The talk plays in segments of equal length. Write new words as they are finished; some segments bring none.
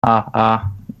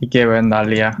이게 웬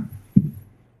난리야.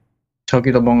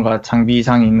 저기도 뭔가 장비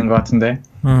이상이 있는 것 같은데.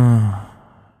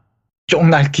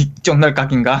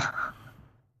 쪽날각인가?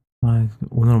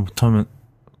 오늘 못하면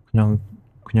그냥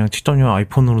틱톡님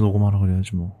아이폰으로 녹음하라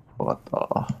그래야지 뭐.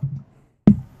 같다.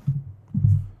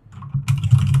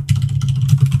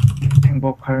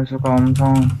 행복할 수가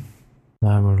엄청.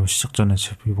 나야말로 시작 전에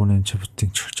이번엔 재부팅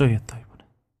철저히 했다 이번에.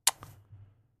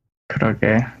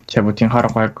 그러게 재부팅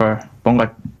하라고 할 걸.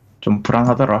 뭔가 좀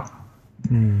불안하더라.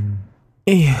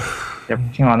 에휴.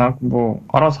 재부팅 안 하고 뭐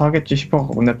알아서 하겠지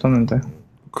싶어가고 냅뒀는데.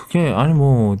 그게 아니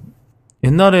뭐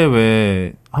옛날에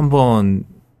왜 한번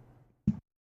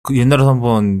옛날에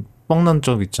한번 뻥난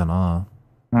적 있잖아.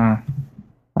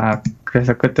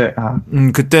 그래서 그때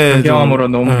그때 그 경험으로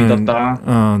너무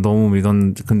믿었다. 너무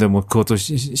믿었는데 근데 뭐 그것도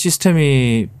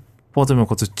시스템이 뻗으면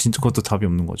그것도 답이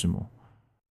없는 거지 뭐.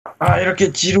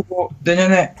 이렇게 지르고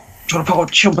내년에 졸업하고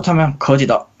취업 못하면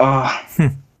거지다.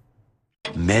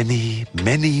 Many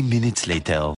minutes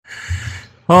later.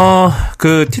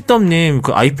 그 티덤님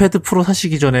그 아이패드 프로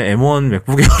사시기 전에 M1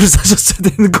 맥북 에어를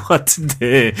사셨어야 되는 것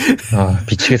같은데.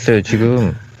 미치겠어요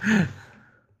지금.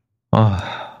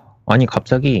 아니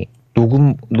갑자기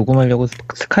녹음하려고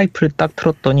스카이프를 딱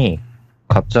틀었더니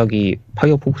갑자기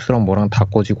파이어폭스랑 뭐랑 다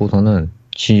꺼지고서는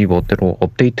지 멋대로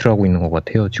업데이트를 하고 있는 것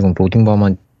같아요. 지금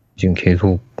로딩바만 지금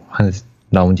계속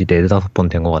나온 지 4-5번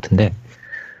된 것 같은데.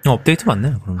 업데이트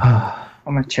맞네요 그러면.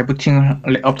 그러면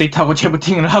재부팅을 업데이트하고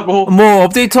재부팅을 하고 뭐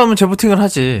업데이트하면 재부팅을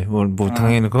하지.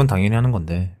 당연히 그건 당연히 하는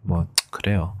건데 뭐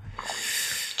그래요.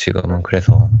 지금은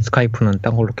그래서 스카이프는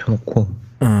딴 걸로 켜놓고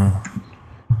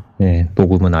네,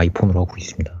 녹음은 아이폰으로 하고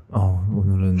있습니다.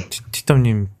 오늘은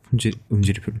티덤님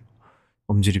음질이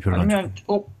별로 아니면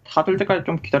꼭 다들 때까지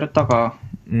좀 기다렸다가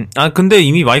근데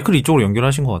이미 마이크를 이쪽으로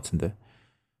연결하신 것 같은데.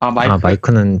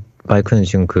 마이크는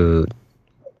지금 그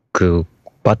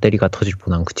배터리가 터질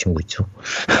뻔한 그 친구 있죠.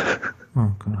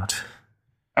 뭐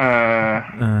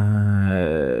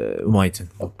하여튼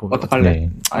어떡할래?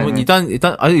 네.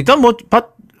 일단 뭐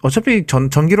어차피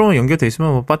전기로 연결돼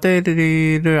있으면 뭐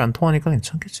배터리를 안 통하니까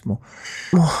괜찮겠지 뭐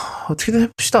어떻게든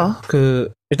해봅시다.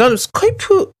 일단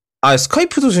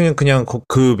스카이프도 지금 그냥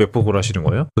그 맥북으로 하시는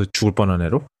거예요? 그 죽을 뻔한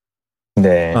애로?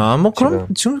 네. 그럼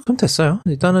됐어요.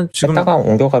 일단은 지금 했다가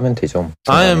옮겨가면 되죠.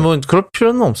 뭐 그럴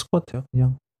필요는 없을 것 같아요.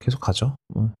 그냥 계속 가죠.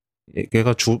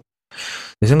 얘가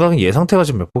내 생각엔 얘 상태가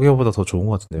지금 맥북 에어보다 더 좋은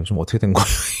것 같은데요. 좀 어떻게 된 거예요?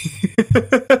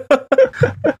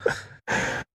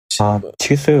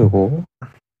 미치겠어요 이거.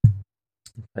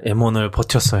 M1을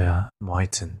버텼어야 뭐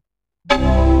하여튼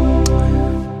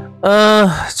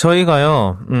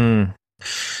저희가요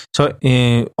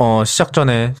시작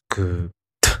전에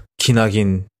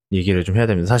기나긴 얘기를 좀 해야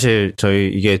됩니다. 사실 저희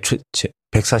이게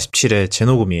 147회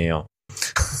재녹음이에요.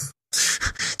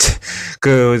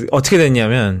 어떻게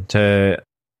됐냐면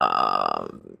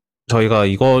저희가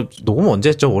이거 녹음 언제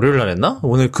했죠? 월요일 날 했나?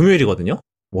 오늘 금요일이거든요.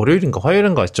 월요일인가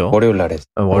화요일인가 했죠? 월요일 날 했어요.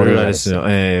 월요일 날 했어요.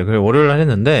 예, 월요일 날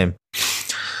했는데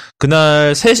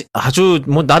그날 아주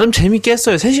뭐 나름 재밌게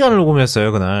했어요. 3시간을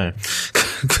녹음했어요, 그날.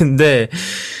 근데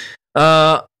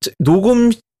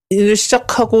녹음을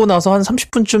시작하고 나서 한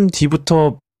 30분쯤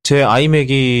뒤부터 제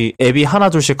아이맥이 앱이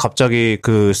하나둘씩 갑자기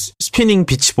스피닝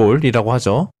비치볼이라고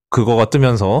하죠. 그거가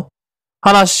뜨면서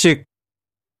하나씩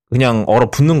그냥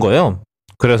얼어붙는 거예요.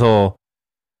 그래서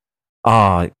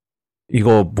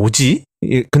이거 뭐지?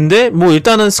 근데 뭐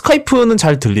일단은 스카이프는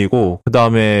잘 들리고 그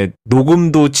다음에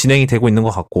녹음도 진행이 되고 있는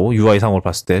것 같고 UI상으로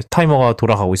봤을 때 타이머가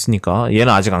돌아가고 있으니까 얘는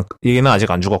아직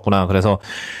안 죽었구나. 그래서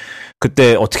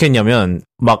그때 어떻게 했냐면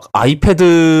막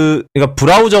그러니까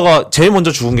브라우저가 제일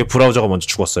먼저 죽은 게 브라우저가 먼저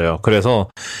죽었어요. 그래서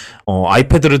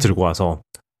아이패드를 들고 와서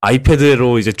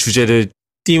아이패드로 이제 주제를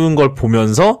띄운 걸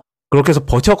보면서 그렇게 해서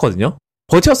버텼거든요.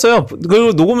 버텼어요.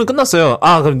 그리고 녹음이 끝났어요.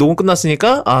 그럼 녹음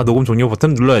끝났으니까 녹음 종료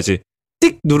버튼 눌러야지.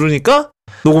 띡 누르니까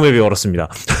녹음 앱이 얼었습니다.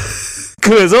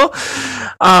 그래서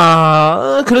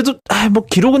그래도 뭐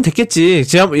기록은 됐겠지.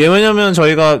 왜냐면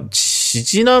저희가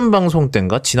지난 방송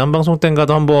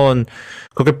때인가도 한번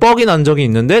그렇게 뻑이 난 적이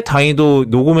있는데 다행히도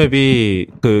녹음 앱이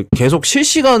계속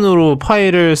실시간으로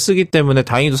파일을 쓰기 때문에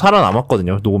다행히도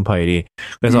살아남았거든요. 녹음 파일이.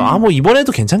 그래서 뭐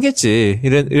이번에도 괜찮겠지.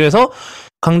 이래서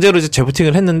강제로 이제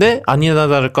재부팅을 했는데 아니나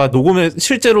다를까 녹음앱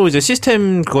실제로 이제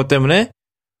시스템 그것 때문에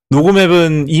녹음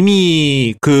앱은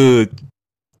이미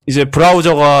이제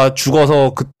브라우저가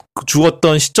죽어서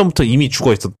죽었던 시점부터 이미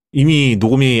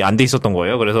녹음이 안 돼 있었던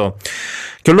거예요. 그래서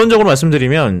결론적으로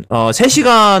말씀드리면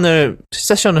 3시간을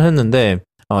세션을 했는데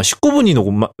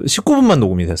 19분만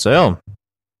녹음이 됐어요.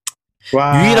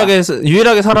 와.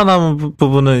 유일하게 살아남은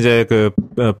부분은 이제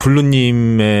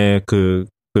블루님의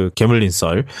그 개물린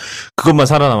썰 그것만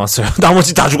살아남았어요.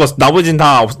 나머지 다 죽었어. 나머지는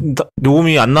다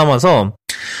녹음이 안 남아서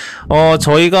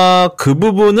저희가 그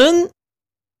부분은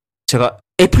제가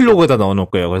에필로그에다 넣어놓을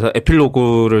거예요. 그래서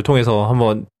에필로그를 통해서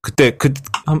한번 그때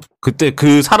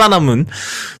그 살아남은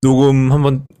녹음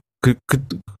한번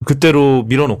그때로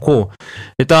밀어놓고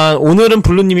일단 오늘은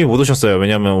블루님이 못 오셨어요.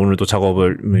 왜냐하면 오늘도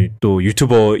작업을 또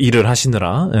유튜버 일을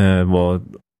하시느라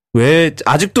왜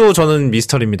아직도 저는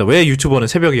미스터리입니다. 왜 유튜버는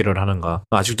새벽 일을 하는가?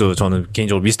 아직도 저는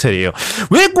개인적으로 미스터리예요.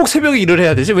 왜 꼭 새벽에 일을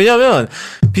해야 되지? 왜냐하면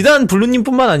비단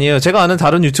블루님뿐만 아니에요. 제가 아는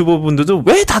다른 유튜버 분들도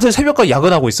왜 다들 새벽까지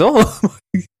야근하고 있어?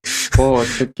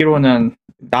 듣기로는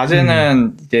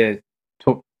낮에는 이제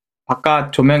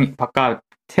바깥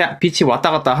빛이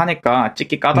왔다 갔다 하니까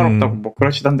찍기 까다롭다고 뭐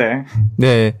그러시던데.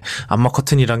 네, 암막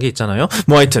커튼이란 게 있잖아요.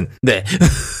 뭐 하여튼 네.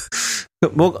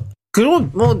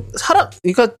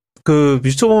 그러니까 그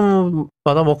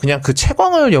유튜버마다 뭐 그냥 그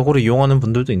채광을 역으로 이용하는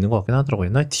분들도 있는 것 같긴 하더라고요.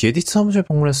 옛날에 디에디트 사무실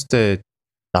방문했을 때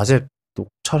낮에 또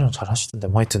촬영 잘 하시던데.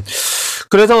 뭐 하여튼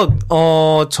그래서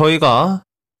저희가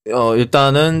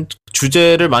일단은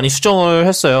주제를 많이 수정을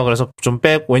했어요. 그래서 좀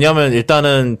왜냐면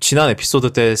일단은 지난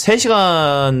에피소드 때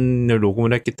 3시간을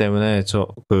녹음을 했기 때문에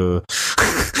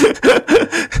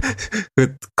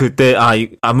그때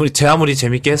아무리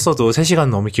재밌게 했어도 3시간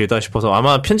너무 길다 싶어서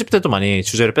아마 편집 때도 많이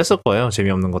주제를 뺐을 거예요.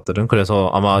 재미없는 것들은.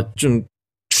 그래서 아마 좀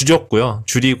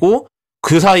줄이고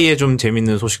그 사이에 좀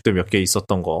재밌는 소식들 몇 개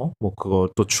있었던 거 뭐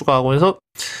그것도 추가하고 해서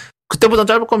그때보단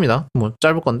짧을 겁니다. 뭐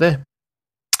짧을 건데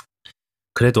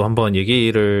그래도 한번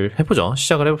얘기를 해보죠.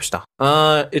 시작을 해봅시다.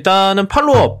 일단은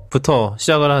팔로업부터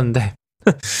시작을 하는데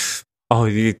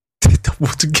이게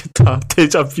모든 게 다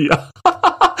데자뷰야.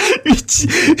 미치.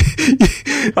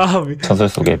 전설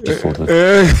속의 에피소드.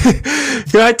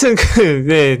 하여튼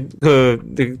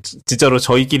진짜로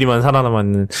저희끼리만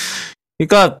살아남았는.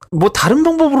 그러니까 뭐 다른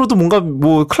방법으로도 뭔가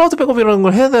뭐 클라우드 백업이라는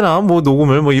걸 해야 되나 뭐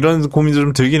녹음을 뭐 이런 고민도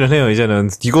좀 들기는 해요. 이제는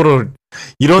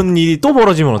이런 일이 또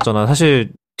벌어지면 어쩌나.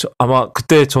 사실 아마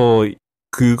그때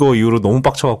그거 이후로 너무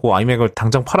빡쳐갖고 아이맥을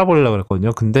당장 팔아버리려고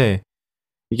그랬거든요. 근데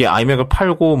이게 아이맥을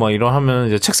팔고 막 하면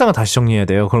이제 책상을 다시 정리해야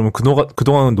돼요. 그러면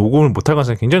그동안은 녹음을 못할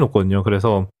가능성이 굉장히 높거든요.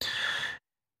 그래서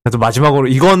마지막으로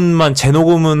이것만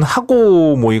재녹음은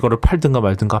하고 뭐 이거를 팔든가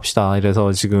말든가 합시다.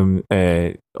 이래서 지금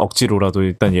억지로라도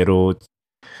일단 얘로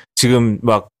지금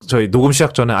막 저희 녹음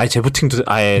시작 전에 아예 재부팅도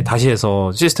아예 다시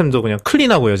해서 시스템도 그냥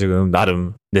클린하고요. 지금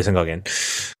나름 내 생각엔.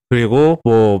 그리고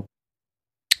뭐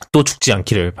또 죽지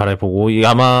않기를 바라보고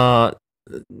아마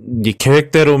이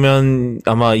계획대로면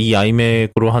아마 이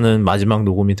아이맥으로 하는 마지막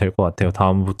녹음이 될 것 같아요.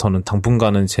 다음부터는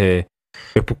당분간은 제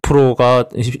맥북 프로가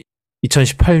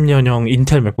 2018년형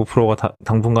인텔 맥북 프로가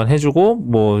당분간 해주고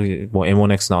뭐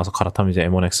M1X 나와서 갈아타면 이제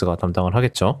M1X가 담당을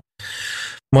하겠죠.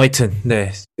 뭐 하여튼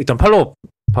네 일단 팔로우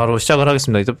바로 시작을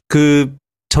하겠습니다.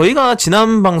 저희가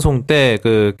지난 방송 때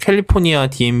캘리포니아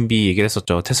DMV 얘기를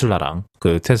했었죠. 테슬라랑.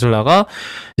 테슬라가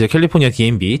이제 캘리포니아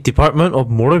DMV, Department of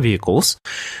Motor Vehicles.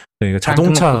 그러니까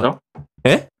자동차.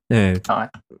 예? 네.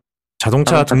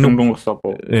 자동차 등록부서.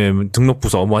 예,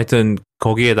 등록부서. 뭐 하여튼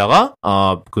거기에다가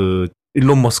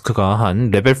일론 머스크가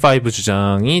한 레벨 5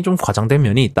 주장이 좀 과장된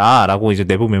면이 있다라고 이제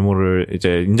내부 메모를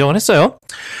이제 인정을 했어요.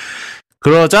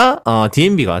 그러자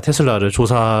DMV가 테슬라를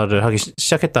조사를 하기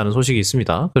시작했다는 소식이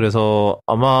있습니다. 그래서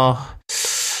아마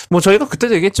뭐 저희가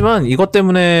그때도 얘기했지만 이것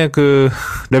때문에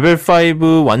레벨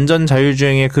 5 완전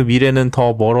자율주행의 그 미래는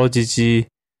더 멀어지지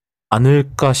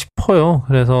않을까 싶어요.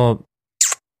 그래서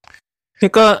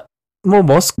그러니까 뭐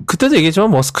그때도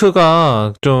얘기했지만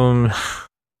머스크가 좀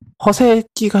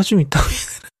허세끼가 좀 있다고 해야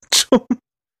되나? 좀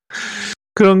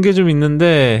그런 게 좀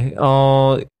있는데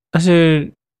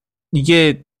사실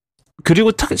이게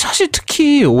그리고 사실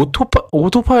특히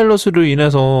오토파일럿으로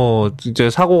인해서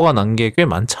이제 사고가 난 게 꽤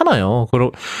많잖아요.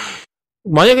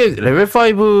 만약에 레벨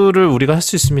 5를 우리가 할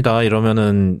수 있습니다.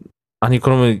 이러면은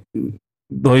그러면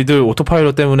너희들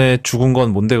오토파일럿 때문에 죽은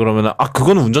건 뭔데? 그러면은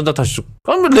그거는 운전자 탓이죠.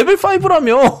 레벨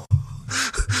 5라며.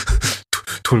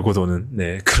 돌고 도는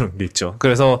네 그런 게 있죠.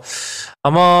 그래서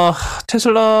아마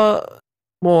테슬라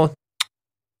뭐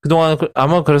그동안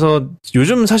아마 그래서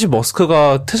요즘 사실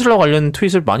머스크가 테슬라 관련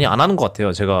트윗을 많이 안 하는 것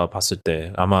같아요. 제가 봤을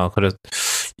때 아마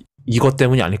이것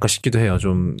때문이 아닐까 싶기도 해요.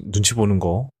 좀 눈치 보는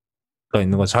거가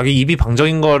있는 거. 자기 입이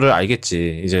방정인 거를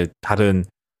알겠지. 이제 다른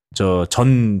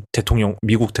전 대통령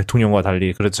미국 대통령과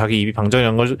달리 그래도 자기 입이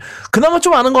방정이란 걸 그나마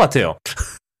좀 아는 것 같아요.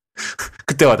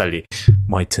 그때와 달리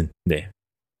뭐 하여튼 네.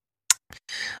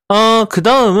 그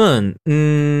다음은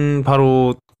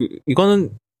바로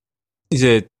이거는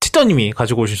이제 티터님이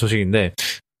가지고 오신 소식인데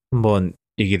한번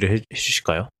얘기를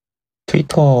해주실까요?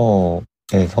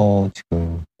 트위터에서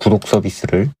지금 구독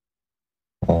서비스를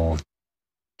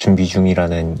준비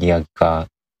중이라는 이야기가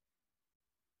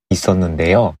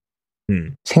있었는데요.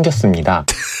 생겼습니다.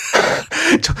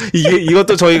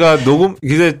 이것도 저희가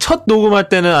이제 첫 녹음할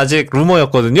때는 아직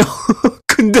루머였거든요.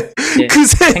 근데 예,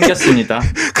 그새 생겼습니다.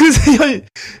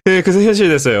 그새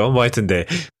현실됐어요. 뭐 하여튼 네.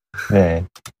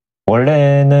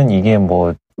 원래는 이게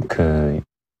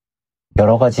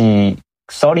여러 가지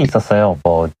썰이 있었어요.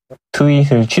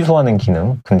 트윗을 취소하는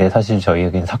기능. 근데 사실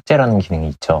저희에겐 삭제라는 기능이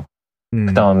있죠.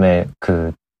 그 다음에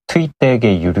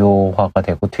트윗덱의 유료화가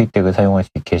되고 트윗덱을 사용할 수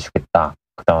있게 해주겠다.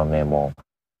 그 다음에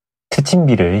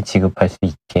특징비를 지급할 수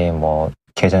있게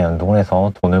계좌 연동을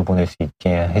해서 돈을 보낼 수 있게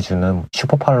해주는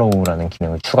슈퍼팔로우라는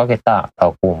기능을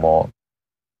추가하겠다라고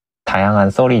다양한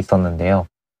썰이 있었는데요.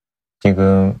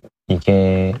 지금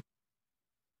이게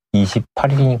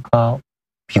 28일이니까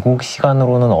미국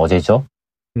시간으로는 어제죠.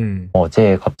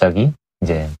 어제 갑자기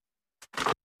이제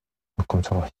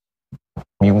깜짝이야.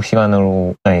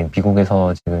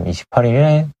 미국에서 지금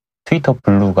 28일에 트위터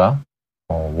블루가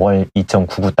월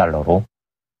 2.99달러로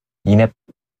인앱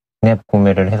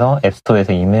구매를 해서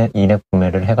앱스토어에서 인앱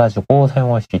구매를 해가지고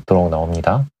사용할 수 있도록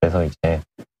나옵니다. 그래서 이제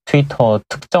트위터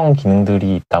특정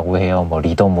기능들이 있다고 해요.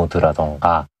 리더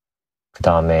모드라던가, 그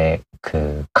다음에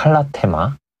칼라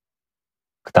테마,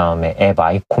 그 다음에 앱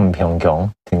아이콘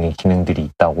변경 등의 기능들이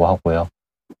있다고 하고요.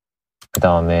 그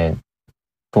다음에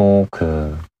또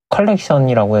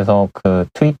컬렉션이라고 해서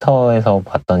트위터에서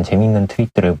봤던 재밌는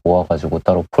트윗들을 모아가지고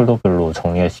따로 폴더별로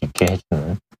정리할 수 있게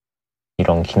해주는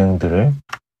이런 기능들을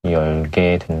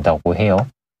열게 된다고 해요.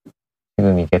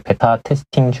 지금 이게 베타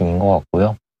테스팅 중인 것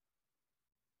같고요.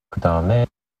 그 다음에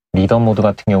리더 모드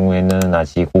같은 경우에는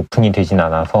아직 오픈이 되진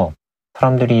않아서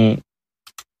사람들이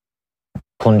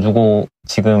돈 주고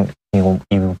지금 이거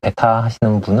베타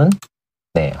하시는 분은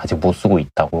아직 못 쓰고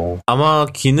있다고. 아마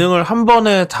기능을 한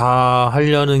번에 다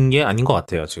하려는 게 아닌 것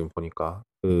같아요. 지금 보니까.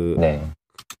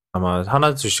 아마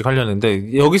하나 둘씩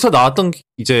하려는데, 여기서 나왔던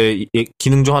이제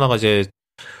기능 중 하나가 이제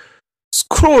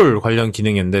스크롤 관련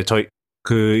기능이었는데,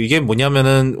 이게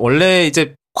뭐냐면은, 원래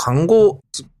이제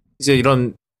이제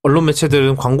이런 언론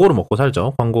매체들은 광고를 먹고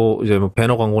살죠. 이제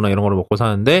배너 광고나 이런 거를 먹고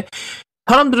사는데,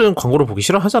 사람들은 광고를 보기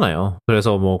싫어하잖아요.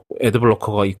 그래서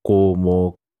애드블로커가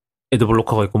있고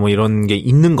이런 게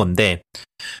있는 건데,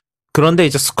 그런데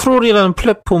이제 스크롤이라는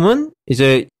플랫폼은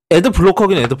이제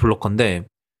애드블로커긴 애드블로커인데,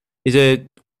 이제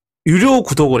유료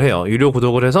구독을 해요. 유료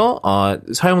구독을 해서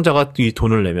사용자가 이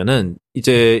돈을 내면은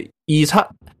이제 이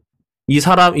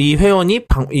회원이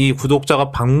이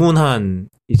구독자가 방문한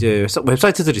이제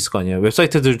웹사이트들이 있을 거 아니에요.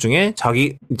 웹사이트들 중에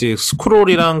자기 이제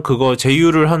스크롤이랑 그거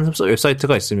제휴를 한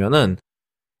웹사이트가 있으면은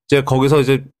이제 거기서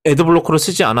이제 애드블로커를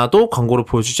쓰지 않아도 광고를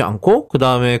보여주지 않고, 그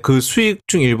다음에 그 수익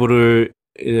중 일부를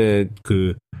이제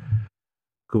그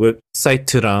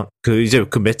웹사이트랑 이제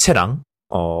그 매체랑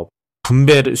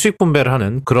수익 분배를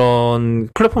하는 그런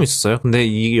플랫폼이 있었어요.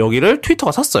 근데 여기를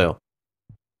트위터가 샀어요.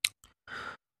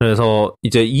 그래서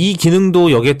이제 이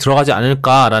기능도 여기에 들어가지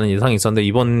않을까라는 예상이 있었는데,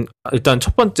 일단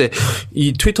첫 번째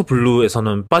이 트위터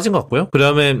블루에서는 빠진 것 같고요. 그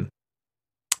다음에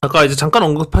아까 이제 잠깐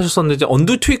언급하셨었는데, 이제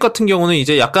언두 트윗 같은 경우는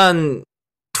이제 약간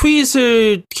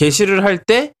트윗을 게시를 할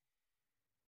때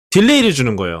딜레이를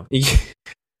주는 거예요. 이게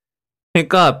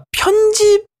그러니까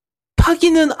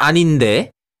편집하기는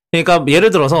아닌데, 그러니까 예를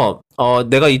들어서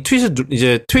내가 이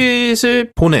트윗을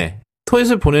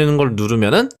보내는 걸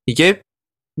누르면은 이게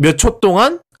몇 초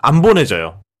동안 안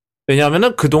보내져요.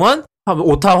 왜냐하면은 그동안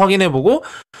오타 확인해보고,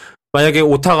 만약에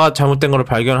오타가 잘못된 거를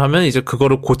발견하면 이제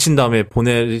그거를 고친 다음에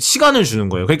보낼 시간을 주는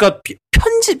거예요. 그러니까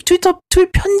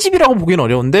트윗 편집이라고 보기는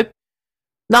어려운데,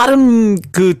 나름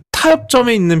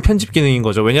타협점에 있는 편집 기능인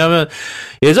거죠. 왜냐하면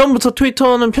예전부터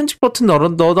트위터는 편집 버튼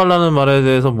넣어달라는 말에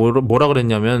대해서 뭐라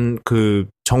그랬냐면,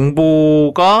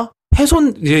 정보가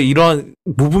이제 이러한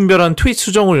무분별한 트윗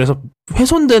수정을 위해서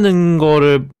훼손되는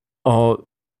거를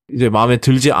이제 마음에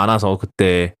들지 않아서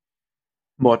그때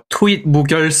트윗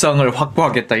무결성을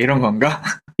확보하겠다 이런 건가?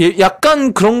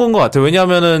 약간 그런 건 것 같아요.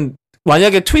 왜냐하면은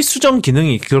만약에 트윗 수정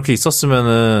기능이 그렇게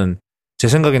있었으면은 제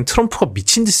생각엔 트럼프가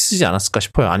미친 듯이 쓰지 않았을까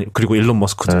싶어요. 그리고 일론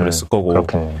머스크도 그랬을 거고.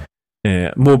 그렇군요.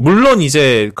 예, 물론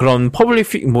이제 그런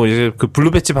이제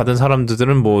블루 배지 받은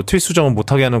사람들은 트윗 수정을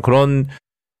못하게 하는 그런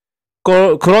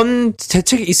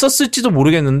대책이 있었을지도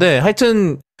모르겠는데,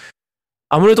 하여튼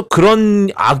아무래도 그런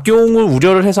악용을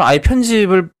우려를 해서 아예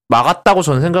편집을 막았다고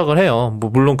저는 생각을 해요.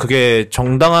 물론 그게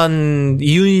정당한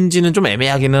이유인지는 좀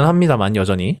애매하기는 합니다만,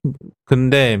 여전히.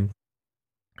 근데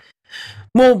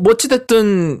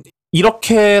어찌됐든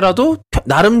이렇게라도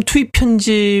나름 트윗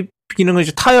편집 기능을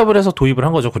이제 타협을 해서 도입을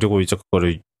한 거죠. 그리고 이제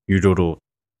그거를 유료로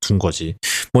둔 거지.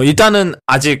 일단은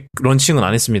아직 런칭은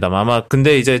안 했습니다만, 아마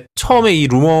근데 이제 처음에 이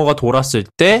루머가 돌았을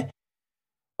때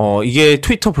이게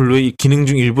트위터 블루의 기능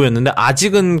중 일부였는데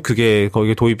아직은 그게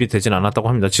거기에 도입이 되진 않았다고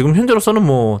합니다. 지금 현재로서는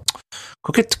뭐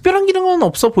그렇게 특별한 기능은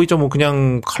없어 보이죠. 뭐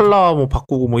그냥 컬러 뭐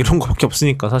바꾸고 뭐 이런 거밖에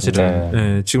없으니까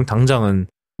사실은. 예, 지금 당장은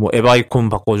뭐 앱 아이콘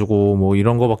바꿔주고 뭐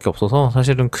이런 거밖에 없어서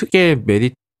사실은 크게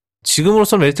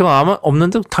지금으로서는 메리트가 아마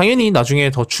없는데 당연히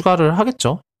나중에 더 추가를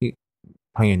하겠죠.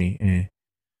 당연히. 예.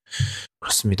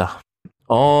 그렇습니다.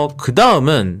 그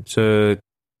다음은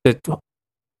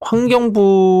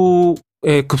환경부의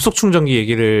급속 충전기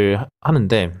얘기를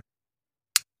하는데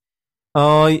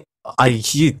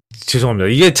이게 죄송합니다.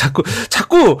 이게 자꾸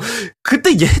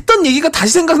그때 했던 얘기가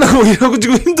다시 생각나고 이러고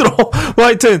지금 힘들어. 뭐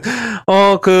하여튼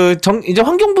이제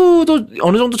환경부도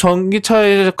어느 정도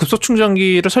전기차에 급속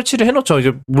충전기를 설치를 해놓죠.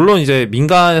 이제 물론 이제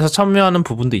민간에서 참여하는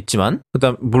부분도 있지만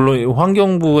그다음 물론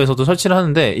환경부에서도 설치를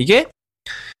하는데 이게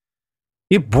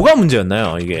뭐가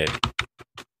문제였나요? 이게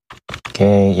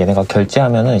얘네가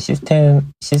결제하면은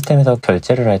시스템에서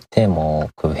결제를 할 때 뭐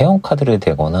그 회원카드를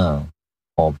대거나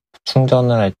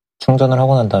충전을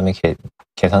하고 난 다음에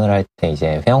계산을 할 때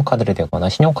이제 회원카드를 대거나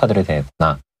신용카드를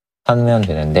대거나 하면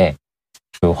되는데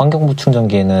그 환경부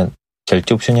충전기에는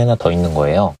결제 옵션이 하나 더 있는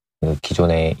거예요. 그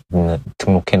기존에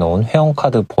등록해 놓은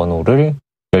회원카드 번호를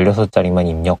 16자리만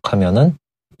입력하면은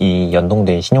이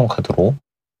연동된 신용카드로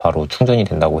바로 충전이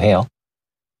된다고 해요.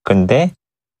 근데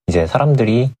이제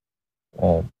사람들이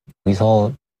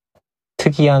여기서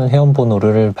특이한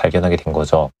회원번호를 발견하게 된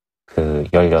거죠. 그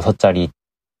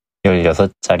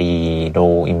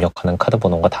 16자리로 입력하는 카드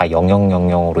번호가 다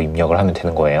 0000으로 입력을 하면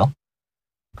되는 거예요.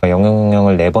 그러니까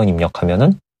 0000을 4번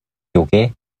입력하면은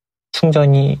요게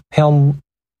충전이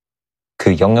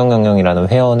그 0000이라는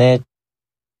회원의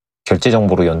결제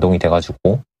정보로 연동이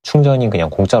돼가지고 충전이 그냥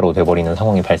공짜로 돼버리는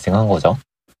상황이 발생한 거죠.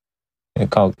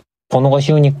 그러니까 번호가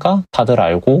쉬우니까 다들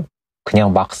알고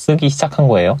그냥 막 쓰기 시작한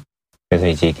거예요. 그래서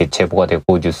이제 이게 제보가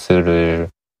되고 뉴스에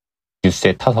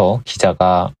타서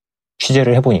기자가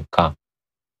취재를 해보니까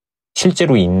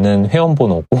실제로 있는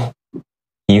회원번호고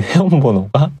이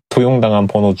회원번호가 도용당한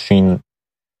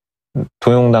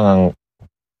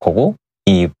거고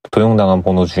이 도용당한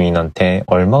번호 주인한테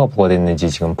얼마가 부과됐는지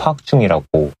지금 파악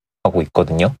중이라고 하고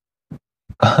있거든요.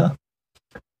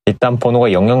 일단 번호가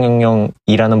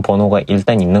 0000이라는 번호가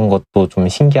일단 있는 것도 좀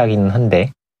신기하기는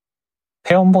한데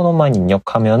회원번호만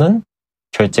입력하면은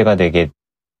결제가 되게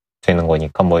되는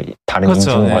거니까 뭐 다른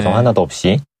그렇죠, 인증 네. 과정 하나도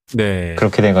없이 네.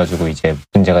 그렇게 돼가지고 이제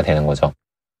문제가 되는 거죠.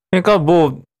 그러니까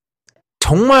뭐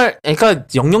정말 그러니까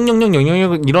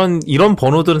 000000 이런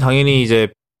번호들은 당연히 이제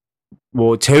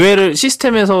뭐 제외를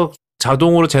시스템에서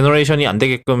자동으로 제너레이션이 안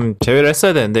되게끔 제외를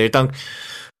했어야 되는데 일단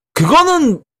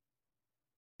그거는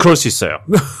그럴 수 있어요.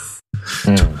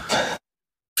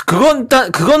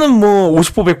 그거는 뭐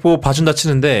 50보 100보 봐준다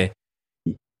치는데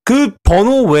그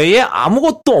번호 외에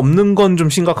아무것도 없는 건 좀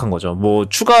심각한 거죠. 뭐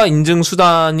추가 인증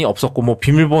수단이 없었고 뭐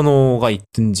비밀번호가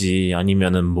있든지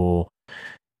아니면은 뭐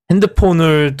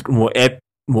핸드폰을 뭐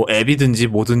앱이든지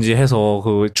뭐든지 해서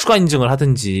그 추가 인증을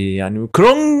하든지 아니면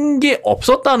그런 게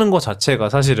없었다는 것 자체가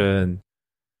사실은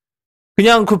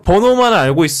그냥 그 번호만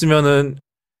알고 있으면은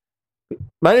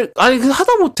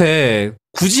하다못해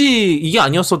굳이 이게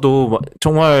아니었어도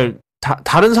정말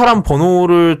다른 사람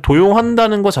번호를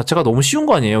도용한다는 것 자체가 너무 쉬운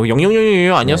거 아니에요.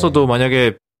 0000 아니었어도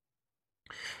만약에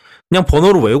그냥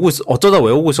번호를 어쩌다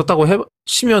외우고 있었다고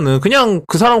치면은 그냥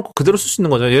그 사람 거 그대로 쓸 수 있는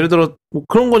거죠. 예를 들어 뭐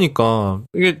그런 거니까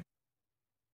이게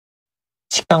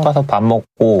식당 가서 밥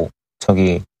먹고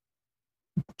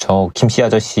저 김씨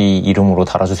아저씨 이름으로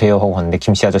달아주세요 하고 갔는데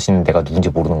김씨 아저씨는 내가 누군지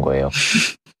모르는 거예요.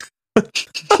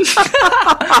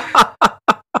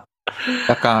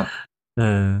 약간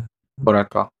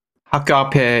뭐랄까 학교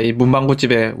앞에 이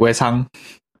문방구집에 외상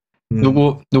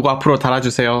누구 앞으로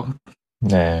달아주세요.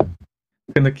 네.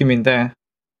 그 느낌인데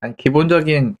아니,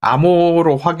 기본적인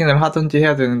암호로 확인을 하든지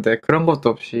해야 되는데 그런 것도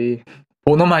없이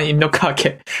번호만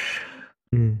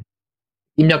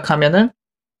입력하면은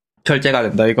결제가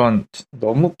된다. 이건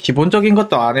너무 기본적인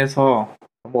것도 안 해서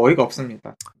너무 어이가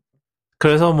없습니다.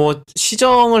 그래서 뭐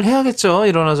시정을 해야겠죠.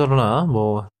 이러나 저러나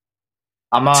뭐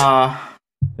아마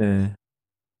네.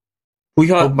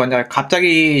 만약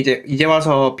갑자기 이제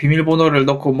와서 비밀번호를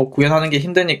넣고 뭐 구현하는 게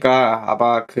힘드니까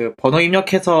아마 그 번호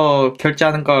입력해서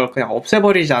결제하는 걸 그냥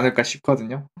없애버리지 않을까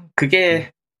싶거든요. 그게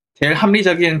제일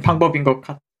합리적인 방법인 것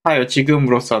같아요.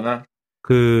 지금으로서는.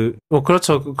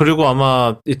 그렇죠. 그리고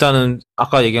아마 일단은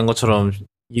아까 얘기한 것처럼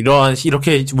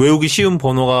이렇게 외우기 쉬운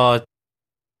번호가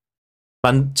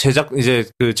이제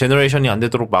그 제너레이션이 안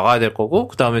되도록 막아야 될 거고,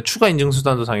 그 다음에 추가 인증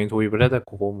수단도 당연히 도입을 해야 될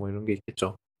거고, 뭐 이런 게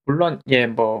있겠죠. 물론,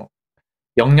 뭐,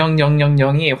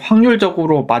 00000이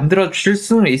확률적으로 만들어질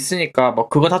수는 있으니까, 뭐,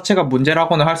 그거 자체가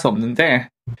문제라고는 할 수 없는데,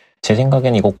 제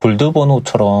생각엔 이거 골드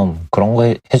번호처럼 그런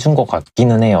거 해준 것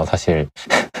같기는 해요, 사실.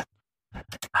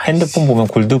 핸드폰 보면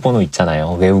골드 번호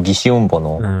있잖아요. 외우기 쉬운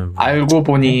번호. 알고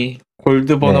보니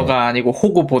골드 번호가 아니고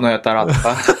호구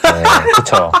번호였다라던가. 네,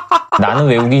 그쵸. 나는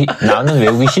외우기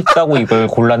쉽다고 이걸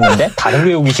골랐는데 다른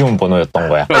외우기 쉬운 번호였던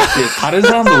거야. 그렇지. 다른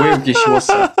사람도 외우기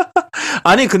쉬웠어.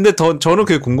 아니 근데 저는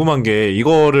그게 궁금한 게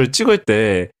이거를 찍을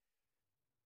때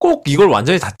꼭 이걸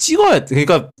완전히 다 찍어야 돼.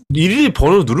 그러니까 일일이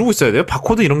번호 누르고 있어야 돼요?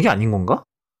 바코드 이런 게 아닌 건가?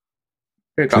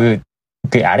 그러니까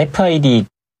그 RFID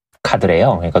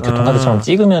카드래요. 그러니까 교통카드처럼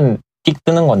찍으면 띡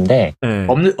뜨는 건데 네.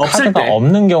 없을 카드가 때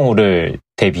없는 경우를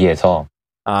대비해서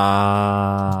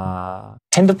아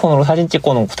핸드폰으로 사진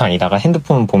찍고 놓고 다니다가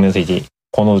핸드폰 보면서 이제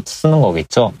번호 쓰는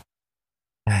거겠죠.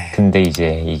 에이. 근데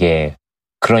이제 이게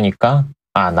그러니까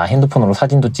나 핸드폰으로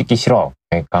사진도 찍기 싫어.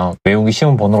 그러니까 외우기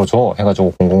쉬운 번호로 줘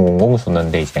해가지고 0000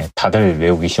 썼는데 이제 다들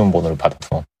외우기 쉬운 번호를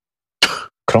받아서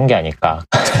그런 게 아닐까.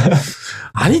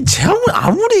 아니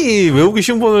아무리 외우기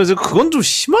쉬운 번호를 해서 그건 좀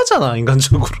심하잖아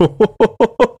인간적으로.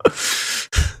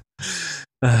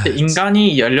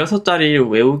 인간이 16자리를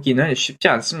외우기는 쉽지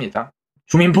않습니다.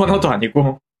 주민번호도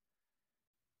아니고.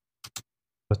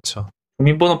 그렇죠.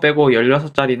 주민번호 빼고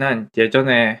 16자리는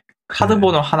예전에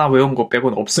카드번호 하나 외운 거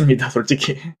빼고는 없습니다,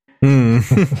 솔직히.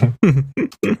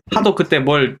 하도 그때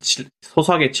뭘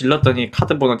소소하게 질렀더니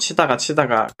카드번호 치다가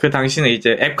그 당시는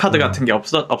이제 앱카드 같은 게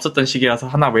없었던 시기라서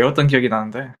하나 외웠던 기억이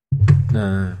나는데.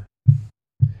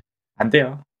 안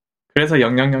돼요. 그래서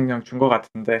 0000 준 거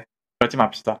같은데 그러지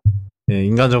맙시다. 네,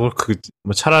 인간적으로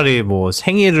뭐 차라리 뭐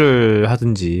생일을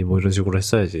하든지 뭐 이런 식으로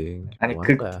했어야지. 아니 뭐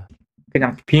하는 거야.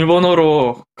 그냥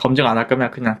비밀번호로 검증 안 할 거면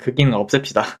그냥 그 기능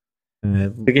없앱시다. 네,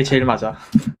 그게 제일 맞아.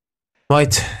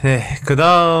 화이트. 네.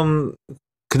 그다음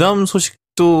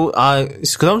소식도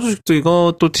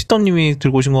이거 또 티덤님이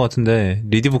들고 오신 것 같은데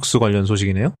리디북스 관련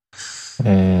소식이네요.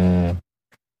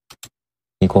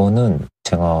 이거는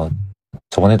제가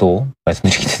저번에도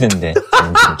말씀드리긴 했는데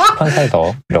지금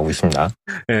출판사에서 일하고 있습니다.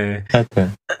 네.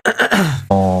 하여튼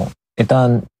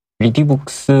일단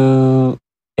리디북스에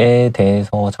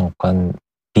대해서 잠깐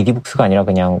리디북스가 아니라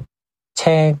그냥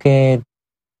책의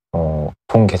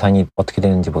돈 계산이 어떻게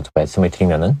되는지 먼저 말씀을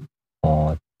드리면은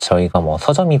저희가 뭐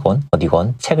서점이건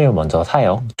어디건 책을 먼저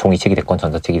사요. 종이책이 됐건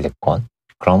전자책이 됐건.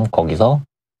 그럼 거기서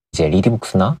이제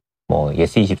리디북스나 뭐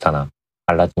예스24나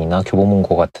알라딘이나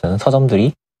교보문고 같은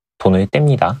서점들이 돈을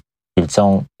뗍니다.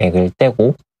 일정액을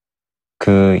떼고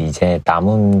그 이제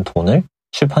남은 돈을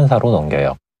출판사로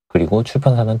넘겨요. 그리고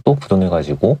출판사는 또 그 돈을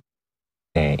가지고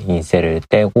인세를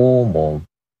떼고 뭐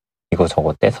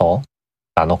이거저거 떼서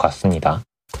나눠 갔습니다.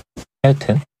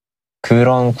 하여튼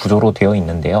그런 구조로 되어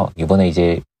있는데요. 이번에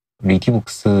이제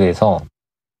리디북스에서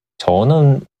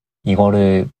저는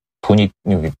이거를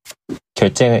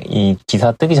이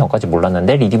기사 뜨기 전까지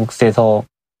몰랐는데 리디북스에서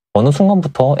어느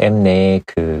순간부터 앱 내에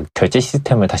그 결제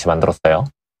시스템을 다시 만들었어요.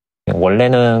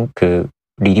 원래는 그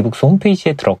리디북스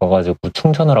홈페이지에 들어가가지고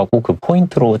충전을 하고 그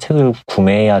포인트로 책을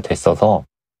구매해야 됐어서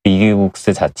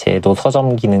리디북스 자체에도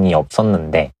서점 기능이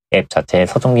없었는데 앱 자체에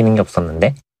서점 기능이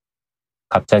없었는데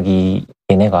갑자기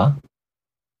얘네가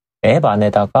앱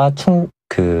안에다가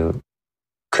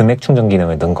금액 충전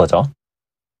기능을 넣은 거죠.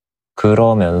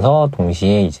 그러면서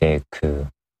동시에 이제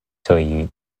저희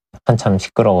한참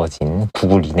시끄러워진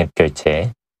구글 인앱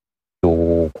결제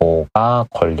요거가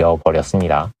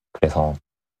걸려버렸습니다. 그래서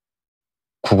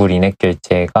구글 인앱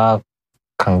결제가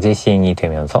강제 시행이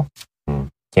되면서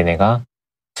얘네가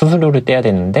수수료를 떼야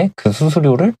되는데 그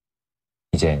수수료를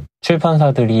이제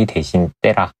출판사들이 대신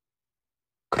떼라.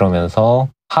 그러면서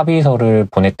합의서를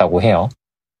보냈다고 해요.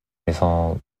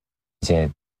 그래서 이제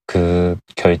그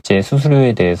결제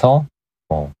수수료에 대해서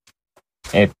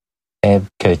앱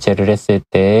결제를 했을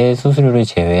때 수수료를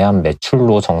제외한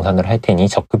매출로 정산을 할 테니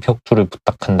적급 혁주를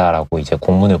부탁한다라고 이제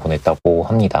공문을 보냈다고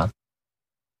합니다.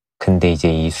 근데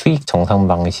이제 이 수익 정산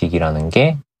방식이라는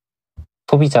게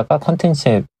소비자가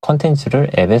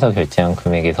컨텐츠를 앱에서 결제한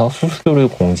금액에서 수수료를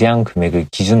공제한 금액을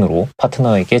기준으로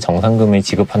파트너에게 정산금을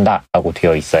지급한다라고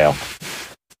되어 있어요.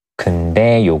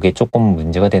 근데 요게 조금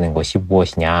문제가 되는 것이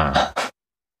무엇이냐.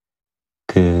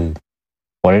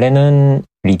 원래는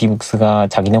리디북스가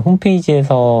자기네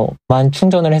홈페이지에서만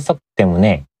충전을 했었기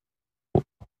때문에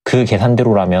그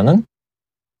계산대로라면은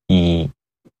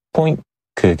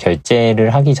그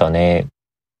결제를 하기 전에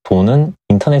돈은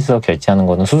인터넷에서 결제하는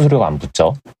거는 수수료가 안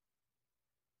붙죠.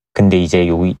 근데 이제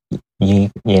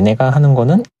얘네가 하는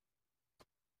거는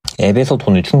앱에서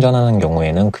돈을 충전하는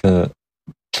경우에는 그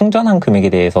충전한 금액에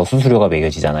대해서 수수료가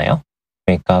매겨지잖아요.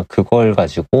 그러니까 그걸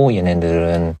가지고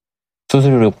얘네들은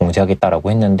수수료를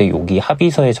공제하겠다라고 했는데 여기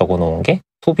합의서에 적어놓은 게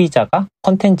소비자가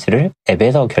컨텐츠를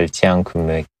앱에서 결제한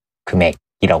금액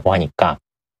금액이라고 하니까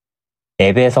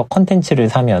앱에서 컨텐츠를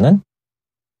사면은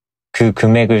그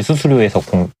금액을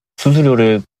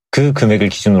수수료를 그 금액을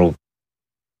기준으로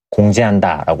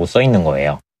공제한다라고 써 있는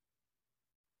거예요.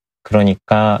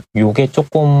 그러니까 요게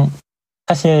조금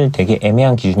사실 되게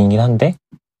애매한 기준이긴 한데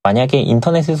만약에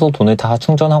인터넷에서 돈을 다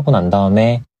충전하고 난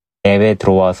다음에 앱에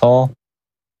들어와서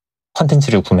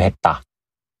컨텐츠를 구매했다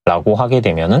라고 하게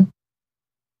되면은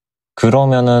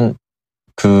그러면은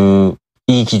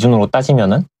이 기준으로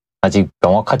따지면은 아직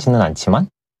명확하지는 않지만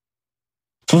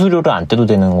수수료를 안 떼도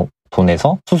되는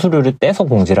돈에서 수수료를 떼서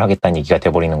공제를 하겠다는 얘기가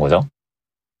돼버리는 거죠.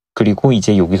 그리고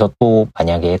이제 여기서 또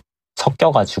만약에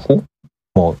섞여가지고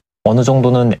뭐 어느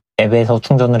정도는 앱에서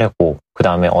충전을 했고 그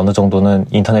다음에 어느 정도는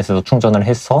인터넷에서 충전을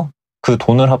해서 그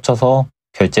돈을 합쳐서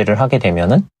결제를 하게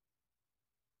되면은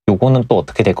요거는 또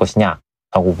어떻게 될 것이냐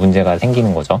하고 문제가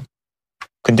생기는 거죠.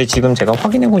 근데 지금 제가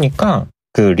확인해 보니까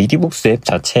그 리디북스 앱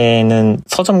자체는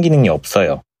서점 기능이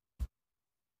없어요.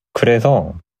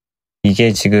 그래서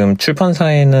이게 지금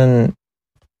출판사에는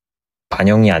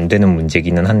반영이 안 되는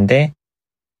문제기는 한데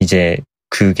이제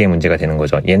그게 문제가 되는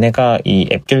거죠. 얘네가 이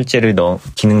앱 결제를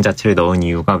기능 자체를 넣은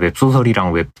이유가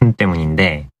웹소설이랑 웹툰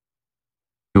때문인데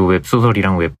이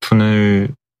웹소설이랑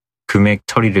웹툰을 금액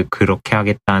처리를 그렇게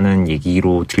하겠다는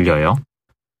얘기로 들려요.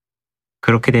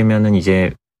 그렇게 되면은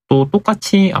이제 또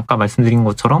똑같이 아까 말씀드린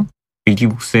것처럼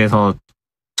리디북스에서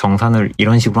정산을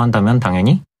이런 식으로 한다면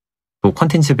당연히 또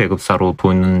컨텐츠 배급사로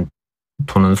돈은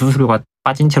수수료가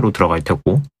빠진 채로 들어갈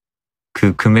테고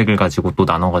그 금액을 가지고 또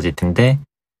나눠 가질 텐데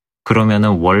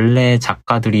그러면은 원래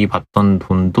작가들이 받던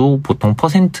돈도 보통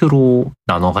퍼센트로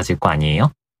나눠 가질 거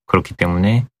아니에요? 그렇기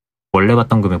때문에 원래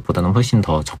받던 금액보다는 훨씬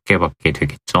더 적게 받게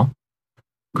되겠죠.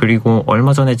 그리고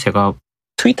얼마 전에 제가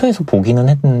트위터에서 보기는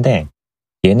했는데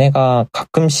얘네가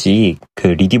가끔씩 그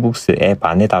리디북스 앱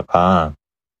안에다가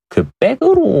그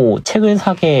백으로 책을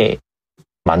사게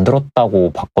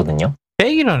만들었다고 봤거든요.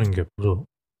 백이라는 게 뭐죠?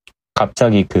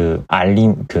 갑자기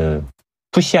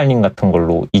푸시 알림 같은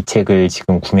걸로 이 책을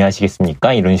지금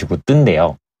구매하시겠습니까? 이런 식으로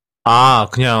뜬대요. 아,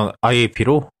 그냥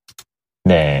IAP로?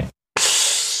 네.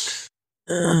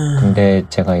 근데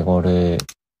제가 이거를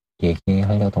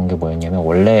얘기하려던 게 뭐였냐면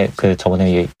원래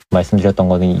저번에 말씀드렸던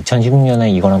거는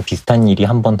 2016년에 이거랑 비슷한 일이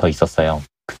한 번 더 있었어요.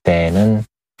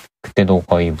 그때도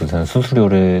거의 무슨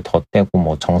수수료를 더 떼고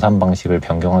뭐 정산 방식을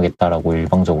변경하겠다라고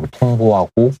일방적으로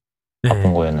통보하고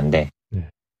바꾼 거였는데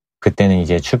그때는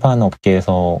이제 출판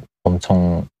업계에서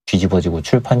엄청 뒤집어지고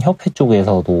출판 협회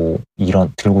쪽에서도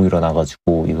들고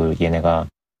일어나가지고 이걸 얘네가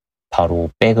바로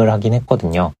백을 하긴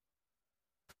했거든요.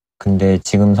 근데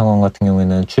지금 상황 같은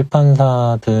경우에는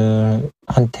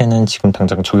출판사들한테는 지금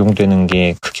당장 적용되는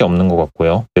게 크게 없는 것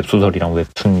같고요. 웹소설이랑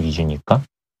웹툰 위주니까.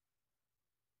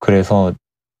 그래서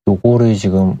요거를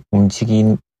지금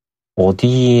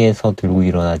어디에서 들고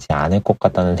일어나지 않을 것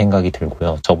같다는 생각이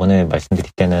들고요. 저번에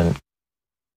말씀드릴 때는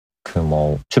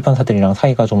출판사들이랑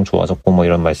사이가 좀 좋아졌고 뭐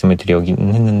이런 말씀을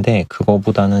드리긴 했는데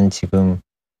그거보다는 지금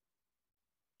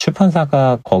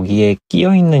출판사가 거기에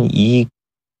끼어있는 이익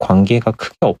관계가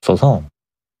크게 없어서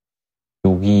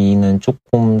여기는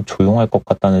조금 조용할 것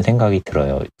같다는 생각이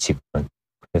들어요, 지금은.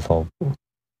 그래서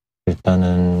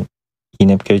일단은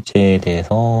인앱 결제에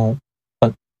대해서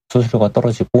수수료가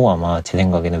떨어지고 아마 제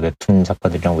생각에는 웹툰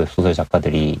작가들이랑 웹소설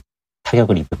작가들이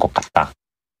타격을 입을 것 같다가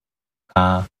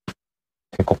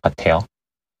될 것 같아요.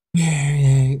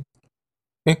 예.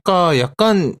 그러니까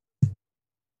약간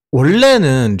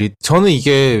원래는 저는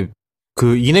이게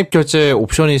그 인앱 결제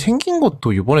옵션이 생긴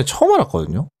것도 이번에 처음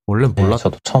알았거든요. 원래 몰랐.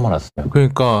 저도 처음 알았어요.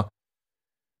 그러니까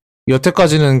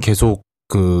여태까지는 계속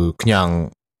그냥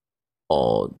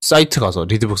사이트 가서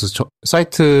리드북스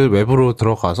사이트 웹으로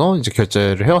들어가서 이제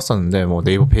결제를 해왔었는데 뭐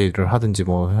네이버 페이를 하든지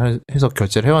뭐 해서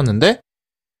결제를 해왔는데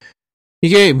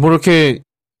이게 뭐 이렇게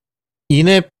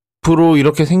인앱으로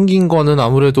이렇게 생긴 거는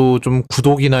아무래도 좀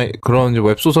구독이나 그런 이제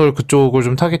웹소설 그쪽을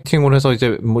좀 타겟팅을 해서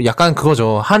이제 뭐 약간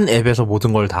그거죠. 한 앱에서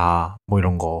모든 걸 다 뭐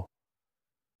이런 거.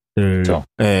 그렇죠.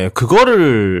 예,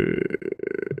 그거를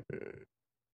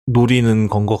노리는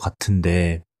건 것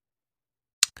같은데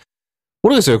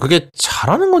모르겠어요. 그게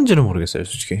잘하는 건지는 모르겠어요,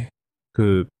 솔직히.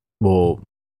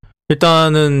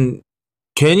 일단은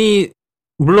괜히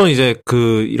물론 이제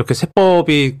이렇게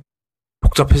세법이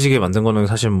복잡해지게 만든 거는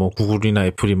사실 뭐 구글이나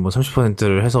애플이 뭐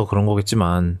 30%를 해서 그런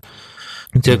거겠지만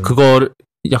이제 그거를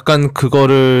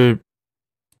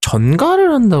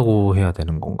전가를 한다고 해야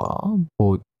되는 건가?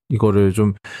 뭐 이거를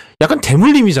좀 약간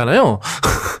대물림이잖아요.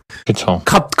 그렇죠.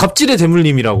 갑질의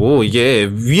대물림이라고 이게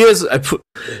위에서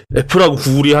애플하고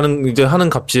구글이 하는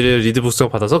갑질을 리드북스가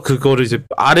받아서 그거를 이제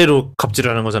아래로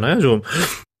갑질을 하는 거잖아요. 좀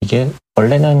이게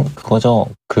원래는 그거죠.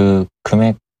 그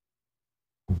금액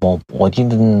뭐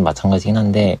어디든 마찬가지긴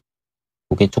한데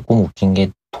그게 조금 웃긴 게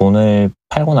돈을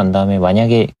팔고 난 다음에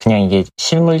만약에 그냥 이게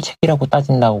실물책이라고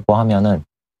따진다고 하면은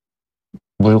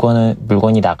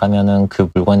물건이 나가면은 그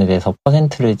물건에 대해서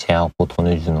퍼센트를 제하고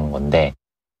돈을 주는 건데,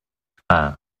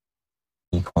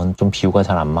 이건 좀 비유가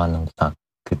잘 안 맞는구나.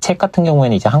 그 책 같은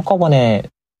경우에는 이제 한꺼번에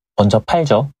먼저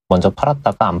팔죠. 먼저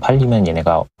팔았다가 안 팔리면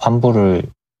얘네가 환불을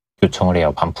요청을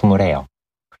해요. 반품을 해요.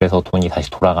 그래서 돈이 다시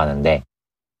돌아가는데,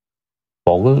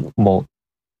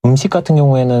 음식 같은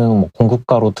경우에는 뭐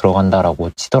공급가로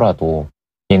들어간다라고 치더라도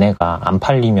얘네가 안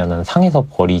팔리면은 상해서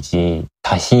버리지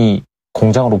다시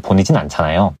공장으로 보내진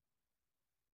않잖아요.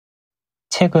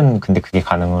 책은 근데 그게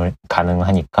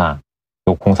가능하니까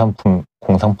요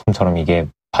공상품처럼 이게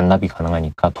반납이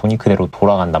가능하니까 돈이 그대로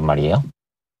돌아간단 말이에요.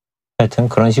 하여튼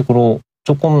그런 식으로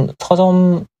조금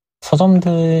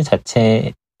서점들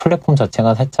자체 플랫폼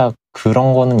자체가 살짝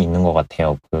그런 거는 있는 것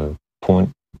같아요. 그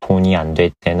돈이 안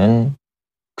될 때는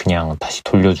그냥 다시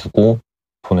돌려주고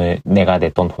내가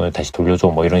냈던 돈을 다시 돌려줘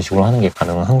뭐 이런 식으로 하는 게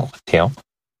가능한 것 같아요.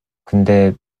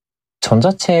 근데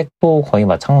전자책도 거의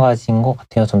마찬가지인 것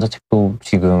같아요. 전자책도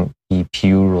지금 이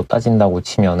비율로 따진다고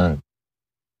치면은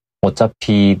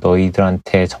어차피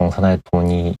너희들한테 정산할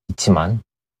돈이 있지만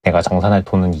내가 정산할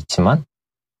돈은 있지만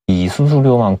이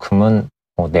수수료만큼은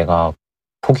내가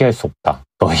포기할 수 없다.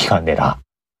 너희가 내라.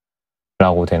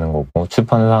 라고 되는 거고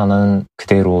출판사는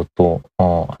그대로 또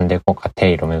안 될 것 같아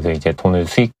이러면서 이제 돈을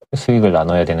수익을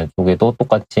나눠야 되는 쪽에도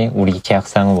똑같이 우리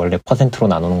계약상은 원래 퍼센트로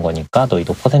나누는 거니까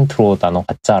너희도 퍼센트로 나눠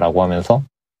갖자라고 하면서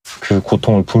그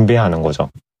고통을 분배하는 거죠.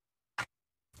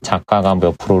 작가가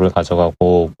몇 프로를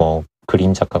가져가고 뭐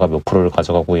그림 작가가 몇 프로를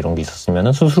가져가고 이런 게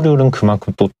있었으면은 수수료는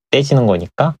그만큼 또 떼지는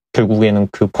거니까 결국에는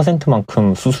그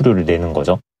퍼센트만큼 수수료를 내는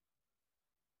거죠.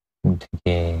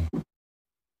 되게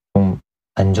좀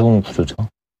안 좋은 구조죠.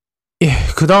 예,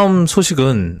 그 다음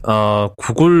소식은,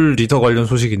 구글 리더 관련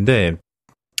소식인데,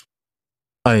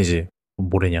 아니지,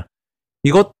 뭐래냐.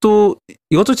 이것도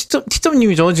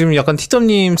티점님이죠. 지금 약간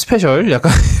티점님 스페셜? 약간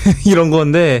이런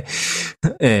건데,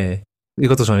 예,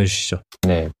 이것도 전해주시죠.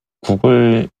 네,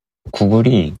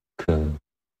 구글이 그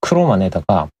크롬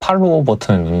안에다가 팔로우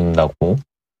버튼을 누른다고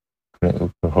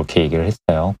그렇게 얘기를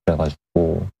했어요.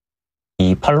 그래가지고,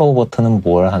 이 팔로우 버튼은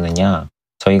뭘 하느냐,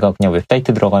 저희가 그냥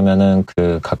웹사이트 들어가면은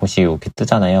가끔씩 이렇게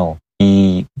뜨잖아요.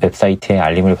 이 웹사이트에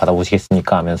알림을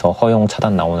받아보시겠습니까? 하면서 허용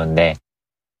차단 나오는데,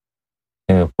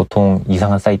 보통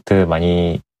이상한 사이트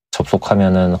많이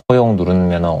접속하면은 허용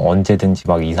누르면 언제든지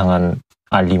막 이상한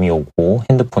알림이 오고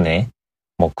핸드폰에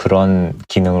뭐 그런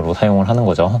기능으로 사용을 하는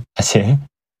거죠. 사실.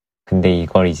 근데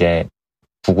이걸 이제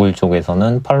구글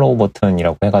쪽에서는 팔로우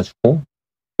버튼이라고 해가지고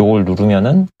이걸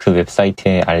누르면은 그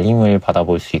웹사이트에 알림을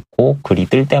받아볼 수 있고 글이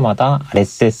뜰 때마다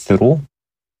RSS로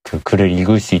그 글을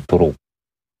읽을 수 있도록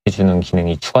해주는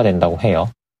기능이 추가된다고 해요.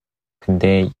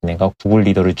 근데 얘네가 구글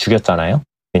리더를 죽였잖아요.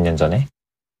 몇 년 전에.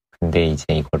 근데 이제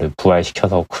이거를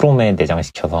부활시켜서 크롬에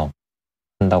내장시켜서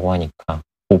한다고 하니까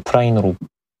오프라인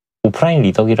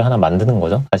리더기를 하나 만드는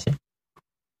거죠, 사실.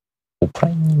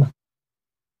 오프라인만.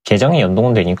 계정이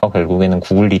연동은 되니까 결국에는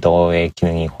구글 리더의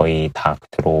기능이 거의 다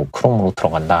그대로 크롬으로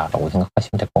들어간다라고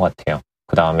생각하시면 될 것 같아요.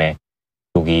 그 다음에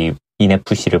여기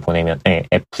FC를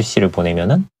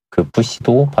보내면은 그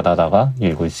푸시도 받아다가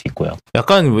읽을 수 있고요.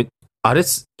 약간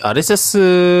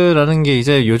RSS라는 게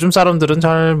이제 요즘 사람들은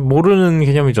잘 모르는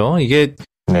개념이죠. 이게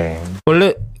네.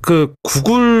 원래 그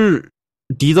구글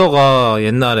리더가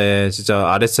옛날에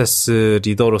진짜 RSS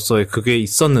리더로서의 그게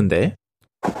있었는데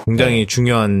굉장히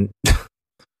중요한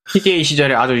PDA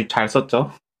시절에 아주 잘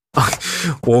썼죠.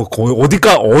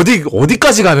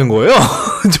 어디까지 가는 거예요?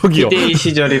 저기요. PDA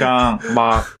시절이랑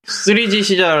막 3G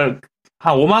시절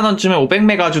한 5만 원쯤에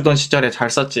 500메가 주던 시절에 잘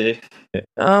썼지.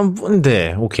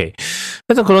 네, 오케이.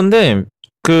 하여튼 그런데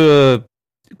그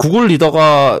구글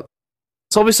리더가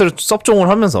서비스를 섭종을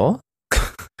하면서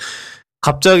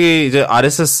갑자기 이제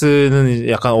RSS는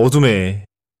약간 어둠에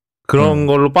그런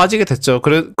걸로 빠지게 됐죠.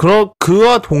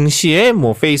 그와 동시에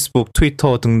뭐 페이스북,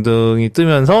 트위터 등등이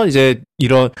뜨면서 이제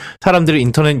이런 사람들이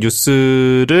인터넷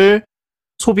뉴스를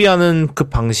소비하는 그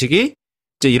방식이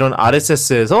이제 이런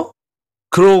RSS에서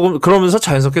그러면서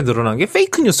자연스럽게 늘어난 게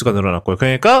페이크 뉴스가 늘어났고요.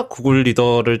 그러니까 구글이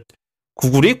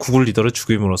구글 리더를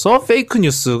죽임으로써 페이크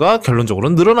뉴스가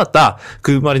결론적으로 늘어났다.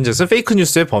 그 말인즉슨 페이크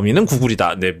뉴스의 범인은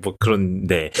구글이다. 네, 뭐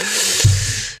그런데.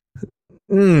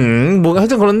 뭐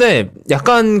하여튼 그런데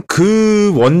약간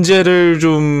그 원죄를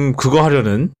좀 그거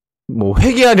하려는 뭐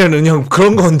회개하려는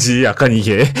그런 건지 약간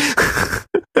이게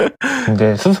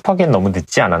근데 수습하기엔 너무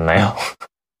늦지 않았나요?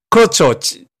 그렇죠.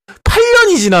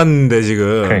 8년이 지났는데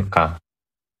지금 그러니까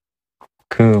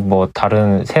뭐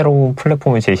다른 새로운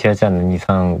플랫폼을 제시하지 않는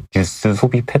이상 뉴스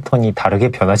소비 패턴이 다르게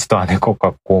변하지도 않을 것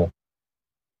같고,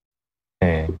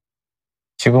 네.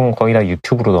 지금 거의 다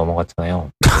유튜브로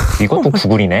넘어갔잖아요. 이것도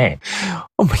구글이네.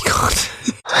 오 마이 갓.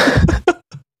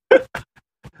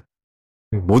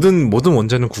 모든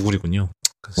원제는 구글이군요.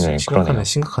 네, 그러네요.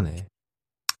 심각하네.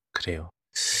 그래요.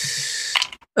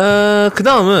 그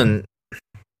다음은,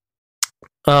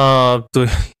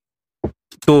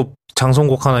 또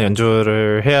장송곡 하나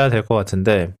연주를 해야 될 것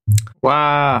같은데.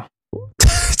 와.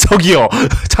 저기요.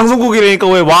 장송곡이라니까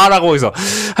왜 와라고 해서.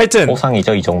 하여튼.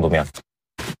 보상이죠, 이 정도면.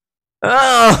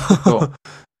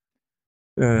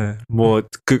 네, 뭐,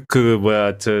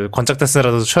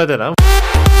 권짝댄스라도 쳐야 되나?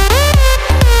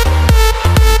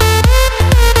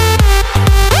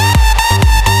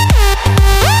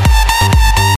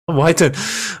 뭐, 하여튼,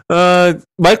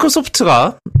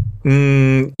 마이크로소프트가,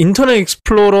 인터넷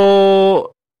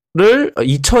익스플로러를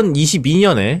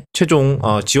 2022년에 최종,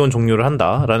 지원 종료를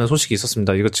한다라는 소식이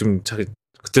있었습니다. 이거 지금,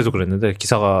 그때도 그랬는데,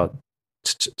 기사가,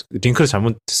 링크를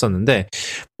잘못했었는데,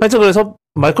 하여튼 그래서,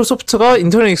 마이크로소프트가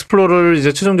인터넷 익스플로러를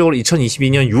이제 최종적으로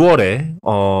 2022년 6월에,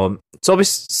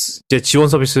 이제 지원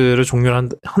서비스를 종료를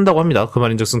한다고 합니다. 그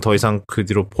말인즉슨 더 이상 그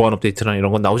뒤로 보안 업데이트나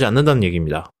이런 건 나오지 않는다는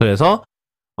얘기입니다. 그래서,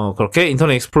 그렇게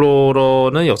인터넷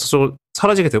익스플로러는 역사적으로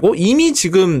사라지게 되고, 이미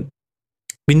지금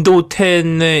윈도우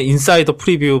 10의 인사이더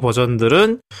프리뷰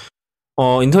버전들은,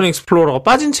 인터넷 익스플로러가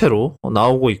빠진 채로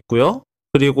나오고 있고요.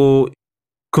 그리고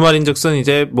그 말인즉슨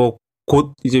이제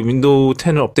곧 이제 윈도우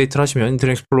 10을 업데이트를 하시면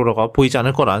인터넷 익스플로러가 보이지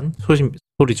않을 거란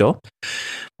소리죠.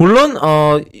 물론,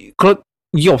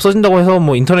 이게 없어진다고 해서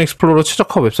인터넷 익스플로러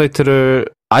최적화 웹사이트를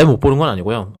아예 못 보는 건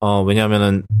아니고요.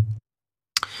 왜냐하면은,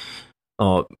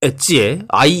 엣지에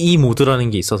IE 모드라는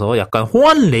게 있어서 약간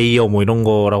호환 레이어 이런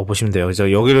거라고 보시면 돼요.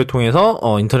 그래서 여기를 통해서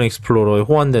인터넷 익스플로러에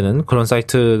호환되는 그런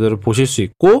사이트들을 보실 수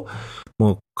있고,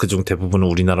 그중 대부분은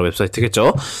우리나라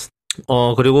웹사이트겠죠.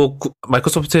 그리고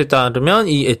마이크로소프트에 따르면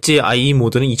이 엣지 IE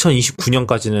모드는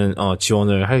 2029년까지는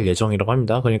지원을 할 예정이라고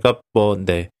합니다. 그러니까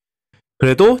네.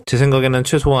 그래도 제 생각에는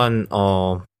최소한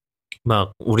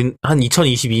우린 한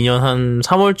 2022년 한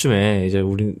 3월쯤에 이제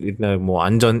우리나라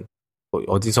안전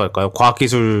어디서 할까요?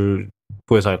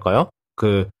 과학기술부에서 할까요?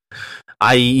 그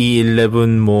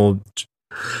IE11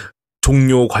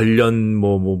 종료 관련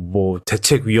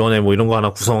대책위원회 이런 거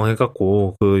하나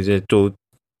구성해갖고 이제 또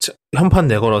현판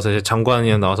내걸어서 이제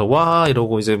장관이 나와서 와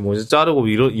이러고 이제 자르고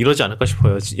이러지 않을까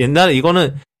싶어요. 옛날에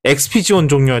이거는 XP 지원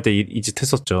종료할 때 이 짓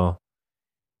했었죠.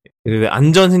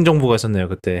 안전행정부가 있었네요.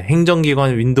 그때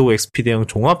행정기관 윈도우 XP 대응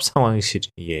종합상황실.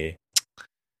 예.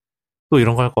 또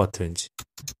이런 거 할 것 같아 왠지.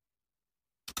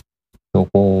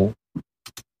 요거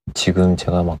지금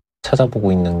제가 막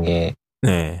찾아보고 있는 게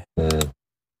네.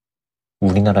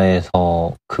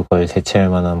 우리나라에서 그걸 대체할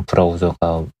만한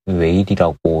브라우저가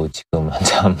웨일이라고 지금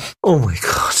한참 오 마이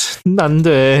갓. 안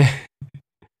돼.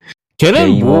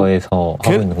 걔는 네이버에서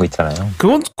하고 있는 거 있잖아요.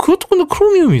 그것도 근데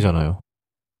크로미움이잖아요.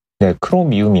 네,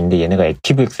 크로미움인데 얘네가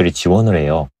액티브엑스를 지원을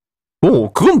해요.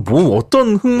 그건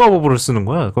어떤 흑마법을 쓰는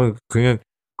거야?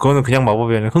 그거는 그냥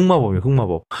마법이 아니라 흑마법이에요,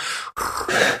 흑마법.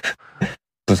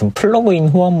 무슨 플러그인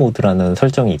호환 모드라는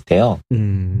설정이 있대요.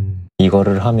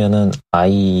 이거를 하면은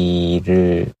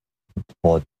아이를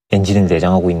엔진을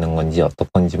내장하고 있는 건지 어떤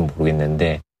건지는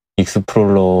모르겠는데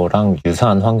익스플로러랑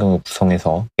유사한 환경을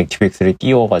구성해서 액티브엑스를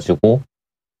띄워가지고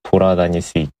돌아다닐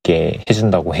수 있게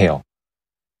해준다고 해요.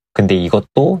 근데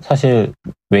이것도 사실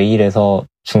웨일에서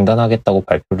중단하겠다고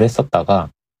발표를 했었다가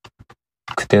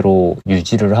그대로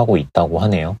유지를 하고 있다고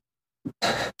하네요.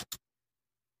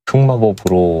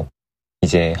 흑마법으로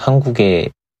이제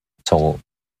한국의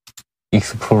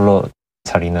익스플로러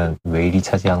자리는 웨일이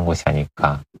차지한 것이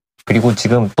아닐까. 그리고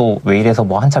지금 또 웨일에서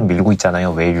한참 밀고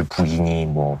있잖아요. 웨일 북인이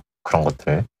그런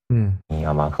것들.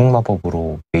 아마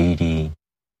흑마법으로 웨일이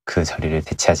그 자리를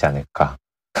대체하지 않을까.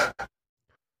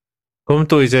 그럼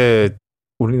또 이제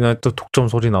우리나라에 또 독점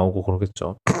소리 나오고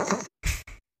그러겠죠.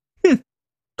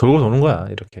 돌고 도는 거야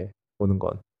이렇게 오는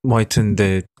건. 하여튼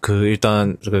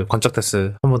일단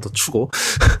관짝댄스 한 번 더 추고.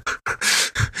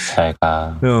 잘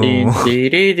가.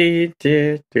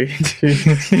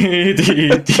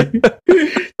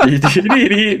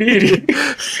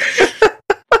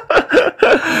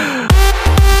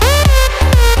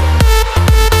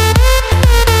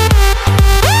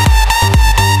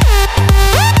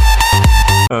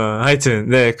 하여튼,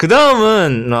 네. 그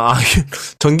다음은,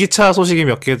 전기차 소식이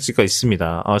몇 개가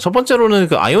있습니다. 첫 번째로는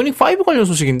아이오닉 5 관련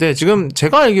소식인데, 지금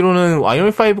제가 알기로는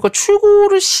아이오닉 5가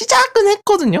출고를 시작은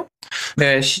했거든요?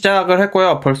 네, 시작을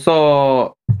했고요.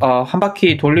 벌써, 한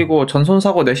바퀴 돌리고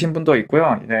전손사고 내신 분도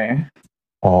있고요. 네.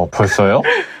 벌써요?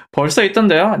 벌써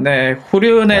있던데요. 네,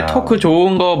 후륜의 야. 토크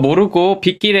좋은 거 모르고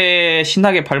빗길에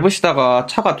신나게 밟으시다가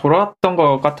차가 돌아왔던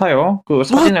것 같아요. 그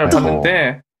사진을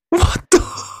봤는데.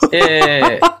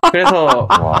 예, 그래서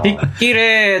와.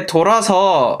 빗길에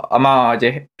돌아서 아마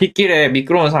이제 빗길에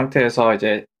미끄러운 상태에서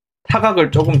이제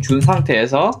타각을 조금 준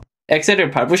상태에서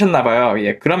엑셀을 밟으셨나봐요.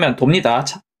 예, 그러면 돕니다.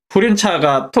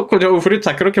 후륜차가 토크 좋은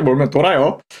후륜차 그렇게 몰면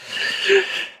돌아요.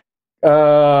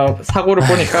 사고를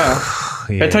보니까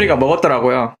예. 배터리가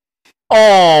먹었더라고요.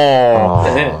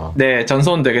 네, 네,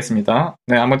 전소은 되겠습니다.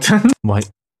 네, 아무튼.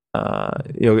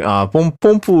 여기,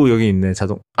 pom프 여기 있네,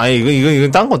 자동. 아니,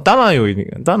 이건 딴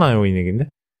얘기인데?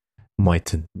 뭐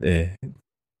하여튼, 네.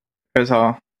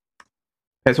 그래서,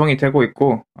 배송이 되고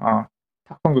있고,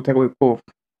 탁송도 되고 있고.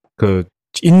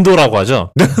 인도라고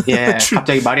하죠? 예,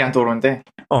 갑자기 말이 안 떠오르는데.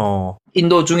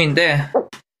 인도 중인데,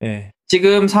 예.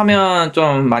 지금 사면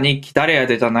좀 많이 기다려야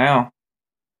되잖아요.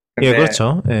 예,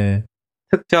 그렇죠. 예.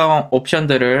 특정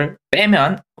옵션들을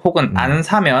빼면, 혹은 안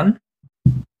사면,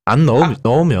 안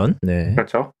넣으면, 네.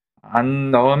 그렇죠.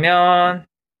 안 넣으면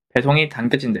배송이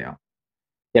당겨진대요.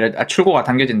 출고가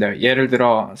당겨진대요. 예를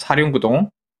들어 사륜구동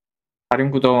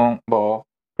뭐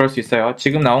그럴 수 있어요.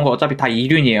 지금 나온 거 어차피 다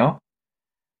 2륜이에요.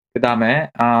 그 다음에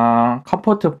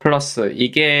컴포트 플러스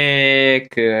이게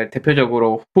그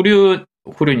대표적으로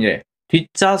후륜이래.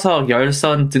 뒷좌석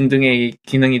열선 등등의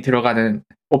기능이 들어가는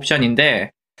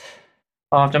옵션인데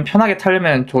좀 편하게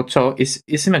타려면 좋죠.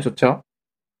 있으면 좋죠.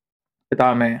 그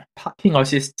다음에 파킹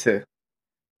어시스트.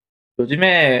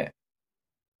 요즘에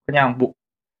그냥 뭐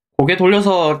고개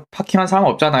돌려서 파킹한 사람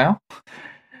없잖아요.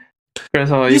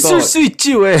 그래서 있을 수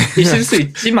있지 왜? 있을 수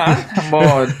있지만 뭐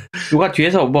누가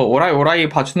뒤에서 뭐 오라이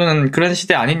봐주는 그런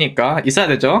시대 아니니까 있어야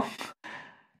되죠.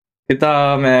 그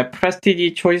다음에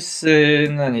프레스티지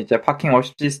초이스는 이제 파킹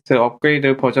어시스트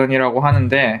업그레이드 버전이라고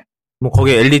하는데 뭐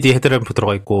거기에 LED 헤드램프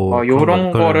들어가 있고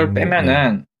요런 거를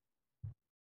빼면은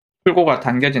출고가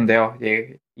당겨진대요. 예,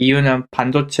 이유는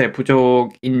반도체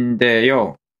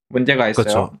부족인데요. 문제가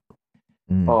있어요.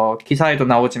 그렇죠. 기사에도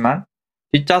나오지만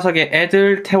뒷좌석에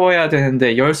애들 태워야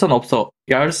되는데 열선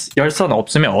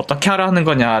없으면 어떻게 하라는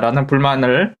거냐라는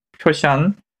불만을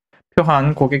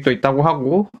표한 고객도 있다고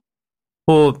하고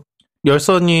뭐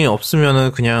열선이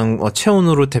없으면은 그냥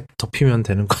체온으로 덮이면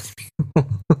되는 거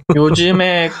아닙니까?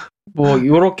 요즘에 뭐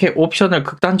요렇게 옵션을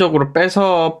극단적으로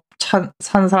빼서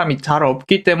산 사람이 잘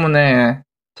없기 때문에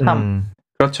참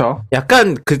그렇죠.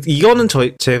 약간 이거는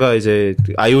제가 이제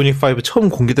아이오닉 5 처음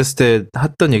공개됐을 때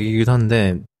했던 얘기이기도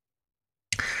한데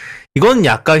이건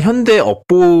약간 현대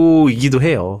업보이기도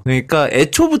해요. 그러니까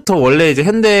애초부터 원래 이제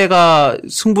현대가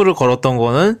승부를 걸었던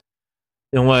거는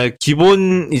정말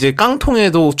기본 이제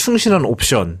깡통에도 충실한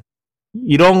옵션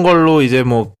이런 걸로 이제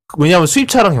뭐 왜냐하면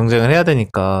수입차랑 경쟁을 해야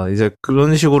되니까 이제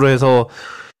그런 식으로 해서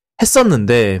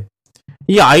했었는데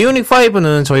이 아이오닉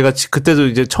 5는 저희가 그때도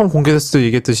이제 처음 공개됐을 때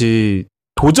얘기했듯이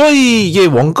도저히 이게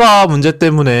원가 문제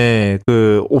때문에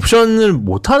그 옵션을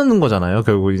못 하는 거잖아요.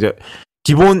 결국 이제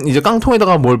기본 이제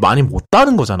깡통에다가 뭘 많이 못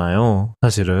따는 거잖아요.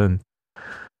 사실은.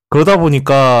 그러다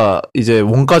보니까 이제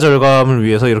원가 절감을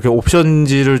위해서 이렇게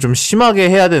옵션질을 좀 심하게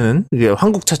해야 되는 이제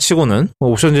한국차 치고는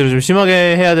옵션질을 좀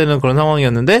심하게 해야 되는 그런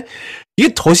상황이었는데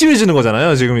이게 더 심해지는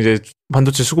거잖아요. 지금 이제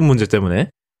반도체 수급 문제 때문에.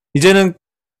 이제는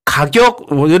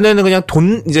원래는 그냥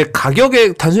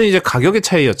단순히 이제 가격의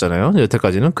차이였잖아요.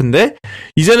 여태까지는. 근데,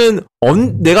 이제는,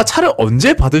 내가 차를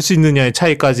언제 받을 수 있느냐의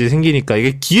차이까지 생기니까,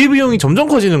 이게 기회비용이 점점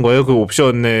커지는 거예요. 그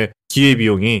옵션의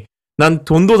기회비용이. 난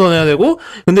돈도 더 내야 되고,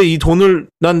 근데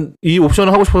난 이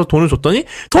옵션을 하고 싶어서 돈을 줬더니,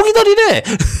 더 기다리래!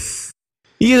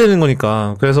 이게 되는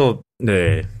거니까. 그래서,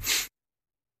 네.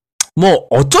 뭐,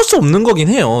 어쩔 수 없는 거긴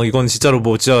해요. 이건 진짜로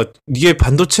진짜, 이게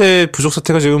반도체 부족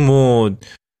사태가 지금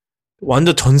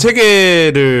완전 전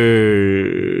세계를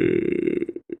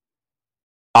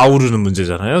아우르는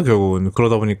문제잖아요, 결국은.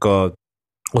 그러다 보니까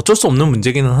어쩔 수 없는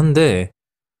문제기는 한데,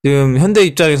 지금 현대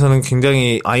입장에서는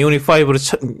굉장히 아이오닉 5를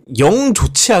영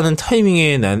좋지 않은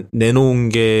타이밍에 내놓은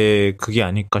게 그게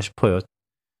아닐까 싶어요.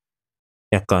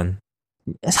 약간.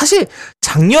 사실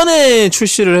작년에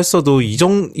출시를 했어도 이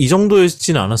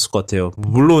정도였지는 않았을 것 같아요.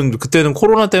 물론 그때는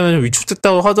코로나 때문에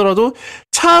위축됐다고 하더라도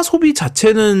차 소비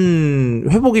자체는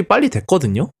회복이 빨리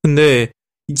됐거든요. 근데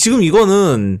지금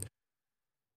이거는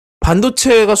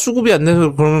반도체가 수급이 안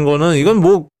돼서 그러는 거는 이건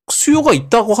뭐 수요가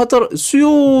있다고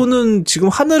수요는 지금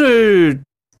하늘을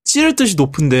찌를 듯이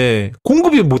높은데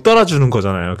공급이 못 따라주는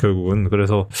거잖아요. 결국은.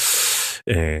 그래서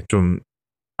예, 좀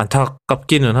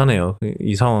안타깝기는 하네요.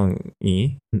 이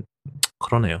상황이.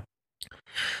 그러네요.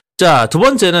 자, 두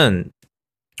번째는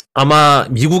아마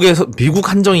미국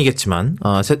한정이겠지만,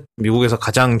 미국에서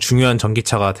가장 중요한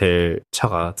전기차가 될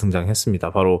차가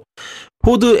등장했습니다. 바로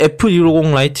포드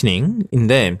F150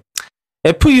 라이트닝인데,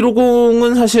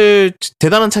 F150은 사실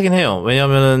대단한 차긴 해요.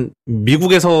 왜냐면은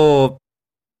미국에서만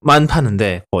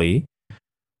파는데 거의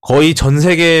전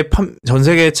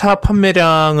세계 차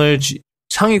판매량을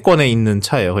상위권에 있는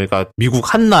차예요. 그러니까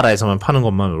미국 한 나라에서만 파는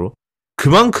것만으로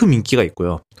그만큼 인기가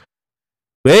있고요.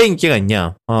 왜 인기가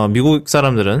있냐? 미국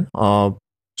사람들은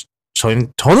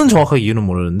저는 정확하게 이유는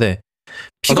모르는데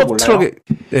픽업 트럭에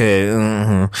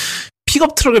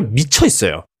픽업 트럭에 미쳐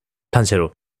있어요.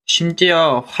 단체로.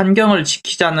 심지어 환경을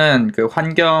지키자는 그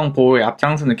환경 보호에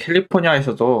앞장서는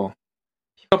캘리포니아에서도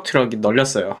픽업 트럭이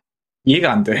널렸어요.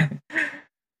 이해가 안 돼.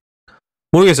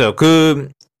 모르겠어요.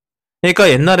 그러니까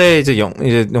옛날에 이제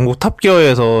영국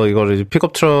탑기어에서 이거를 이제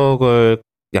픽업 트럭을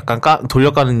약간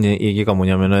돌려가는 얘기가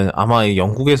뭐냐면은 아마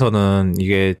영국에서는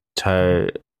이게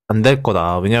잘 안 될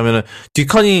거다. 왜냐면은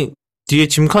뒤에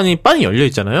짐칸이 빤히 열려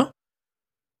있잖아요.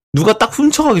 누가 딱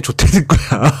훔쳐가기 좋다는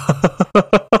거야.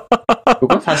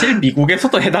 그거 사실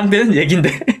미국에서도 해당되는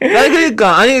얘긴데.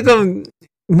 그러니까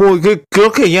뭐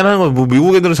그렇게 얘기하는 건 뭐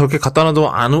미국 애들은 저렇게 갖다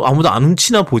놔도 아무도 안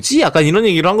훔치나 보지? 약간 이런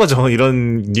얘기를 한 거죠.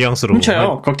 이런 뉘앙스로.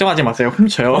 훔쳐요. 걱정하지 마세요.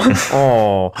 훔쳐요.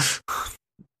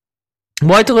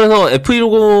 뭐 하여튼 그래서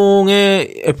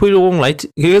F150 라이트,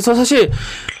 그래서 사실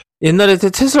옛날에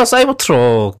테슬라 사이버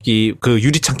트럭이 그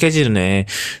유리창 깨지는 애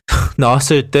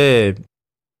나왔을 때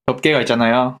덮개가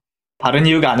있잖아요. 다른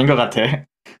이유가 아닌 것 같아.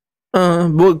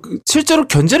 뭐 실제로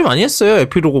견제를 많이 했어요.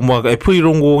 F150 뭐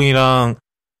F150이랑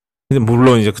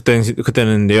물론 이제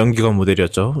그때는 내연기관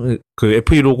모델이었죠. 그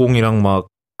F150이랑 막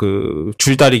그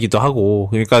줄다리기도 하고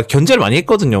그러니까 견제를 많이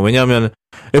했거든요. 왜냐하면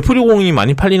F150이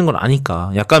많이 팔리는 걸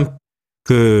아니까. 약간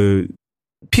그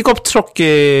픽업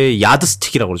트럭계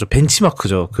야드스틱이라고 그러죠.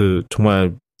 벤치마크죠. 그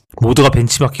정말 모두가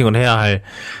벤치마킹을 해야 할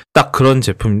딱 그런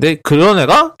제품인데 그런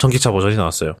애가 전기차 버전이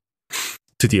나왔어요.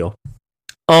 드디어.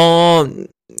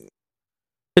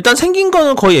 일단 생긴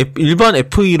거는 거의 일반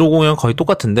F150이랑 거의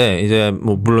똑같은데 이제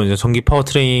뭐 물론 이제 전기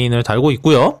파워트레인을 달고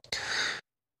있고요.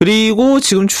 그리고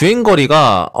지금 주행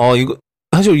거리가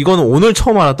사실 이거는 오늘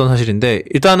처음 알았던 사실인데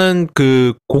일단은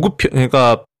그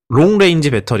그러니까 롱 레인지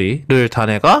배터리를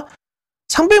단 애가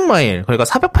 300마일 그러니까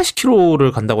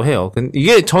 480km를 간다고 해요.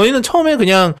 이게 저희는 처음에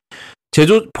그냥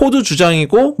포드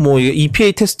주장이고 뭐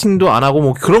EPA 테스팅도 안 하고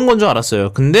뭐 그런 건 줄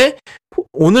알았어요. 근데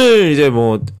오늘 이제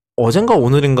뭐 어젠가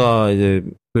오늘인가 이제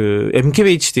그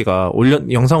MKBHD가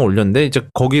영상을 올렸는데 이제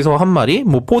거기서 한 말이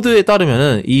뭐 포드에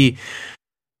따르면은 이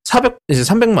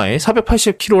 300마일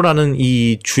 480km라는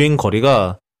이 주행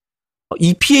거리가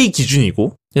EPA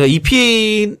기준이고 그러니까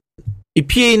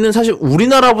EPA는 사실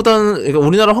그러니까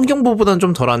우리나라 환경부보다는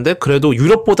좀 덜한데 그래도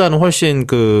유럽보다는 훨씬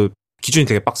그 기준이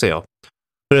되게 빡세요.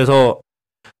 그래서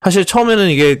사실 처음에는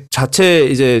이게 자체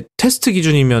이제 테스트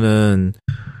기준이면은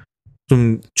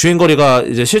좀 주행거리가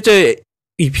이제 실제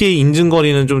EPA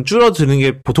인증거리는 좀 줄어드는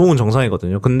게 보통은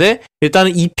정상이거든요. 근데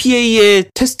일단은 EPA의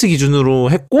테스트 기준으로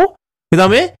했고, 그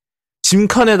다음에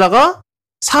짐칸에다가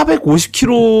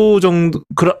 450kg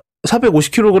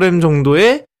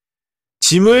정도의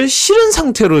짐을 실은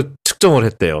상태로 측정을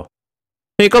했대요.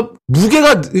 그러니까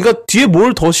그러니까 뒤에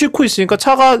뭘 더 싣고 있으니까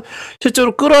차가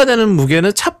실제로 끌어야 되는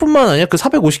무게는 차뿐만 아니라 그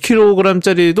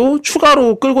 450kg짜리도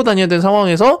추가로 끌고 다녀야 되는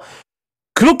상황에서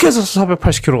그렇게 해서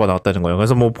 480km가 나왔다는 거예요.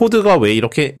 그래서 뭐 포드가 왜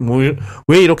이렇게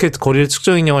거리를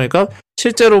측정했냐고 하니까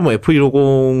실제로 뭐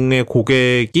F150의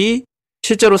고객이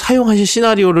실제로 사용하실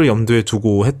시나리오를 염두에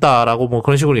두고 했다라고 뭐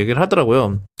그런 식으로 얘기를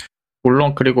하더라고요.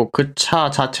 물론 그리고 그 차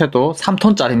자체도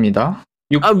 3톤짜리입니다.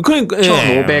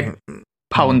 6,500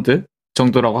 파운드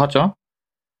정도라고 하죠.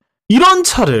 이런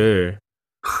차를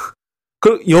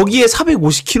여기에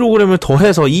 450kg을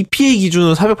더해서 EPA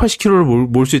기준으로 480kg를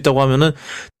몰 수 있다고 하면은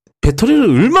배터리를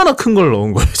얼마나 큰 걸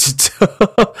넣은 거예요, 진짜.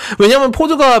 왜냐면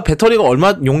포드가 배터리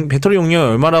용량이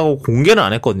얼마라고 공개는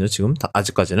안 했거든요, 지금.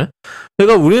 아직까지는.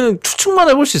 그러니까 우리는 추측만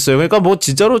해볼 수 있어요. 그러니까 뭐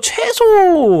진짜로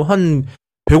최소 한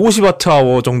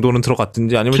 150Wh 정도는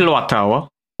들어갔든지 아니면. 킬로와트아워?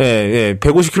 예,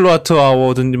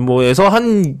 150kWh든지 뭐에서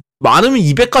한 많으면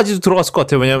 200까지도 들어갔을 것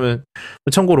같아요. 왜냐면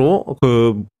참고로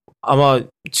아마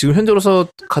지금 현재로서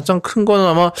가장 큰 거는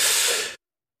아마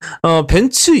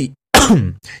벤츠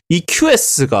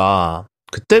EQS가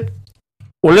그때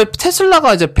원래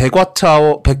테슬라가 이제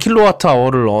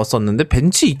 100kWh를 넣었었는데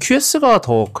벤츠 EQS가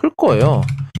더 클 거예요.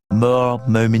 More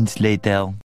moments later.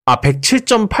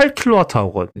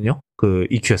 107.8kWh거든요. 그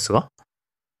EQS가.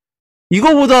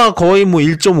 이거보다 거의 뭐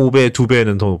 1.5배,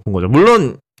 2배는 더 높은 거죠.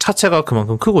 물론 차체가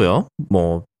그만큼 크고요.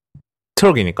 뭐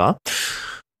트럭이니까.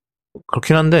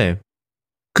 그렇긴 한데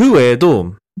그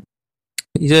외에도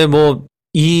이제 뭐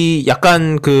이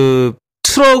약간 그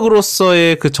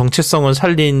트럭으로서의 그 정체성을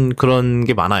살린 그런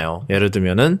게 많아요. 예를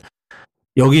들면은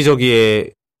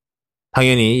여기저기에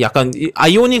당연히 약간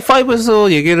아이오닉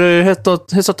 5에서 얘기를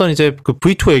했었던 이제 그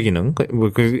V2L 기능,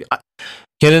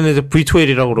 걔네는 이제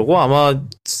V2L이라고 그러고 아마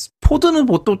포드는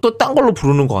뭐 또 딴 걸로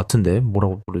부르는 것 같은데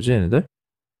뭐라고 부르지 얘네들?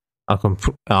 그럼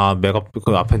메가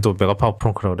그 앞엔 또 메가 파워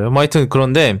프렁크라고 그래요. 뭐 하여튼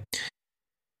그런데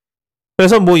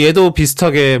그래서 뭐 얘도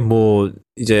비슷하게 뭐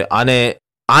이제 안에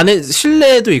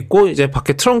실내에도 있고 이제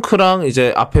밖에 트렁크랑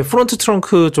이제 앞에 프론트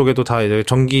트렁크 쪽에도 다 이제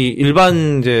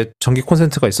일반 이제 전기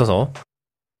콘센트가 있어서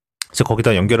이제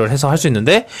거기다 연결을 해서 할 수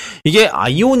있는데 이게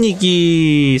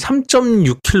아이오닉이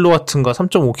 3.6kW인가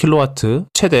 3.5kW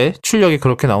최대 출력이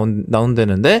그렇게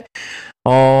나온다는데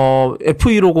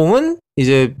F150은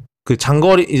이제 그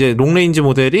장거리 이제 롱레인지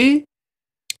모델이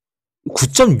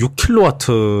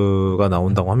 9.6kW가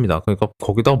나온다고 합니다. 그러니까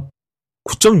거기다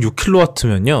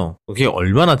 9.6kW면요. 그게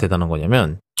얼마나 대단한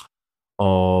거냐면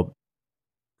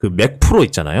그 맥 프로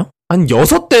있잖아요. 한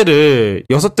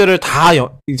 6대를 다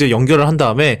이제 연결을 한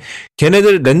다음에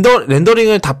걔네들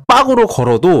렌더링을 다 빡으로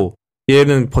걸어도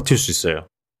얘는 버틸 수 있어요.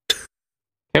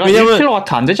 걔가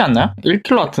 1kW 안 되지 않나요?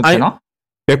 1kW 되나?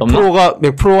 맥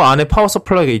프로 안에 파워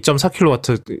서플라이가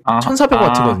 2.4kW,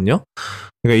 1400W거든요.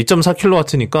 그러니까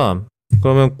 2.4kW니까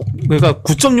그러니까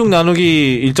 9.6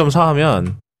 나누기 1.4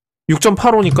 하면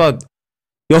 6.85니까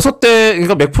 6대,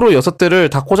 그러니까 맥 프로 6대를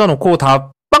다 꽂아놓고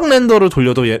다 빡 렌더를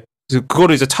돌려도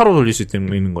그거를 이제 차로 돌릴 수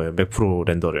있는 거예요. 맥 프로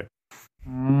렌더를.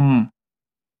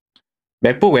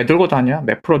 맥북 왜 들고 다녀?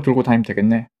 맥 프로 들고 다니면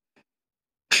되겠네.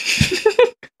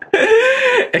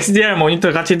 XDR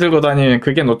모니터 같이 들고 다니면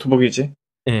그게 노트북이지.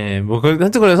 예, 뭐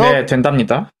하여튼 그래서 네,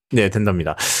 된답니다. 네,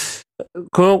 된답니다.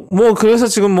 그래서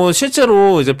지금 뭐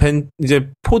실제로 이제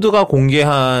포드가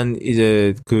공개한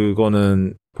이제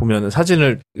그거는 보면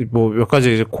사진을 뭐 몇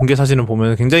가지 이제 공개 사진을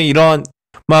보면 굉장히 이런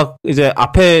막 이제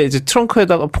앞에 이제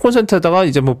트렁크에다가 콘센트에다가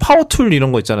이제 뭐 파워 툴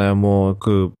이런 거 있잖아요. 뭐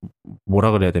그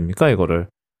뭐라 그래야 됩니까 이거를?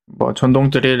 뭐 전동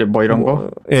드릴 뭐 이런 거?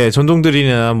 예, 전동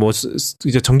드릴이나 뭐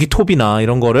이제 전기 톱이나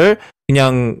이런 거를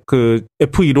그냥 그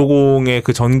F150의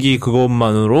그 전기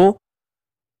그것만으로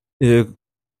이제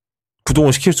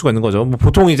구동을 시킬 수가 있는 거죠. 뭐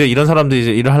보통 이제 이런 사람들이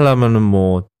이제 일을 하려면은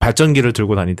뭐 발전기를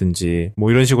들고 다니든지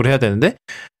뭐 이런 식으로 해야 되는데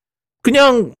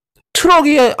그냥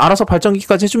트럭이 알아서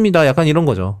발전기까지 해줍니다. 약간 이런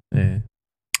거죠. 예.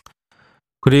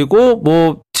 그리고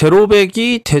뭐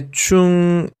제로백이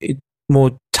대충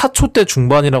뭐 차초대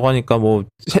중반이라고 하니까 뭐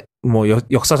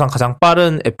역사상 가장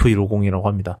빠른 F150이라고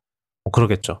합니다. 뭐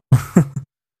그러겠죠.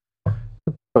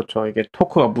 그렇죠. 이게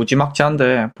토크가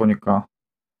무지막지한데 보니까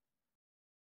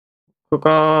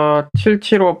그가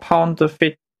 775 파운드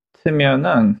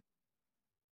피트면은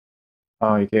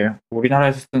이게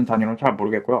우리나라에서 쓰는 단위로는 잘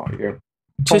모르겠고요. 이게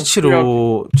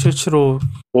 775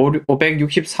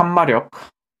 563마력.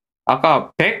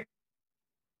 아까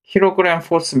 100kg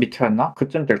포스 미터였나?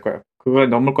 그쯤 될 거예요. 그거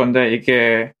넘을 건데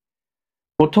이게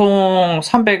보통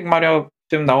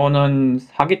 300마력쯤 나오는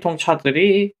 4기통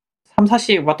차들이 3,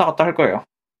 4씩 왔다 갔다 할 거예요.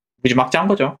 무지막지한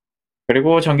거죠.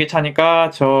 그리고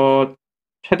전기차니까 저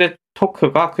최대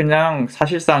토크가 그냥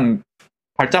사실상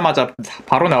밟자마자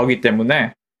바로 나오기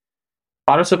때문에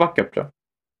빠를 수밖에 없죠.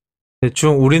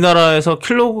 대충 우리나라에서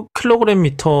킬로그램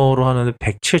미터로 하는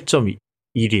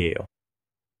 107.1이에요.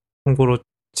 참고로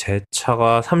제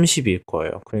차가 30일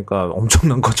거예요. 그러니까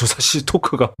엄청난 거죠, 사실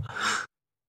토크가.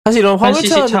 사실 이런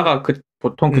화물차 차가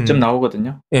보통 그쯤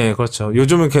나오거든요. 예, 그렇죠.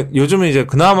 요즘은 이제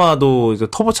그나마도 이제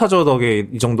터보 차저 덕에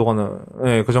이 정도가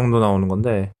그 정도 나오는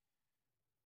건데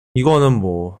이거는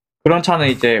뭐 그런 차는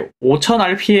이제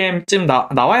 5000rpm쯤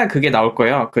나와야 그게 나올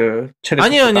거예요. 그 최대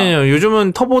아니요.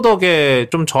 요즘은 터보 덕에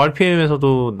좀 저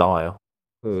rpm에서도 나와요.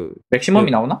 맥시멈이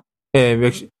나오나? 예,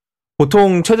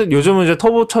 보통 요즘은 이제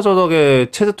터보 차저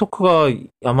덕에 최대 토크가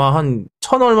아마 한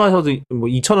 1000 얼마에서도 뭐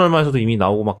 2000 얼마에서도 이미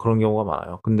나오고 막 그런 경우가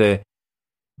많아요. 근데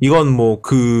이건 뭐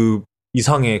그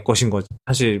이상의 것인 거지.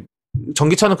 사실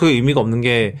전기차는 그 의미가 없는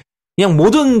게 그냥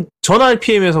모든 전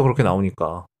rpm에서 그렇게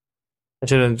나오니까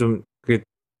사실은 좀 그게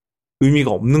의미가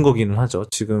없는 거기는 하죠.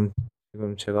 지금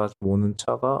제가 모는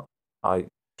차가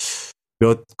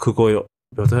몇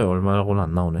회 얼마라고는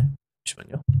안 나오네.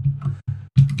 잠시만요.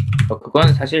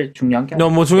 그건 사실 중요한 게 아니에요.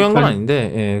 뭐 중요한 건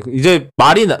아닌데 예. 이제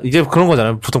그런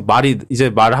거잖아요. 보통 이제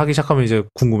말을 하기 시작하면 이제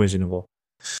궁금해지는 거.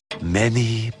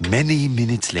 Many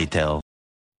minutes later.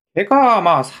 걔가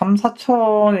아마 3,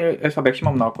 4천에서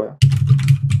맥시멈 나올 거예요.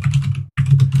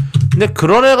 근데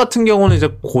그런 애 같은 경우는 이제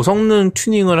고성능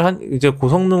튜닝을 이제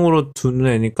고성능으로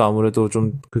두는 애니까 아무래도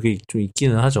좀 그게 좀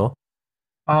있기는 하죠.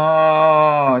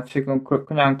 지금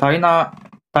그냥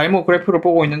다이모 그래프를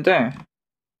보고 있는데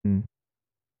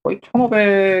거의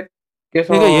 1500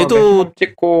 그래서 그러니까 얘도 맥시멈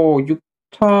찍고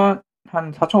 6,000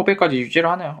 한 4,500까지 유지를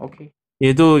하네요. 오케이.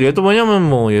 얘도 뭐냐면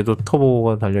뭐 얘도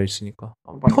터보가 달려 있으니까.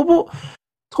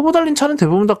 터보 달린 차는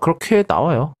대부분 다 그렇게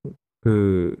나와요.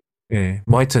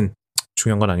 뭐 하여튼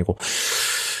중요한 건 아니고.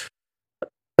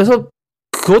 그래서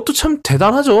그것도 참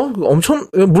대단하죠. 엄청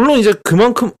물론 이제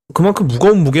그만큼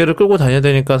무거운 무게를 끌고 다녀야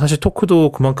되니까 사실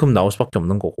토크도 그만큼 나올 수밖에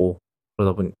없는 거고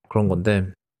그러다 보니 그런 건데.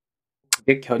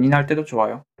 이게 견인할 때도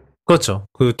좋아요. 그렇죠.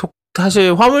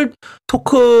 사실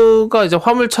토크가 이제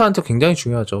화물차한테 굉장히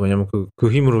중요하죠. 왜냐면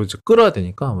그 힘으로 이제 끌어야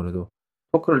되니까 아무래도.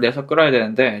 토크를 내서 끌어야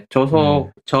되는데 저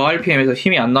RPM에서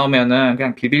힘이 안 나오면은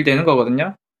그냥 빌빌대는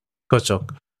거거든요. 그렇죠.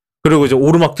 그리고 이제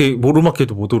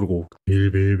오르막길도 못 오르고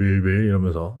빌빌빌빌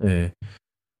이러면서. 예.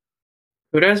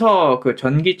 그래서 그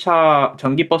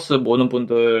전기버스 모는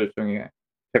분들 중에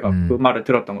제가 그 말을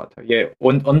들었던 것 같아요. 얘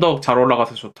언덕 잘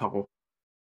올라가서 좋다고.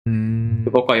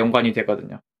 그것과 연관이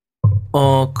되거든요.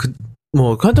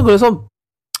 하여튼 그래서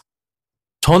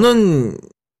저는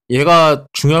얘가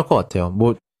중요할 것 같아요.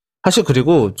 뭐 사실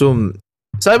그리고 좀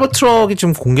사이버 트럭이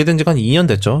좀 공개된 지가 한 2년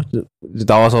됐죠.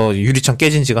 나와서 유리창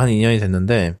깨진 지가 한 2년이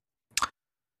됐는데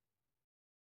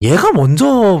얘가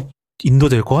먼저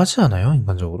인도될 것 같지 않아요?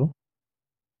 인간적으로?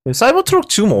 사이버 트럭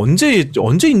지금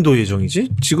언제 인도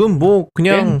예정이지? 지금 뭐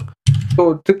그냥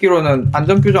또 듣기로는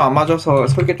안전규정 안 맞아서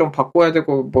설계 좀 바꿔야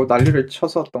되고 뭐 난리를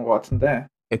쳤었던 것 같은데.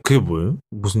 그게 뭐예요?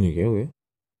 무슨 얘기예요, 그게?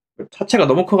 차체가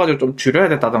너무 커가지고 좀 줄여야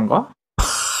됐다던가?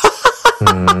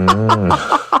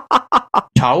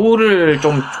 좌우를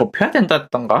좀 좁혀야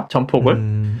된다던가? 전폭을?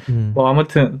 뭐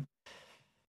아무튼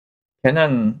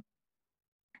걔는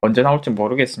언제 나올지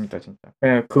모르겠습니다, 진짜.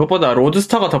 그것보다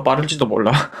로드스타가 더 빠를지도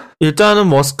몰라. 일단은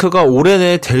머스크가 올해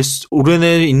내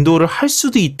인도를 할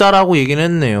수도 있다라고 얘기는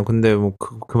했네요. 근데 뭐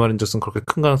그 말인즉슨 그렇게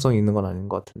큰 가능성이 있는 건 아닌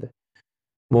것 같은데.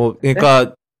 뭐 그러니까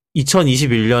네?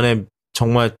 2021년에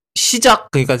정말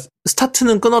그러니까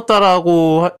스타트는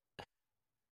끊었다라고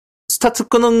스타트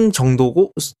끊은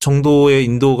정도의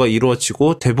인도가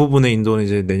이루어지고 대부분의 인도는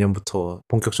이제 내년부터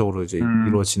본격적으로 이제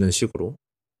이루어지는 식으로.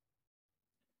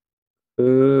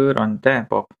 그런데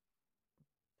뭐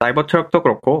사이버 트럭도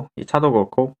그렇고 이 차도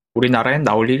그렇고 우리나라엔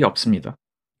나올 일이 없습니다.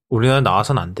 우리나라에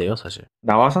나와서는 안 돼요, 사실.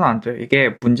 나와서는 안 돼요.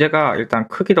 이게 문제가 일단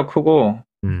크기도 크고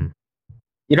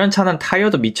이런 차는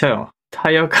타이어도 미쳐요.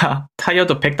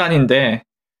 타이어도 100단인데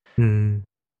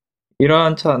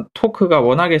이런 차 토크가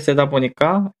워낙에 세다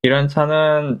보니까 이런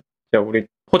차는 우리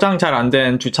포장 잘 안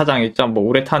된 주차장 있죠. 뭐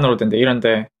우레탄으로 된데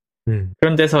이런데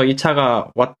그런 데서 이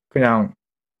차가 그냥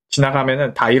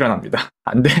지나가면은 다 일어납니다.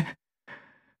 안 돼.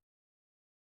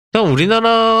 그냥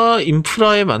우리나라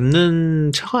인프라에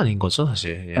맞는 차가 아닌 거죠,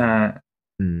 사실.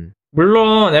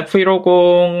 물론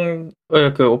F150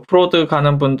 그 오프로드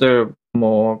가는 분들,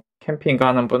 뭐 캠핑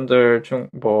가는 분들 중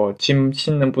뭐 짐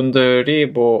싣는 분들이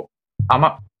뭐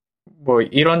아마 뭐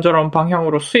이런저런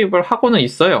방향으로 수입을 하고는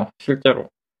있어요, 실제로.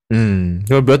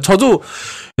 저도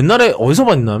옛날에 어디서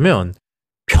봤냐면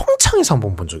평창에서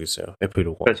한번 본 적 있어요,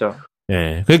 F150. 그렇죠.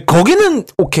 예. 거기는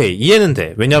오케이, 이해는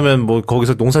돼. 왜냐면 뭐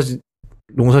거기서 농사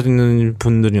짓는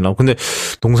분들이나, 근데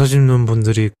농사 짓는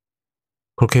분들이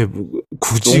그렇게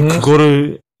굳이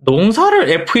그거를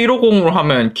농사를 F150으로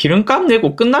하면 기름값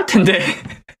내고 끝날 텐데.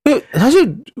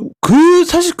 사실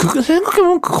그거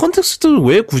생각해보면 그 컨텍스트를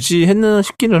왜 굳이 했나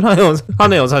싶기는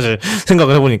하네요, 사실.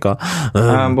 생각을 해보니까.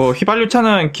 뭐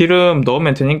휘발유차는 기름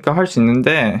넣으면 되니까 할 수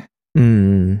있는데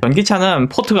전기차는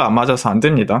포트가 안 맞아서 안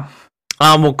됩니다.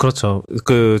 뭐 그렇죠.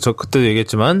 저 그때도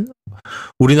얘기했지만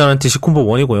우리나라는 DC 콤보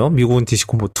 1이고요. 미국은 DC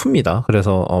콤보 2입니다.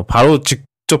 그래서 바로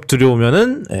직접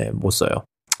들여오면은 못 써요.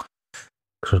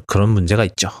 그런 문제가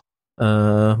있죠.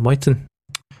 뭐 하여튼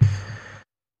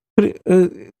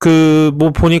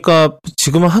뭐 보니까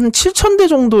지금은 한 7,000대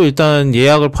정도 일단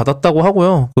예약을 받았다고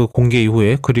하고요. 그 공개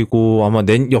이후에. 그리고 아마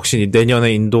역시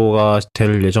내년에 인도가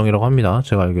될 예정이라고 합니다.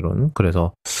 제가 알기로는.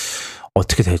 그래서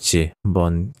어떻게 될지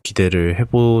한번 기대를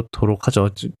해보도록 하죠.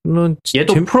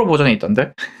 얘도 프로 버전이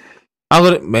있던데?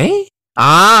 그래?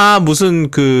 무슨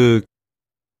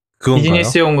그건가요?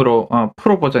 비즈니스용으로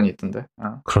프로 버전이 있던데.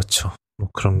 그렇죠. 뭐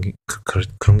그런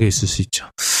게 있을 수 있죠.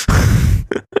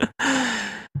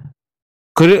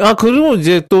 그리고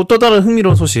이제 또 다른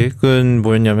흥미로운 소식은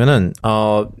뭐였냐면은,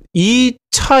 이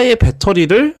차의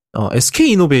배터리를,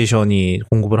 SK 이노베이션이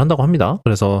공급을 한다고 합니다.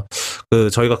 그래서,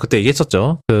 저희가 그때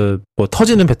얘기했었죠. 뭐,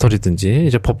 터지는 배터리든지,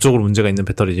 이제 법적으로 문제가 있는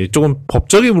배터리지, 조금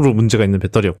법적으로 문제가 있는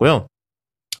배터리였고요.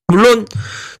 물론,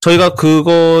 저희가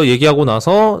그거 얘기하고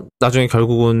나서, 나중에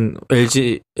결국은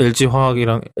LG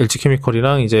화학이랑, LG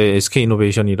케미컬이랑 이제 SK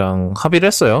이노베이션이랑 합의를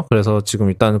했어요. 그래서 지금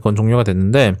일단 그건 종료가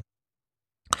됐는데,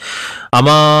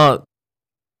 아마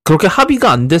그렇게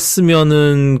합의가 안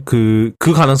됐으면은 그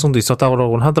가능성도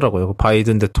있었다고 하더라고요. 그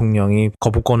바이든 대통령이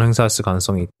거부권 행사했을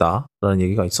가능성이 있다라는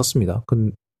얘기가 있었습니다.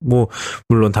 뭐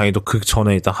물론 당연히도 그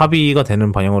전에 일단 합의가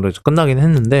되는 방향으로 끝나긴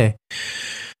했는데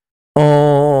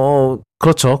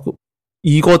그렇죠.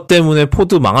 이것 때문에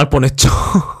포드 망할 뻔했죠.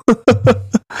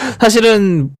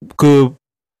 사실은 그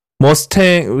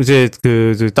머스탱 이제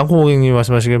그 땅콩고객님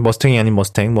말씀하시길 머스탱이 아닌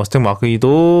머스탱 마크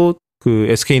 2도 그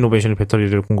SK 이노베이션이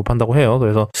배터리를 공급한다고 해요.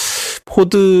 그래서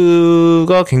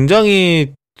포드가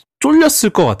굉장히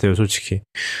쫄렸을 것 같아요, 솔직히.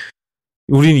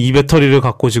 우린 이 배터리를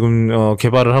갖고 지금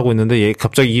개발을 하고 있는데 얘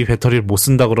갑자기 이 배터리를 못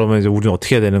쓴다 그러면 이제 우린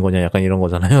어떻게 해야 되는 거냐 약간 이런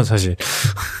거잖아요, 사실.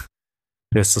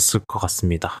 그랬었을 것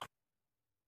같습니다.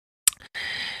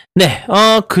 네,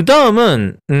 그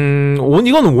다음은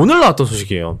이건 오늘 나왔던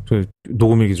소식이에요. 그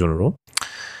녹음일 기준으로.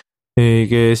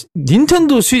 이게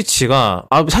닌텐도 스위치가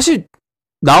사실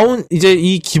이제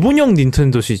이 기본형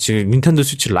닌텐도 스위치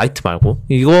라이트 말고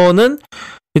이거는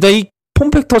일단 이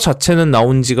폼팩터 자체는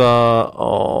나온 지가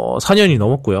 4년이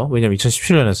넘었고요. 왜냐면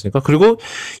 2017년에 했으니까. 그리고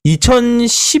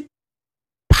 2018년?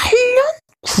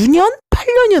 9년?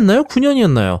 8년이었나요?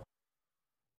 9년이었나요?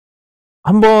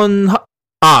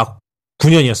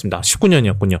 9년이었습니다.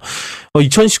 19년이었군요.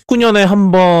 2019년에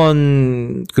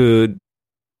한번 그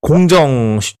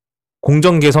공정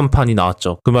개선판이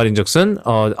나왔죠. 그 말인즉슨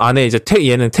안에 이제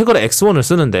얘는 태그를 X1을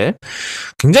쓰는데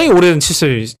굉장히 오래된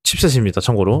칩셋입니다.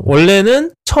 참고로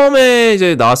원래는 처음에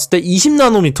이제 나왔을 때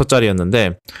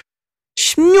 20나노미터짜리였는데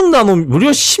무려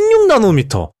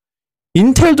 16나노미터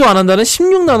인텔도 안 한다는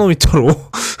 16나노미터로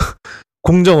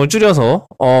공정을 줄여서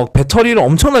배터리를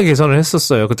엄청나게 개선을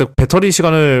했었어요. 그때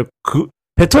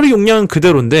배터리 용량은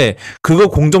그대로인데 그거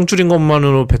공정 줄인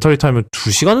것만으로 배터리 타임을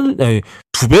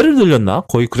 2배를 늘렸나?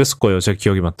 거의 그랬을 거예요. 제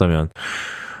기억이 맞다면.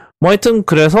 뭐 하여튼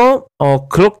그래서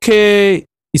그렇게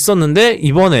있었는데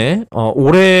이번에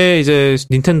올해 이제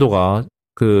닌텐도가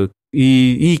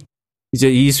이제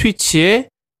이 스위치에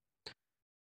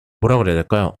뭐라 그래야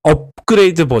될까요?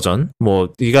 업그레이드 버전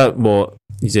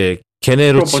이제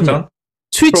걔네로 치면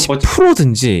스위치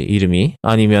프로든지 이름이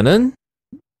아니면은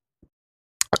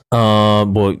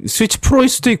스위치 프로일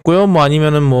수도 있고요.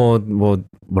 아니면은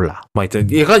몰라. 하여튼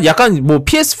약간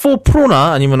PS4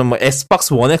 프로나 아니면은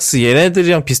엑스박스 1X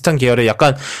얘네들이랑 비슷한 계열의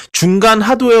약간 중간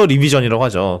하드웨어 리비전이라고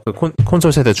하죠. 그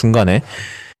콘솔 세대 중간에.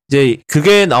 이제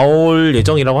그게 나올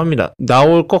예정이라고 합니다.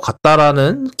 나올 것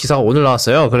같다라는 기사가 오늘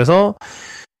나왔어요. 그래서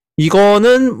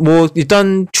이거는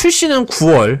일단 출시는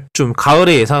 9월 좀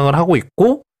가을에 예상을 하고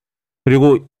있고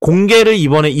그리고 공개를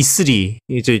이번에 E3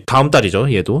 이제 다음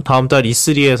달이죠. 얘도 다음 달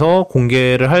E3에서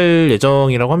공개를 할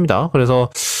예정이라고 합니다. 그래서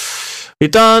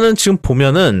일단은 지금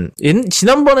보면은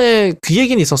지난번에 그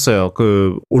얘기는 있었어요.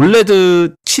 그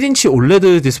올레드 7인치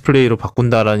올레드 디스플레이로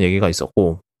바꾼다라는 얘기가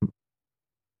있었고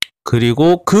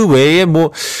그리고 그 외에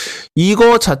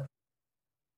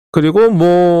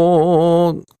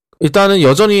그리고 일단은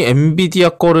여전히 엔비디아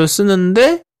거를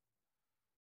쓰는데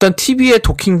일단 TV에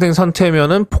도킹된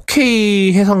상태면은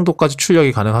 4K 해상도까지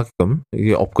출력이 가능하게끔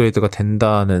이게 업그레이드가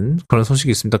된다는 그런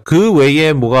소식이 있습니다. 그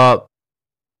외에 뭐가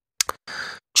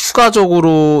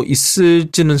추가적으로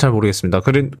있을지는 잘 모르겠습니다.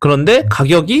 그런데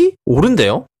가격이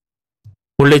오른대요.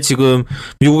 원래 지금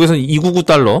미국에서는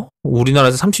 $299,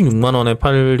 우리나라에서 36만 원에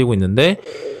팔리고 있는데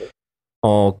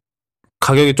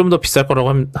가격이 좀 더 비쌀 거라고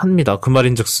합니다. 그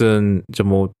말인즉슨 이제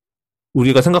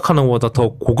우리가 생각하는 것보다 더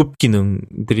고급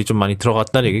기능들이 좀 많이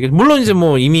들어갔다는 얘기. 물론 이제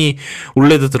이미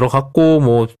올레드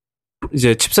들어갔고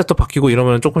이제 칩셋도 바뀌고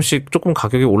이러면 조금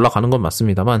가격이 올라가는 건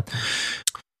맞습니다만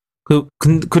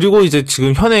그리고 이제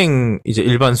지금 현행 이제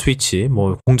일반 스위치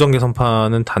공정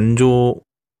개선판은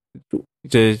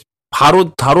이제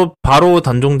바로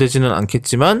단종되지는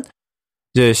않겠지만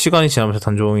이제 시간이 지나면서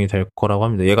단종이 될 거라고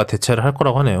합니다. 얘가 대체를 할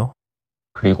거라고 하네요.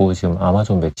 그리고 지금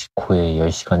아마존 멕시코에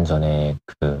 10시간 전에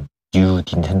뉴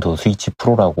닌텐도 스위치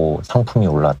프로라고 상품이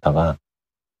올라왔다가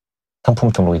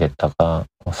상품 등록이 됐다가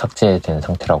삭제된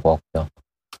상태라고 하고요.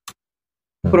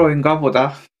 프로인가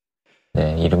보다.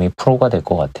 네, 이름이 프로가 될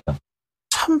것 같아요.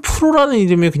 참 프로라는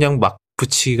이름이 그냥 막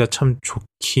붙이기가 참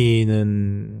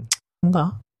좋기는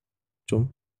한가? 좀.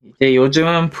 이제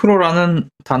요즘은 프로라는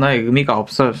단어의 의미가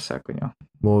없어졌어요, 그냥.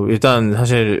 일단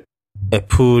사실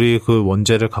애플이 그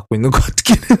원죄를 갖고 있는 것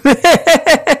같기는 해.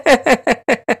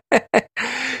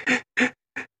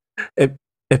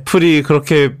 애플이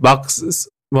그렇게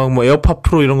에어팟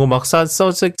프로 이런 거 막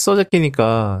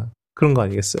써제끼니까 그런 거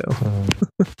아니겠어요.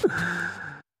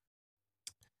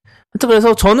 하여튼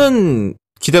그래서 저는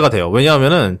기대가 돼요.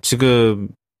 왜냐하면은 지금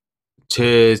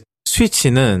제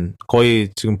스위치는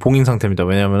거의 지금 봉인 상태입니다.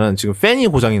 왜냐하면은 지금 팬이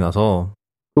고장이 나서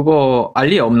그거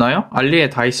알리에 없나요? 알리에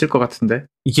다 있을 것 같은데.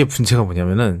 이게 문제가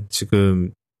뭐냐면은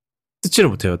지금 뜯지를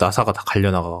못해요. 나사가 다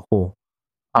갈려나가고.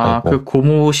 아, 아이고. 그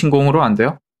고무 신공으로 안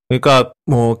돼요? 그러니까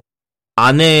뭐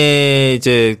안에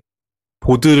이제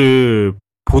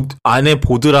안에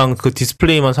보드랑 그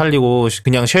디스플레이만 살리고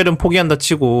그냥 쉘은 포기한다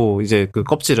치고 이제 그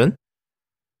껍질?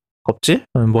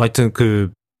 뭐 하여튼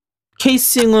그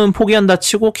케이싱은 포기한다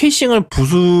치고 케이싱을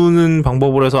부수는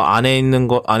방법으로 해서 안에 있는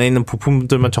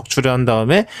부품들만 적출을 한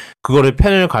다음에 그거를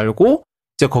펜을 갈고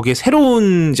이제 거기에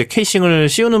새로운 이제 케이싱을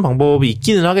씌우는 방법이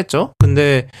있기는 하겠죠.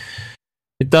 근데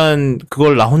일단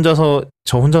그걸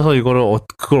저 혼자서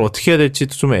그걸 어떻게 해야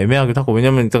될지도 좀 애매하기도 하고,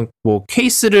 왜냐면 일단 뭐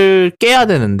케이스를 깨야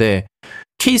되는데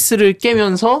케이스를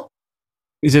깨면서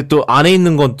이제 또 안에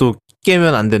있는 건 또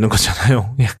깨면 안 되는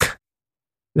거잖아요. 약간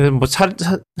뭐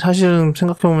사실은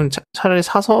생각해보면 차라리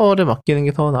사설에 맡기는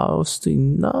게 더 나을 수도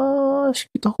있나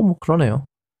싶기도 하고 뭐 그러네요.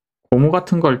 고무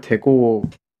같은 걸 대고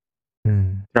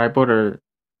드라이버를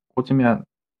꽂으면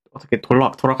어떻게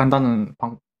돌아간다는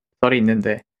썰이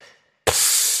있는데.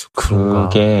 그런가.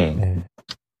 그게 네.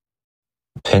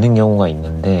 되는 경우가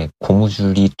있는데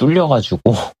고무줄이 뚫려가지고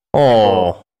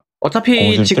어차피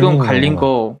고무줄 지금 뚫리는 갈린 경우가-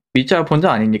 거 밑자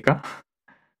본자 아닙니까?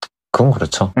 그건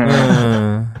그렇죠.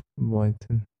 뭐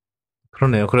하여튼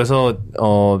그러네요. 그래서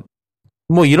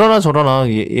뭐 이러나 저러나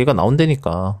얘가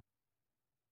나온다니까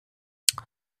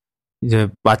이제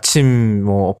마침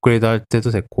뭐 업그레이드 할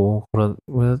때도 됐고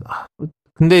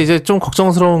근데 이제 좀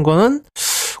걱정스러운 거는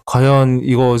과연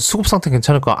이거 수급 상태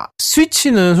괜찮을까?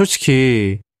 스위치는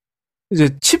솔직히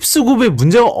이제 칩 수급에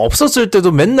문제가 없었을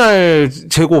때도 맨날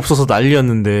재고 없어서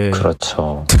난리였는데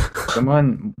그렇죠.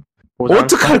 그러면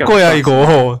어떡할 거야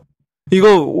이거?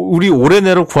 이거 우리 올해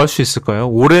내로 구할 수 있을까요?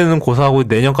 올해는 고사하고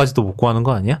내년까지도 못 구하는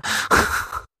거 아니야?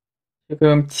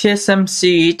 지금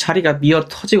TSMC 자리가 미어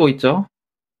터지고 있죠.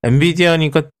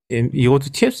 엔비디아니까 이것도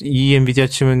이 엔비디아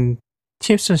치면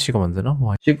TSMC가 만드나?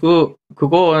 와. 지금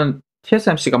그건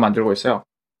TSMC가 만들고 있어요.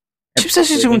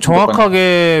 칩셋이 지금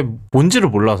정확하게 뭔지를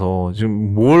몰라서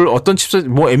지금 어떤 칩셋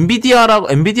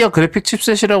엔비디아 그래픽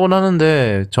칩셋이라고는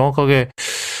하는데 정확하게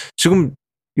지금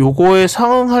요거에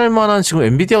상응할 만한 지금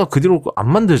엔비디아가 그대로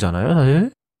안 만들잖아요,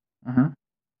 사실.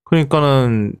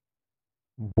 그러니까는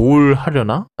뭘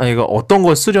하려나? 아니, 그러니까 어떤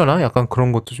걸 쓰려나? 약간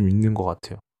그런 것도 좀 있는 것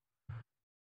같아요.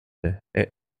 네.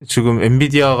 지금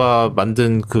엔비디아가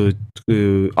만든 그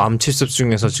ARM 칩셋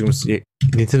중에서 지금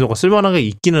닌텐도가 쓸만하게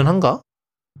있기는 한가?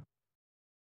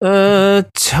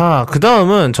 자, 그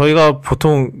다음은 저희가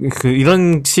보통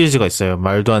이런 시리즈가 있어요.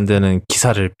 말도 안 되는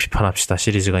기사를 비판합시다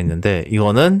시리즈가 있는데,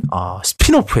 이거는,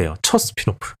 스피노프예요. 첫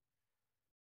스피노프.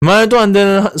 말도 안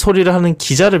되는 소리를 하는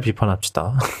기자를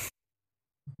비판합시다.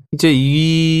 이제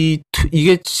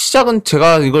이게 시작은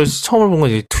제가 이걸 처음으로 본 건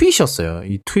이제 트윗이었어요.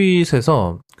 이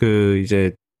트윗에서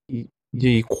이제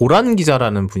이 고란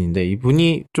기자라는 분인데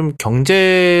이분이 좀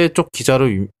경제 쪽 기자로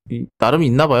나름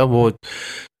있나 봐요. 뭐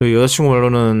여자친구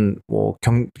말로는 뭐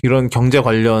이런 경제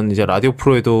관련 이제 라디오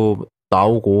프로에도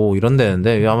나오고 이런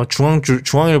데는데 아마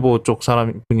중앙일보 쪽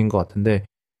분인 것 같은데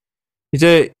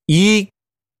이제 이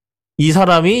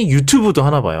사람이 유튜브도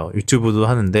하나 봐요. 유튜브도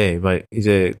하는데 막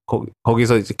이제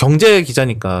거기서 이제 경제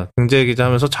기자니까 경제 기자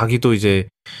하면서 자기도 이제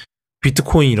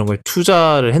비트코인 이런 걸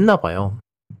투자를 했나 봐요.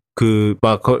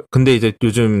 근데 이제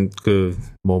요즘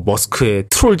뭐 머스크의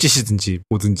트롤 짓이든지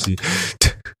뭐든지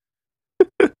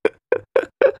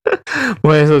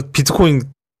뭐 해서 비트코인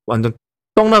완전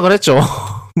떡락을 했죠.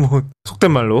 뭐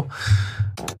속된 말로.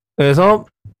 그래서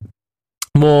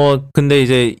뭐 근데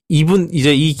이제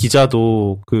이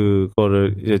기자도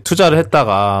그거를 이제 투자를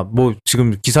했다가 뭐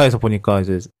지금 기사에서 보니까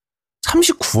이제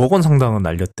 39억 원 상당은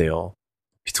날렸대요.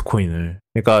 비트코인을.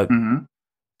 그러니까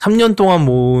 3년 동안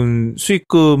모은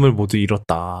수익금을 모두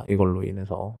잃었다. 이걸로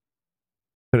인해서.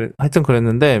 하여튼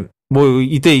그랬는데 뭐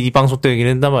이때 이 방송 때 얘기를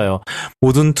했나봐요.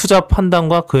 모든 투자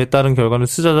판단과 그에 따른 결과는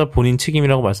투자자 본인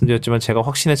책임이라고 말씀드렸지만 제가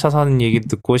확신에 차서하는 얘기를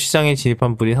듣고 시장에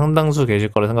진입한 분이 상당수 계실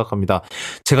거라 생각합니다.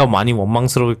 제가 많이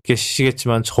원망스럽게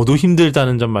시겠지만 저도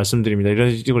힘들다는 점 말씀드립니다.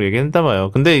 이런 식으로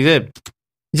얘기했나봐요. 근데 이제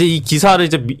이 기사를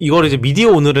이걸 이제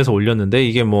미디어 오늘에서 올렸는데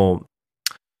이게 뭐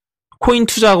코인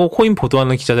투자하고 코인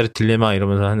보도하는 기자들의 딜레마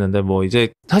이러면서 했는데 뭐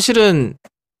이제 사실은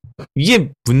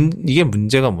이게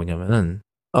문제가 뭐냐면은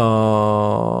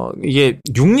이게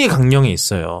육리강령에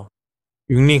있어요.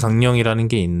 육리강령이라는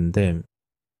게 있는데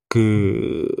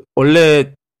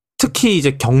원래 특히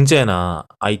이제 경제나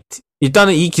IT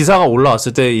일단은 이 기사가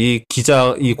올라왔을 때 이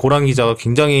고란 기자가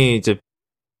굉장히 이제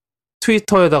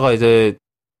트위터에다가 이제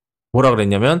뭐라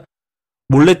그랬냐면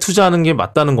몰래 투자하는 게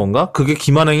맞다는 건가? 그게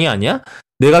기만행위 아니야?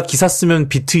 내가 기사 쓰면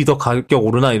비트이 더 가격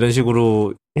오르나? 이런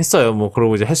식으로 했어요. 뭐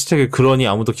그러고 이제 해시태그 그러니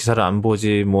아무도 기사를 안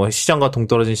보지. 뭐 시장과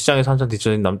동떨어진 시장에서 한참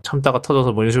뒤처진 참다가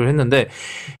터져서 뭐 이런 식으로 했는데,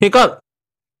 그러니까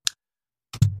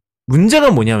문제가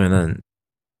뭐냐면은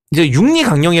이제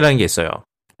육리강령이라는 게 있어요.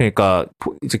 그러니까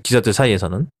이제 기자들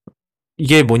사이에서는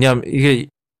이게 뭐냐면 이게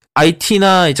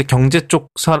IT나 이제 경제 쪽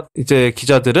이제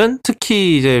기자들은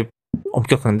특히 이제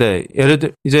엄격한데, 예를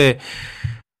들어 이제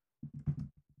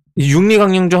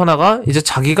육리강령 중 하나가 이제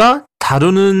자기가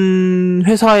다루는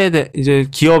이제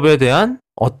기업에 대한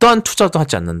어떠한 투자도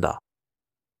하지 않는다.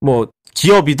 뭐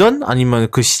기업이든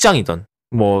아니면 그 시장이든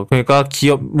뭐 그러니까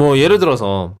기업 뭐 예를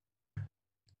들어서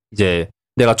이제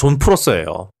내가 존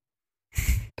프로서예요.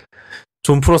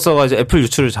 존 프로서가 이제 애플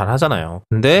유출을 잘 하잖아요.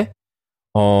 근데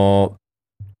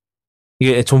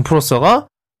이게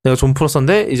내가 존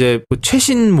프로서인데 이제 뭐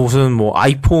최신 무슨 뭐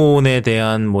아이폰에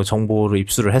대한 뭐 정보를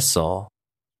입수를 했어.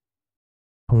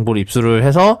 정보를 입수를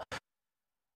해서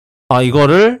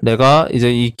이거를 내가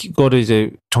이제 이거를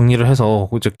이제 정리를 해서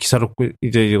이제 기사로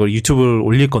이제 이걸 유튜브를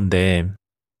올릴 건데,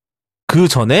 그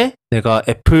전에 내가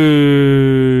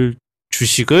애플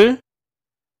주식을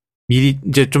미리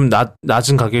이제 좀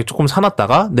낮은 가격에 조금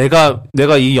사놨다가 내가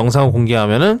이 영상을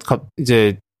공개하면은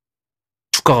이제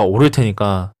주가가 오를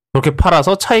테니까 그렇게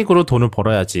팔아서 차익으로 돈을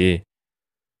벌어야지.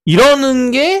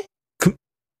 이러는 게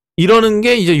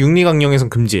이제 육리강령에선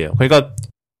금지예요. 그러니까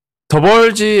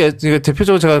더벌지,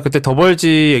 대표적으로 제가 그때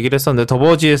더벌지 얘기를 했었는데,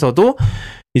 더벌지에서도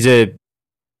이제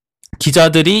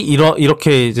기자들이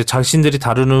이렇게 이제 자신들이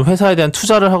다루는 회사에 대한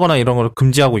투자를 하거나 이런 걸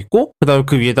금지하고 있고, 그 다음에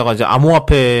그 위에다가 이제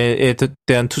암호화폐에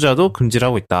대한 투자도 금지를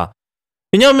하고 있다.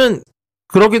 왜냐하면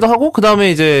그러기도 하고, 그 다음에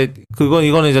이제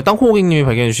이거는 이제 땅콩고객님이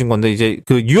발견해 주신 건데, 이제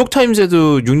그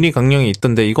뉴욕타임즈에도 육리강령이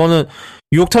있던데, 이거는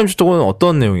뉴욕타임즈 쪽은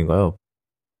어떤 내용인가요?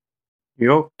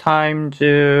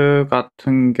 뉴욕타임즈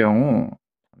같은 경우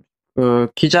그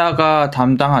기자가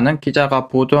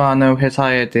보도하는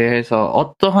회사에 대해서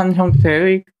어떠한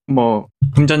형태의 뭐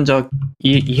금전적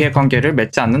이해관계를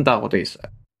맺지 않는다고 돼 있어요.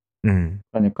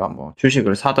 그러니까 뭐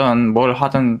주식을 사든 뭘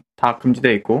하든 다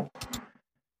금지돼 있고,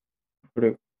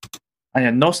 그리고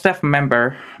no staff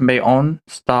member may own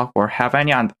stock or have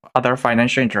any other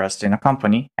financial interest in a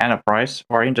company, enterprise,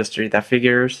 or industry that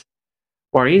figures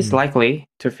or is likely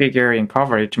to figure in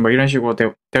coverage. 뭐 이런 식으로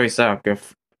되어 있어요. 그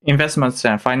Investments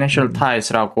and Financial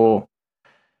Ties라고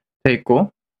돼 있고,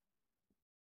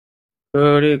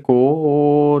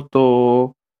 그리고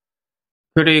또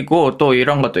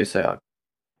이런 것도 있어요.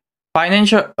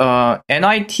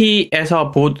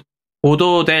 NIT에서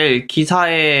보도될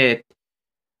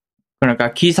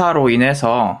그러니까 기사로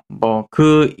인해서 뭐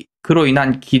그로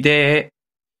인한 기대로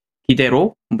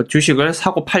뭐 주식을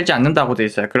사고 팔지 않는다고 돼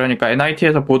있어요. 그러니까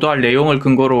NIT에서 보도할 내용을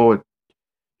근거로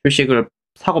주식을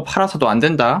사고 팔아서도 안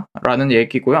된다라는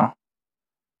얘기고요.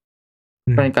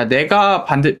 그러니까 내가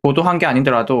보도한 게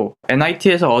아니더라도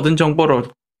NIT에서 얻은 정보로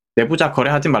내부자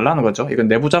거래하지 말라는 거죠. 이건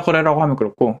내부자 거래라고 하면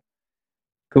그렇고,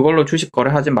 그걸로 주식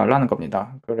거래하지 말라는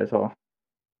겁니다. 그래서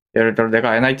예를 들어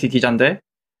내가 NIT 기자인데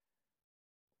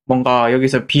뭔가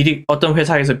여기서 어떤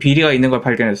회사에서 비리가 있는 걸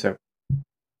발견했어요.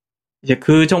 이제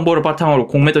그 정보를 바탕으로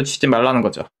공매도 치지 말라는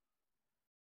거죠.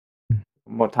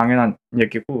 뭐 당연한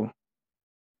얘기고.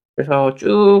 그래서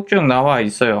쭉쭉 나와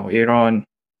있어요. 이런.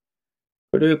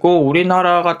 그리고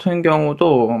우리나라 같은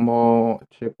경우도 뭐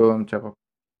지금 제가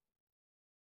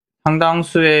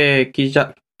상당수의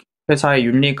회사의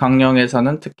윤리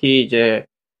강령에서는 특히 이제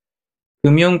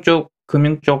금융 쪽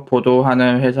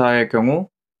보도하는 회사의 경우,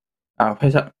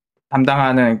 회사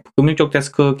담당하는 금융 쪽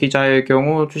데스크 기자의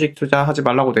경우 주식 투자하지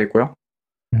말라고 돼 있고요.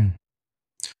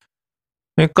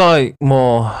 그러니까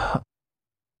뭐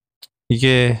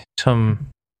이게 참,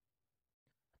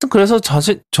 그래서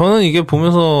저는 이게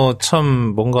보면서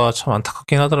참 뭔가 참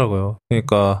안타깝긴 하더라고요.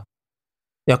 그러니까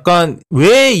약간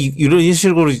왜 이런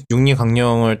식으로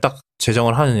육리강령을 딱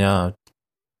제정을 하느냐.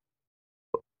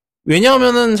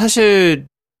 왜냐하면은 사실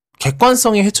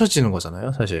객관성이 헤쳐지는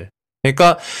거잖아요, 사실.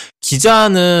 그러니까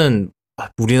기자는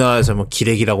우리나라에서 뭐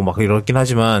기레기라고 막 이러긴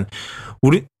하지만,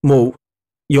 뭐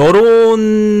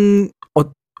여론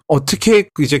어떻게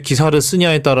이제 기사를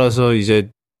쓰냐에 따라서 이제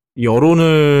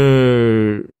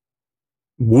여론을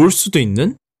모을 수도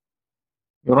있는?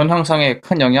 여론 형성에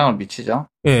큰 영향을 미치죠.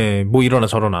 예, 뭐 이러나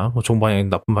저러나, 뭐 좋은 방향이든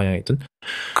나쁜 방향이든.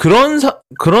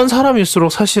 그런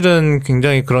사람일수록 사실은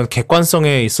굉장히 그런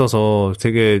객관성에 있어서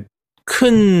되게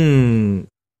큰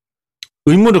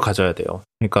의무를 가져야 돼요.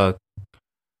 그러니까,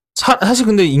 사실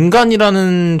근데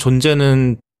인간이라는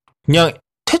존재는 그냥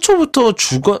태초부터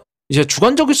이제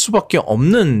주관적일 수밖에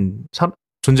없는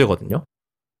존재거든요.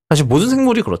 사실 모든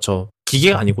생물이 그렇죠.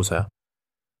 기계가 아니고서야.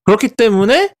 그렇기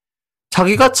때문에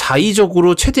자기가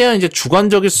자의적으로 최대한 이제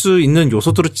주관적일 수 있는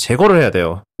요소들을 제거를 해야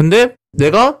돼요. 근데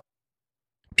내가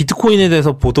비트코인에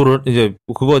대해서 보도를 이제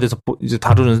그거에 대해서 이제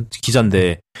다루는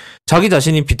기자인데 자기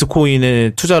자신이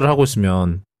비트코인에 투자를 하고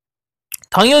있으면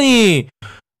당연히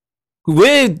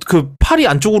왜 그 팔이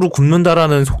안쪽으로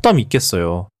굽는다라는 속담이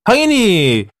있겠어요.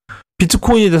 당연히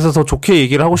비트코인에 대해서 더 좋게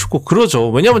얘기를 하고 싶고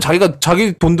그러죠. 왜냐면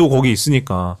자기 돈도 거기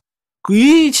있으니까.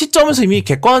 이 시점에서 이미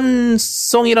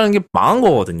객관성이라는 게 망한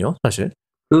거거든요, 사실.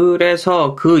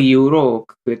 그래서 그 이후로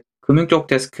그 금융 쪽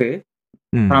데스크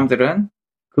사람들은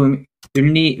그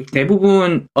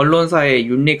대부분 언론사의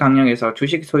윤리 강령에서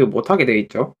주식 소유 못하게 돼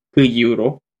있죠. 그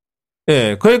이후로.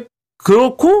 예,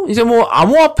 그렇고 이제 뭐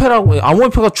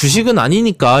암호화폐가 주식은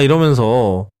아니니까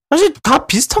이러면서 사실 다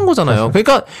비슷한 거잖아요.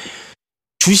 그러니까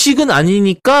주식은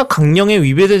아니니까 강령에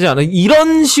위배되지 않은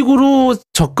이런 식으로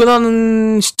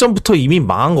접근하는 시점부터 이미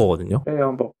망한 거거든요.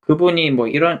 그래요. 뭐 그분이 뭐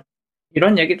이런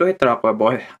얘기도 했더라고요.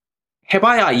 뭐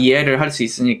해봐야 이해를 할 수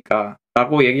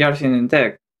있으니까라고 얘기할 수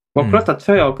있는데 뭐 그렇다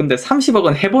쳐요. 근데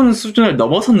 30억은 해보는 수준을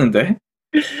넘어섰는데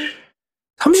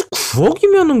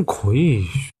 39억이면은 거의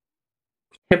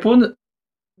해보는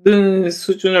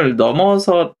수준을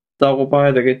넘어섰다고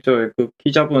봐야 되겠죠. 그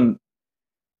기자분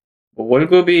뭐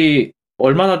월급이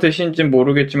얼마나 되시는지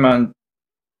모르겠지만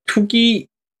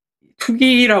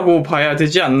투기라고 봐야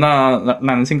되지 않나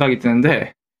라는 생각이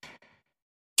드는데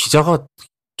기자가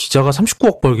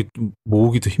 39억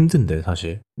모으기도 힘든데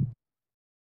사실.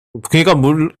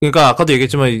 그러니까 아까도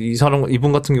얘기했지만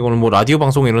이분 같은 경우는 뭐 라디오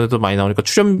방송 이런 데도 많이 나오니까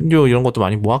출연료 이런 것도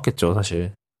많이 모았겠죠,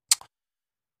 사실.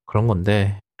 그런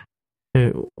건데.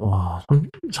 와,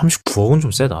 39억은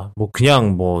좀 세다. 뭐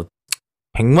그냥 뭐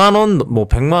 100만 원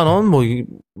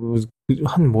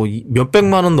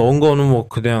몇백만 원 넣은 거는 뭐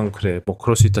그냥 그래. 뭐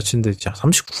그럴 수 있다 치는데 진짜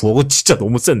 39억은 진짜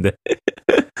너무 센데.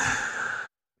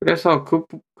 그래서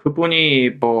그분이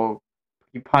뭐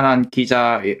비판한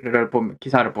기사를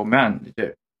보면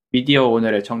이제 미디어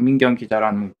오늘의 정민경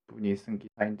기자라는 분이 쓴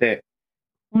기사인데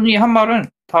분이 한 말은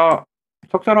다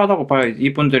적절하다고 봐요.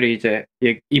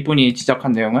 이분이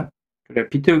지적한 내용은 그래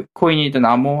비트코인이든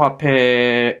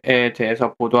암호화폐에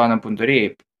대해서 보도하는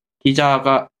분들이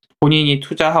기자가 본인이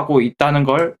투자하고 있다는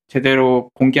걸 제대로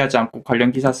공개하지 않고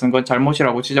관련 기사 쓴 건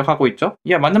잘못이라고 지적하고 있죠.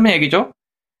 예, 맞는 얘기죠.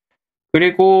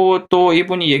 그리고 또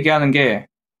이분이 얘기하는 게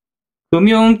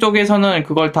금융 쪽에서는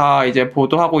그걸 다 이제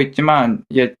보도하고 있지만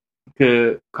이제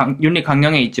그 윤리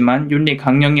강령에 있지만 윤리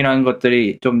강령이라는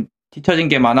것들이 좀 뒤처진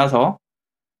게 많아서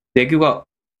내규가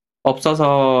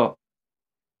없어서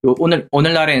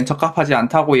오늘날에는 적합하지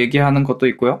않다고 얘기하는 것도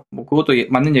있고요. 뭐 그것도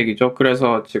맞는 얘기죠.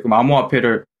 그래서 지금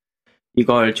암호화폐를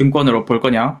이걸 증권으로 볼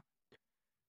거냐,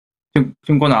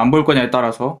 증권을 안 볼 거냐에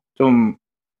따라서 좀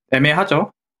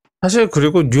애매하죠. 사실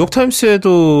그리고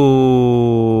뉴욕타임스에도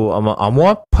아마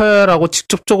암호화폐라고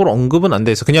직접적으로 언급은 안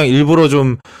돼 있어. 그냥 일부러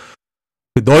좀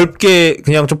넓게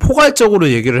그냥 좀 포괄적으로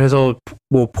얘기를 해서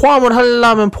뭐 포함을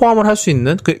하려면 포함을 할 수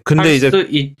있는. 근데 할 이제 수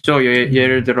있죠.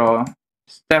 예를 들어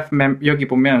여기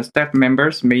보면 staff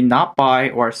members may not buy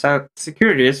or sell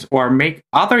securities or make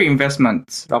other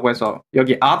investments라고 해서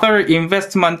여기 other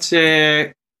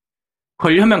investments에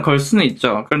걸려면 걸 수는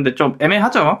있죠. 그런데 좀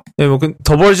애매하죠. 네, 뭐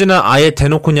더벌즈는 아예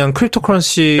대놓고 그냥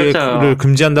크립토커런시를 그렇죠.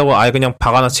 금지한다고 아예 그냥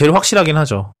박아놔. 제일 확실하긴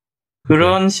하죠.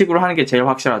 그런 식으로 하는 게 제일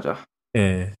확실하죠.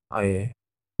 예, 아예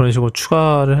그런 식으로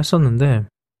추가를 했었는데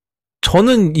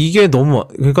저는 이게 너무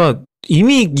그러니까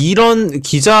이미 이런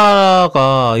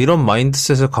기자가 이런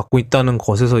마인드셋을 갖고 있다는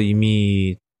것에서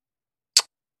이미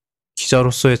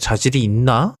기자로서의 자질이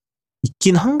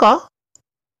있긴 한가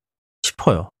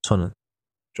싶어요. 저는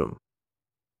좀.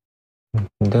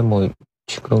 근데 뭐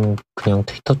지금 그냥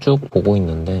트위터 쭉 보고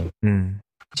있는데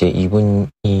이제 이분이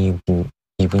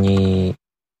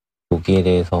여기에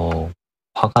대해서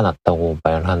화가 났다고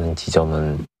말하는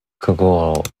지점은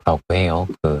그거라고 해요.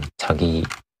 그 자기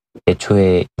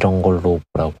애초에 이런 걸로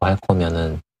뭐라고 할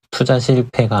거면은 투자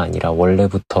실패가 아니라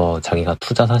원래부터 자기가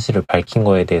투자 사실을 밝힌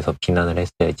거에 대해서 비난을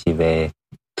했어야지 왜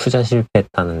투자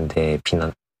실패했다는데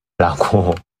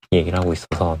비난라고 얘기를 하고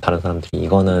있어서 다른 사람들이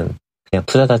이거는 그냥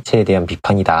투자 자체에 대한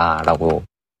비판이다라고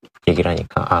얘기를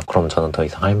하니까 그럼 저는 더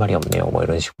이상 할 말이 없네요. 뭐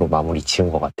이런 식으로 마무리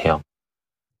지은 것 같아요.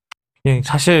 그냥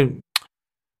사실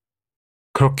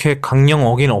그렇게 강령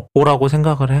어긴 업보라고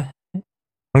생각을 해.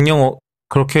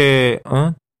 그렇게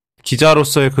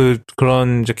기자로서의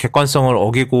그런 이제 객관성을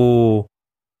어기고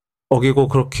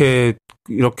그렇게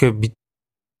이렇게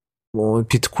뭐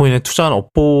비트코인에 투자한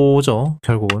업보죠.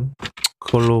 결국은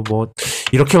그걸로 뭐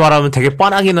이렇게 말하면 되게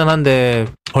뻔하기는 한데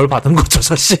벌 받은 거죠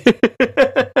사실.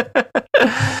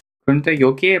 그런데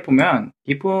여기에 보면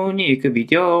이분이 그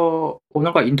미디어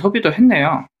오늘과 인터뷰도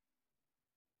했네요.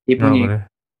 이분이 그래.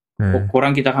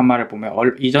 고란 기자 한 말을 보면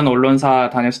이전 언론사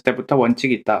다녔을 때부터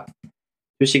원칙이 있다.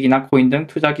 주식이나 코인 등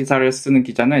투자 기사를 쓰는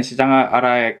기자는 시장을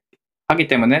알아야 하기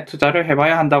때문에 투자를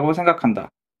해봐야 한다고 생각한다.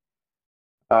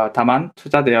 다만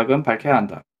투자 내역은 밝혀야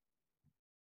한다.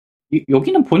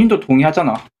 여기는 본인도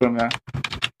동의하잖아. 그러면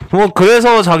뭐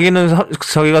그래서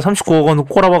자기가 39억 원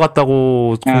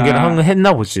꼬라박았다고 공개를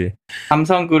했나 보지.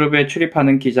 삼성그룹에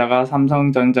출입하는 기자가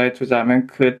삼성전자에 투자하면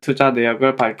그 투자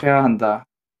내역을 밝혀야 한다.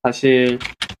 사실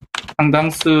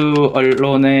상당수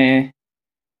언론의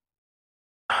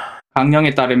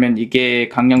강령에 따르면 이게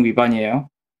강령 위반이에요.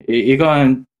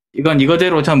 이건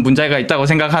이거대로 전 문제가 있다고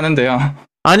생각하는데요.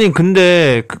 아니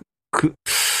근데 그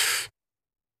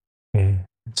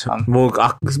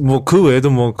외에도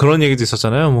뭐 그런 얘기도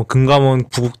있었잖아요. 뭐 금감원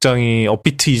부국장이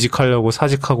업비트 이직하려고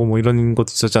사직하고 뭐 이런 것도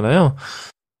있었잖아요.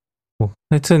 뭐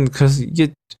하여튼 그래서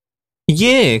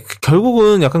이게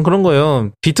결국은 약간 그런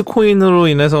거예요. 비트코인으로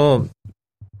인해서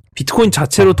비트코인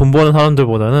자체로 돈 버는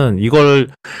사람들보다는 이거를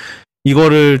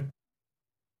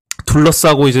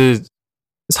둘러싸고 이제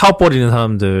사업 벌이는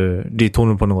사람들이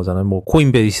돈을 버는 거잖아요. 뭐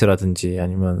코인베이스라든지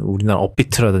아니면 우리나라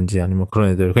업비트라든지 아니면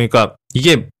그런 애들. 그러니까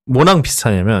이게 뭐랑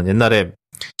비슷하냐면 옛날에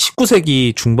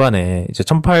 19세기 중반에 이제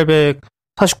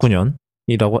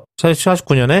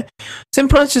 1849년에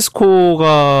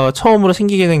샌프란시스코가 처음으로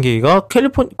생기게 된 계기가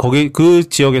거기 그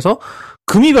지역에서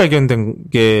금이 발견된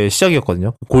게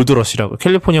시작이었거든요.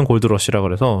 캘리포니안 골드러시라고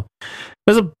그래서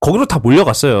거기로 다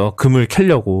몰려갔어요. 금을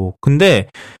캐려고. 근데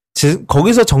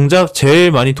거기서 정작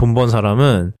제일 많이 돈 번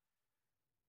사람은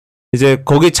이제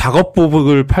거기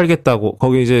작업복을 팔겠다고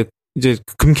거기 이제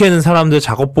금 캐는 사람들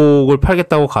작업복을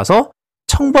팔겠다고 가서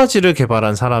청바지를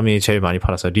개발한 사람이 제일 많이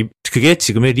팔았어요. 그게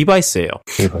지금의 리바이스예요.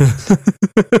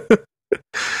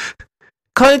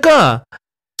 그러니까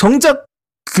정작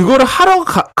그거를 하러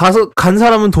간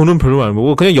사람은 돈은 별로 안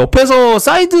벌고 그냥 옆에서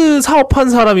사이드 사업한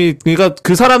사람이 그러니까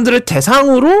그 사람들을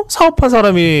대상으로 사업한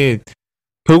사람이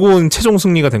결국은 최종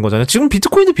승리가 된 거잖아요. 지금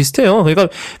비트코인도 비슷해요. 그러니까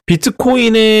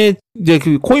비트코인에 이제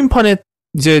그 코인판에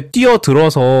이제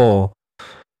뛰어들어서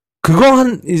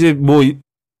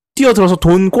뛰어들어서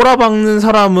돈 꼬라박는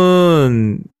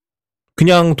사람은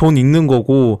그냥 돈 있는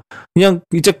거고 그냥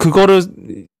이제 그거를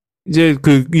이제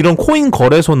이런 코인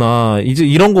거래소나 이제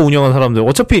이런 거 운영하는 사람들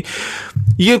어차피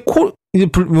이게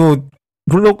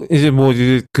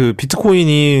그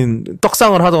비트코인이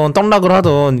떡상을 하던 떡락을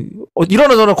하던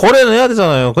이러저러 거래는 해야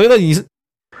되잖아요. 그러니까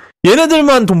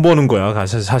얘네들만 돈 버는 거야,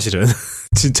 사실은.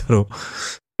 진짜로.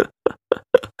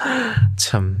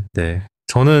 참, 네.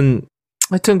 저는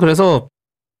하여튼 그래서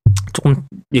조금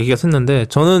얘기가 샜는데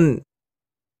저는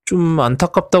좀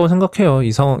안타깝다고 생각해요.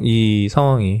 이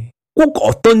상황이. 꼭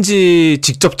어떤지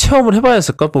직접 체험을 해봐야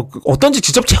했을까? 뭐 어떤지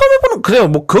직접 체험해보는 그래요.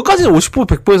 뭐 그것까지는 50%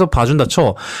 100%에서 봐준다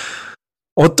쳐.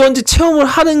 어떤지 체험을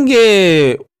하는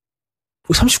게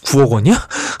 39억 원이야?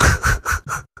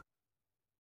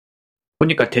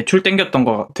 보니까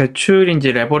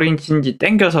대출인지 레버리지인지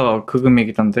땡겨서 그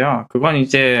금액이던데요. 그건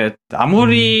이제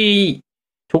아무리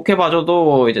좋게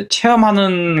봐줘도 이제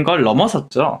체험하는 걸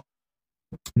넘어섰죠.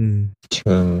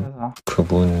 지금 그래서.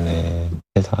 그분의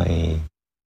회사에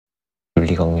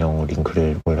윤리강령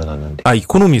링크를 올려놨는데. 아,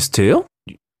 이코노미스트예요?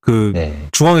 네.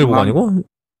 중앙일보가 아니고?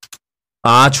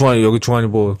 아, 여기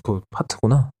중앙일보 그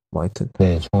파트구나. 뭐 하여튼.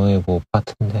 네, 중앙일보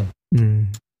파트인데.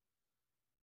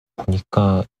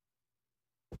 보니까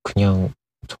그냥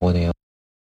저거네요.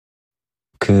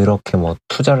 그렇게 뭐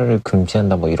투자를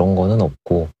금지한다 뭐 이런 거는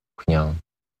없고 그냥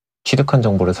취득한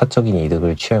정보를 사적인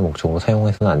이득을 취할 목적으로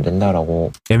사용해서는 안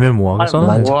된다라고 애매모호하게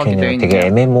써놨네. 적혀있네요. 되게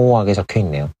애매모호하게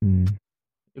적혀있네요.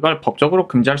 이걸 법적으로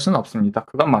금지할 수는 없습니다.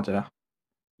 그건 맞아요.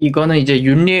 이거는 이제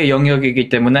윤리의 영역이기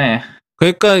때문에.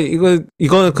 그러니까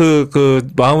이거는 그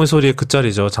마음의 소리의 그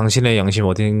짤이죠. 당신의 양심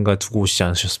어딘가 두고 오시지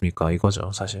않으셨습니까?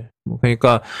 이거죠, 사실. 뭐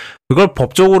그러니까 그걸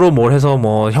법적으로 뭘 해서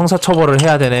뭐 형사처벌을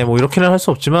해야 되네 뭐 이렇게는 할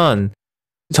수 없지만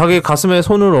자기 가슴에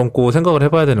손을 얹고 생각을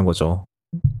해봐야 되는 거죠.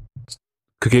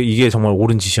 이게 정말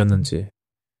옳은 짓이었는지.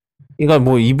 그러니까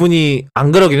뭐 이분이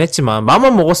안 그러긴 했지만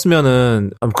마음만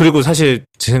먹었으면은 그리고 사실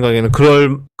제 생각에는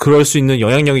그럴 수 있는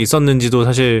영향력이 있었는지도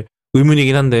사실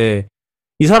의문이긴 한데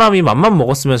이 사람이 맘만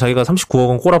먹었으면 자기가 39억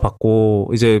원 꼬라박고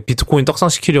이제 비트코인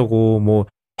떡상시키려고 뭐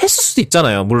했을 수도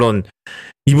있잖아요. 물론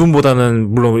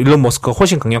이분보다는 물론 일론 머스크가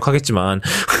훨씬 강력하겠지만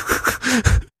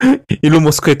일론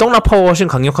머스크의 떡락 파워가 훨씬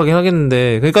강력하긴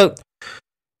하겠는데 그러니까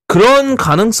그런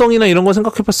가능성이나 이런 걸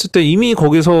생각해봤을 때 이미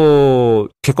거기서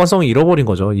객관성을 잃어버린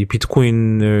거죠. 이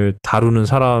비트코인을 다루는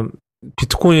사람,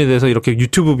 비트코인에 대해서 이렇게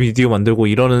유튜브 비디오 만들고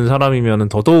이러는 사람이면은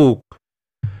더더욱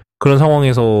그런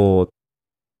상황에서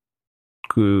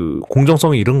그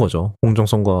공정성이 잃은 거죠.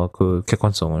 공정성과 그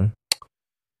객관성을.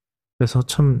 그래서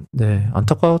참, 네,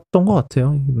 안타까웠던 것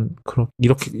같아요.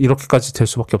 이렇게까지 될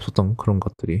수밖에 없었던 그런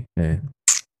것들이. 네.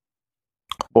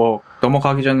 뭐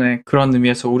넘어가기 전에 그런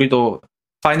의미에서 우리도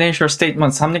financial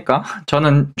statements 합니까?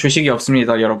 저는 주식이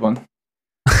없습니다, 여러분.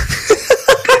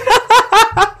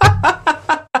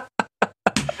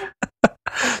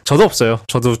 저도 없어요.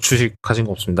 저도 주식 가진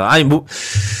거 없습니다. 아니, 뭐,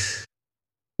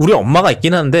 우리 엄마가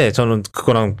있긴 한데, 저는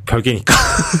그거랑 별개니까.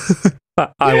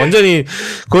 완전히,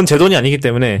 그건 제 돈이 아니기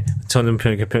때문에, 저는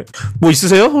뭐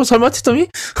있으세요? 설마, 티덤이?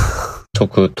 저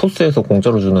그 토스에서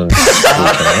공짜로 주는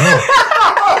그거 있잖아요.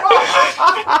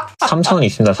 3,000원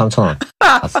있습니다. 3,000원.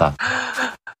 아싸.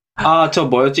 저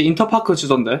뭐였지? 인터파크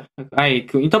주던데. 아니,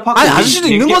 그 인터파크. 아니, 아저씨도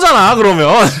있는 거잖아,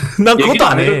 그러면. 난 그것도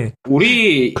안 해.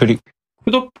 우리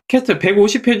푸드캐스트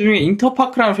 150회 중에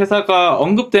인터파크라는 회사가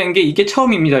언급된 게 이게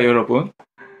처음입니다, 여러분.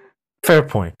 Fair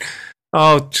point.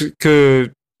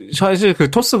 사실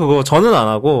그 토스 그거 저는 안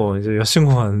하고, 이제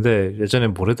여자친구가 하는데, 예전에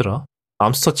뭐래더라?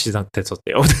 맘스터치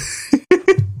됐었대요.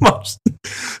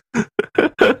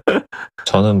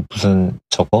 저는 무슨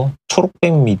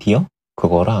초록백 미디어?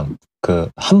 그거랑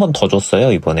한 번 더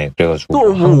줬어요, 이번에. 그래가지고. 또,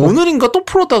 오늘인가 또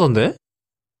풀었다던데?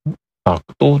 그럼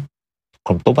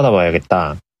또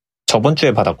받아봐야겠다. 저번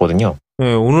주에 받았거든요.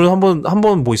 네, 오늘 한 번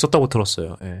뭐 있었다고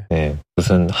들었어요. 네. 네,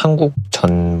 무슨 한국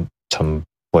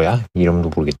뭐야? 이름도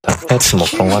모르겠다. 하여튼 뭐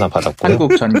그런 거 하나 받았고요.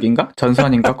 한국 전기인가?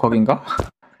 전선인가? 거긴가?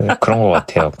 네, 그런 거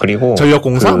같아요. 그리고.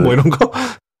 전력공사? 뭐 이런 거?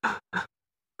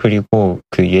 그리고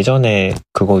예전에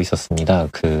그거 있었습니다.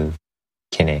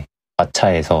 걔네.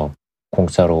 마차에서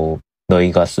공짜로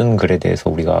너희가 쓴 글에 대해서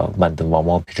우리가 만든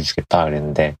암호화폐를 주겠다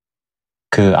그랬는데,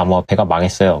 그 암호화폐가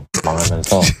망했어요.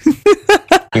 망하면서,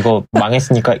 이거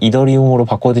망했으니까 이더리움으로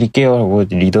바꿔드릴게요 하고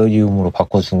리더리움으로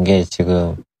바꿔준 게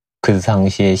지금 그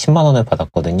당시에 10만원을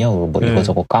받았거든요. 뭐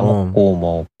이거저거 까먹고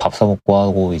뭐 밥 사먹고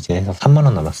하고 이제 해서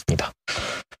 3만원 남았습니다.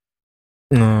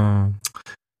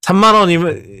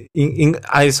 3만원이면,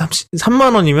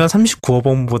 3만원이면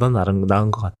 39억원보다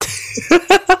나은 것 같아.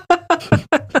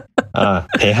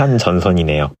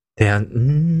 대한전선이네요.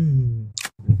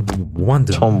 뭐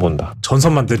만드나? 처음 본다.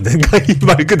 전선 만든다니까, 이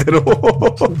말 그대로.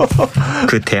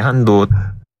 그 대한도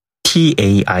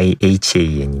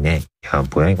TAIHAN이네. 야,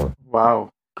 뭐야, 이거. 와우.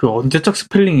 그 언제적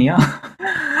스펠링이야?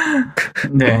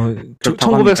 네.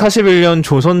 1941년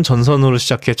조선 전선으로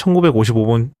시작해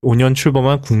 1955년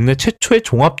출범한 국내 최초의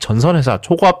종합 전선회사,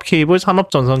 초고압 케이블,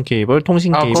 산업 전선 케이블,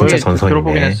 통신 케이블. 진짜 전선이네.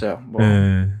 들어보긴 했어요. 뭐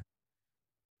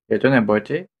예전에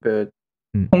뭐였지?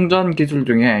 통전 기술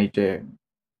중에 이제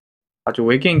아주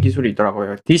외계인 기술이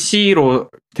있더라고요. DC로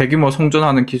대규모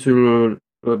송전하는 기술을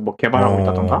뭐 개발하고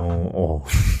있다던가.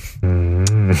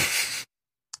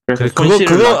 그래서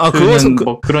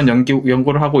뭐 그런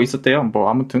연구를 하고 있었대요. 뭐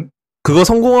아무튼 그거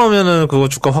성공하면은 그거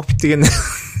주가 확 뛰겠네.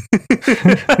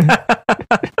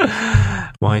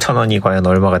 1,000원이 과연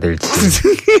얼마가 될지.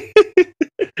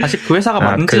 사실 그 회사가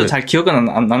맞는지도 잘 기억은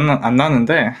안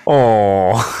나는데.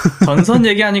 전선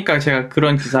얘기하니까 제가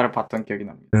그런 기사를 봤던 기억이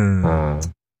납니다.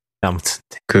 아무튼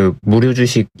무료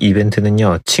주식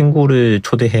이벤트는요, 친구를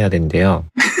초대해야 된대요.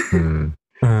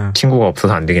 친구가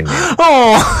없어서 안 되겠네요.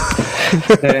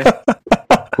 네.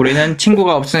 우리는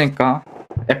친구가 없으니까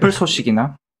애플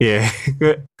소식이나. 예.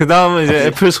 그 다음은 이제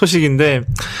애플 소식인데,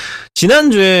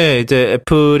 지난주에 이제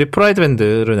애플이 프라이드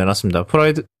밴드를 내놨습니다.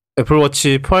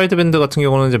 애플워치 프라이드 밴드 같은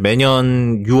경우는 이제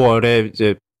매년 6월에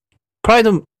이제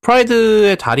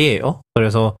프라이드의 달이에요.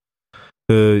 그래서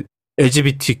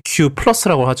LGBTQ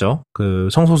플러스라고 하죠.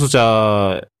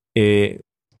 성소수자의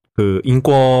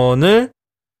인권에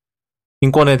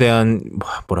대한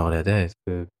뭐라 그래야 돼?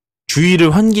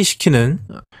 주의를 환기시키는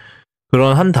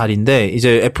그런 한 달인데,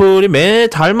 이제 애플이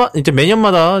이제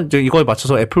매년마다 이제 이거에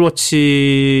맞춰서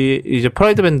애플워치 이제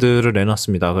프라이드 밴드를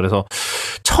내놨습니다. 그래서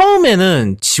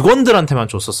처음에는 직원들한테만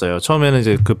줬었어요. 처음에는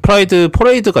이제 프라이드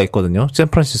퍼레이드가 있거든요.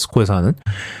 샌프란시스코에서 하는.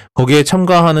 거기에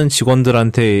참가하는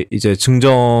직원들한테 이제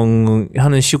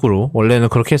증정하는 식으로 원래는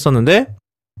그렇게 했었는데,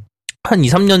 한 2,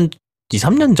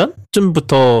 3년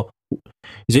전쯤부터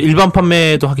이제 일반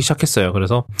판매도 하기 시작했어요.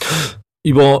 그래서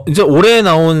이제 올해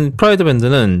나온 프라이드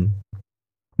밴드는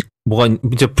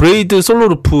이제 브레이드 솔로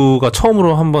루프가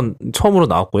처음으로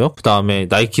나왔고요. 그 다음에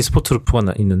나이키 스포트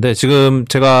루프가 있는데, 지금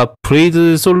제가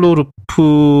브레이드 솔로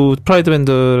루프 프라이드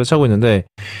밴드를 차고 있는데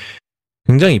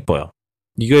굉장히 이뻐요.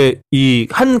 이게 이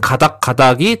한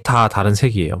가닥이 다 다른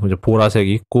색이에요. 이제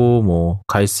보라색이 있고, 뭐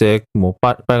갈색, 뭐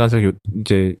빨간색,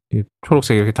 이제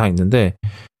초록색 이렇게 다 있는데,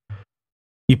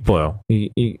 이뻐요.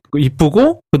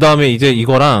 이쁘고, 그 다음에 이제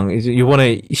이거랑, 이제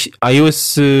이번에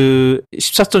iOS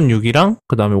 14.6이랑,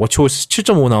 그 다음에 watchOS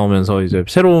 7.5 나오면서 이제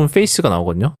새로운 페이스가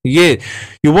나오거든요. 이게,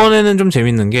 이번에는 좀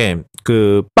재밌는 게,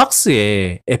 그,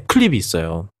 박스에 앱 클립이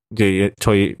있어요. 이제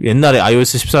저희 옛날에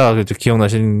iOS 14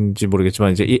 기억나시는지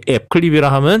모르겠지만, 이제 이 앱 클립이라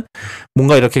하면,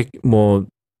 뭔가 이렇게 뭐,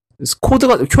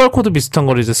 QR코드 비슷한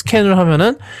거를 이제 스캔을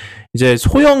하면은, 이제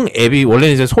소형 앱이,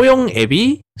 원래 이제 소형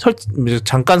앱이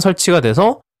잠깐 설치가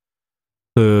돼서,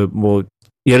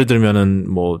 예를 들면은,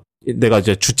 내가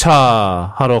이제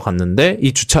주차하러 갔는데,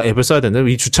 이 주차 앱을 써야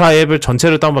되는데, 이 주차 앱을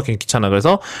전체를 다운받기는 귀찮아.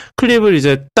 그래서 클립을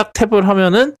이제 딱 탭을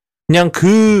하면은, 그냥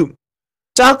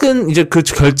이제 그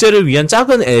결제를 위한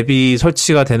작은 앱이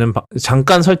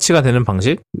잠깐 설치가 되는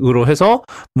방식으로 해서,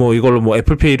 이걸로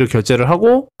애플페이를 결제를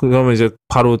하고, 그러면 이제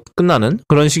바로 끝나는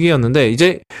그런 식이었는데,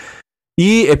 이제,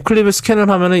 이 앱 클립을 스캔을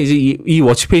하면은 이제 이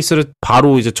워치페이스를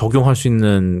바로 이제 적용할 수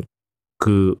있는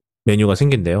그 메뉴가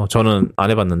생긴대요. 저는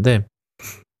안 해봤는데.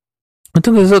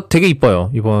 하여튼 그래서 되게 이뻐요.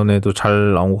 이번에도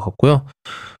잘 나온 것 같고요.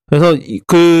 그래서 이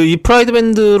프라이드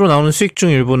밴드로 나오는 수익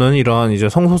중 일부는 이러한 이제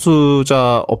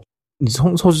성소수자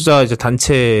이제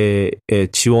단체에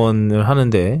지원을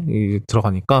하는데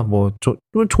들어가니까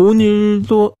좋은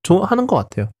일도 하는 것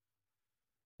같아요.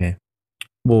 네.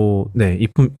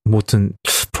 아무튼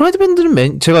프라이드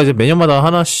밴드는 제가 이제 매년마다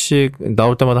하나씩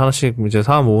나올 때마다 하나씩 이제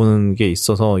사 모으는 게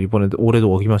있어서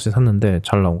올해도 어김없이 샀는데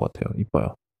잘 나온 것 같아요.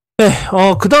 이뻐요. 네,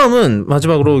 그 다음은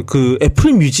마지막으로 그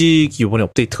애플 뮤직이 이번에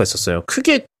업데이트가 있었어요.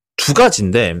 크게 두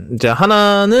가지인데 이제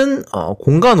하나는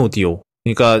공간 오디오,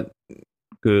 그러니까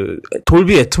그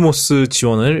돌비 애트모스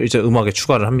지원을 이제 음악에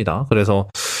추가를 합니다. 그래서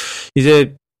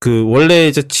이제 그 원래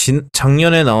이제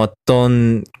작년에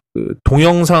나왔던 그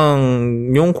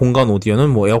동영상용 공간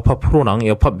오디오는 에어팟 프로랑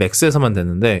에어팟 맥스에서만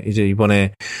됐는데, 이제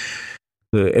이번에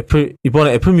애플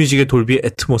뮤직의 돌비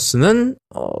애트모스는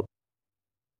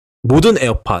모든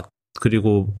에어팟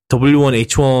그리고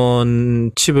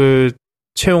W1H1 칩을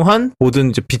채용한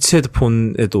모든 이제 비츠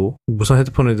헤드폰에도, 무선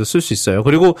헤드폰에도 쓸 수 있어요.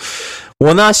 그리고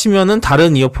원하시면은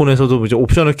다른 이어폰에서도 이제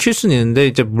옵션을 킬 수는 있는데,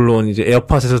 이제 물론 이제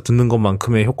에어팟에서 듣는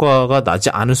것만큼의 효과가 나지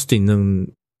않을 수도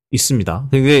있습니다.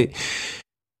 근데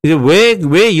이제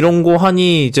왜 이런 거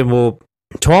하니, 이제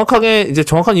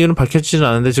정확한 이유는 밝혀지지는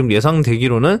않은데, 지금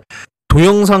예상되기로는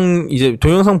동영상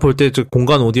볼 때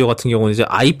공간 오디오 같은 경우는 이제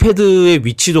아이패드의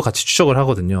위치도 같이 추적을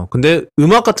하거든요. 근데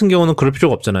음악 같은 경우는 그럴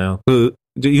필요가 없잖아요.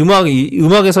 이제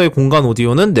음악에서의 공간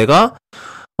오디오는 내가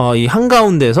이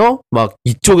한가운데서 막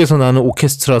이쪽에서 나는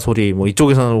오케스트라 소리,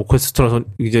 이쪽에서 나는 오케스트라 소리,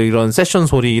 이제 이런 세션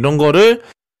소리, 이런 거를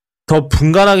더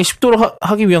분간하기 쉽도록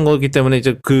하기 위한 거기 때문에,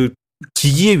 이제 그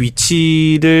기기의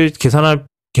위치를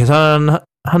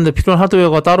계산하는데 필요한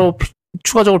하드웨어가 따로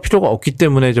추가적으로 필요가 없기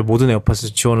때문에 이제 모든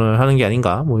에어팟에서 지원을 하는 게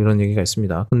아닌가, 이런 얘기가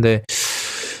있습니다. 근데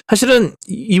사실은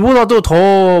이보다도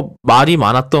더 말이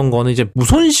많았던 거는 이제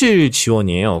무손실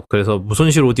지원이에요. 그래서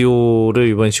무손실 오디오를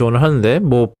이번에 지원을 하는데,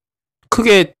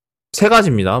 크게 세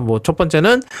가지입니다. 첫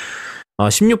번째는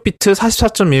 16비트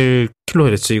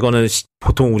 44.1kHz, 이거는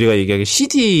보통 우리가 얘기하기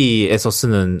CD에서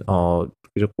쓰는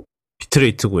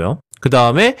비트레이트고요. 그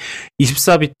다음에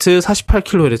 24비트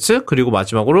 48kHz, 그리고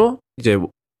마지막으로 이제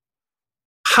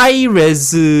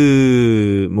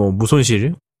하이레즈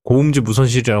무손실, 고음질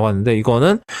무손실이라고 하는데,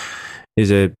 이거는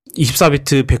이제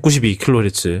 24비트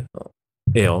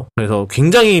 192kHz예요. 그래서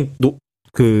굉장히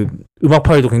그 음악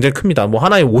파일도 굉장히 큽니다.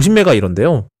 하나에 50메가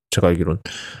이런데요. 제가 알기로는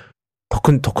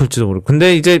더 클지도 모르고.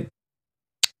 근데 이제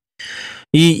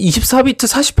이 24비트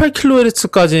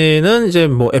 48kHz까지는 이제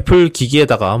애플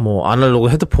기기에다가 아날로그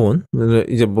헤드폰,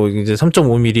 이제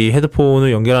 3.5mm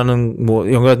헤드폰을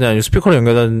연결하든 아니면 스피커를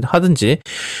연결하든지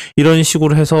이런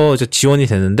식으로 해서 이제 지원이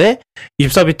되는데,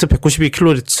 24비트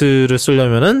 192kHz를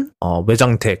쓰려면은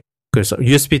외장 덱, 그래서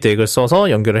USB 덱을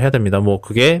써서 연결을 해야 됩니다.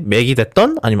 그게 맥이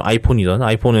됐던 아니면 아이폰이든,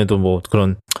 아이폰에도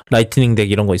그런 라이트닝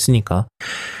덱 이런 거 있으니까.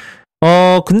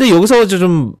 근데 여기서 이제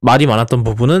좀 말이 많았던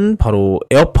부분은 바로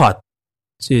에어팟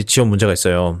지원 문제가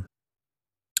있어요.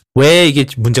 왜 이게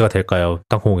문제가 될까요,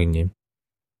 땅콩고객님?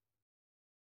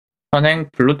 현행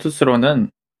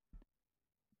블루투스로는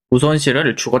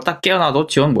무손실을 죽었다 깨어나도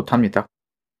지원 못합니다.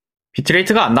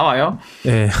 비트레이트가 안 나와요.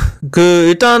 네.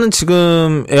 일단은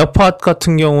지금 에어팟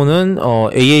같은 경우는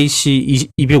AAC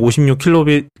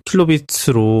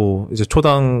 256kb로 이제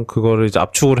초당 그거를 이제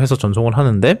압축을 해서 전송을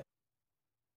하는데,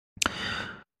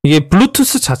 이게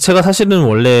블루투스 자체가 사실은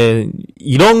원래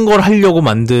이런 걸 하려고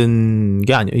만든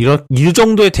게 아니에요. 이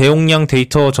정도의 대용량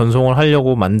데이터 전송을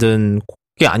하려고 만든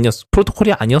게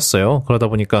프로토콜이 아니었어요. 그러다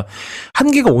보니까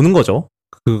한계가 오는 거죠.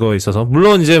 그거 있어서.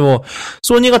 물론 이제 뭐,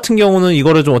 소니 같은 경우는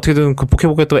이거를 좀 어떻게든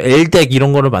극복해보겠다고 LDEC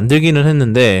이런 거를 만들기는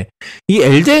했는데, 이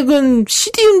LDEC은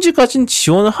CD 음질까지는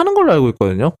지원을 하는 걸로 알고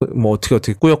있거든요. 뭐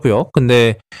어떻게 꾸역꾸역.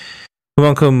 근데,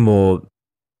 그만큼 뭐,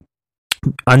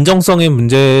 안정성의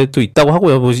문제도 있다고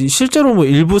하고요. 뭐 실제로 뭐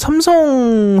일부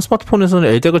삼성 스마트폰에서는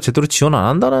LDEC을 제대로 지원 안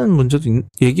한다는 문제도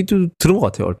얘기도 들은 것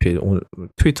같아요. 얼핏 오늘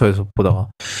트위터에서 보다가.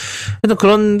 일단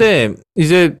그런데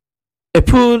이제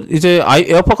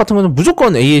에어팟 같은 거는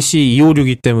무조건 AAC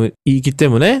 256이기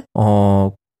때문에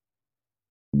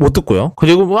못 듣고요.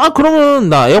 그리고 그러면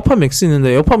나 에어팟 맥스 있는데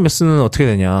에어팟 맥스는 어떻게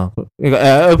되냐?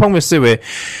 그러니까 에어팟 맥스에 왜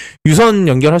유선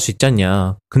연결할 수 있지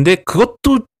않냐? 근데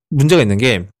그것도 문제가 있는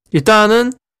게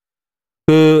일단은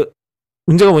그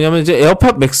문제가 뭐냐면 이제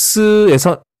에어팟 맥스에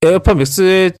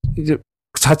이제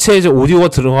자체 이제 오디오가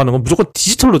들어가는 건 무조건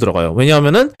디지털로 들어가요.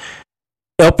 왜냐하면은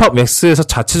에어팟 맥스에서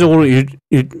자체적으로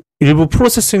일부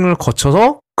프로세싱을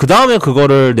거쳐서 그 다음에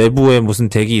그거를 내부에 무슨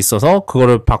덱이 있어서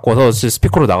그거를 바꿔서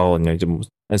스피커로 나가거든요. 이제 뭐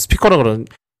스피커라 그러는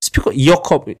스피커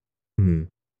이어컵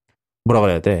뭐라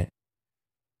그래야 돼?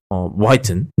 뭐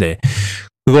하여튼 네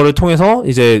그거를 통해서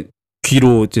이제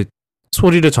귀로 이제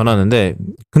소리를 전하는데,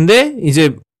 근데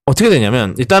이제 어떻게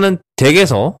되냐면 일단은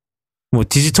덱에서 뭐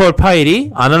디지털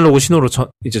파일이 아날로그 신호로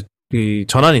이제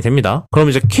전환이 됩니다. 그럼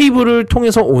이제 케이블을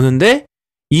통해서 오는데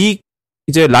이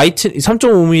이제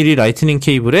 3.5mm 라이트닝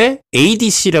케이블에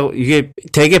ADC라고 이게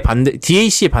덱의 반대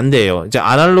DAC의 반대예요. 이제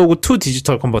아날로그 투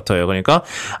디지털 컨버터예요. 그러니까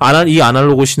이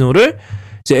아날로그 신호를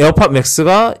이제 에어팟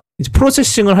맥스가 이제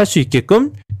프로세싱을 할 수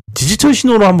있게끔 디지털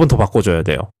신호로 한 번 더 바꿔줘야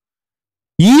돼요.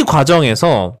 이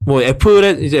과정에서 뭐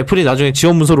애플이 나중에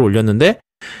지원 문서를 올렸는데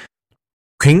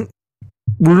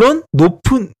물론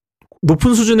높은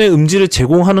수준의 음질을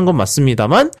제공하는 건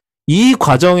맞습니다만 이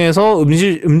과정에서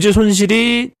음질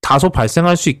손실이 다소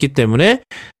발생할 수 있기 때문에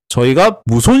저희가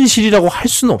무손실이라고 할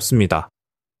수는 없습니다가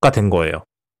된 거예요.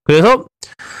 그래서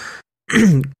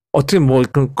어떻게 뭐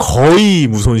거의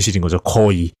무손실인 거죠.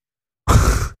 거의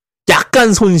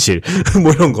약간 손실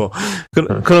뭐 이런 거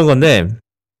그런 건데.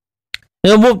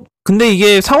 뭐 근데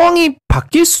이게 상황이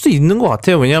바뀔 수도 있는 것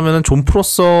같아요. 왜냐하면 존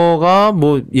프로서가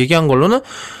뭐 얘기한 걸로는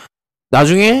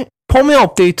나중에 펌웨어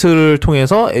업데이트를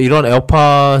통해서 이런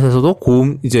에어팟에서도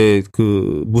고음 이제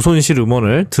그 무손실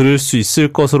음원을 들을 수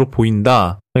있을 것으로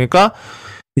보인다. 그러니까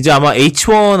이제 아마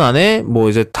H1 안에 뭐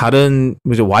이제 다른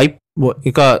이제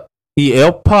그러니까 이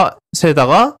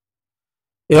에어팟에다가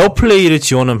에어플레이를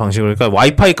지원하는 방식으로 그러니까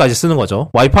와이파이까지 쓰는 거죠.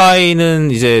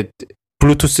 와이파이는 이제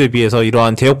블루투스에 비해서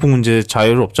이러한 대역폭 문제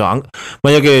자유를 없죠.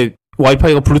 만약에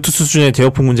와이파이가 블루투스 수준의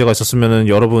대역폭 문제가 있었으면은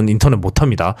여러분 인터넷 못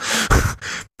합니다.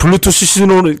 블루투스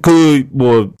신호를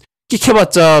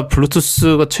끽해봤자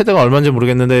블루투스가 최대가 얼마인지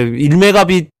모르겠는데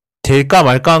 1메가빗 될까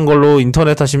말까 한 걸로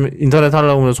인터넷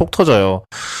하려고 하면 속 터져요.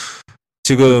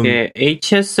 지금 이게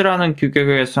HS라는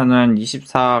규격에서는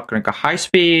 24 그러니까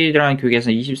하이스피드라는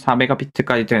규격에서는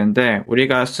 24메가비트까지 되는데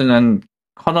우리가 쓰는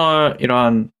커널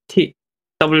이런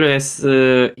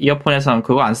TWS 이어폰에서는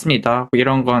그거 안 씁니다.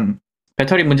 이런 건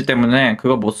배터리 문제 때문에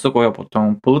그거 못 쓰고요.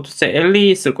 보통 블루투스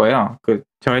LE 쓸 거예요. 그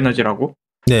저에너지라고.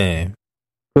 네.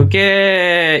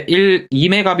 그게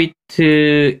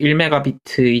 2메가비트,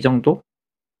 1메가비트 이 정도?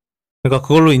 그러니까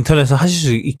그걸로 인터넷을 하실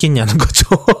수 있겠냐는 거죠.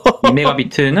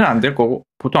 2메가비트는 안 될 거고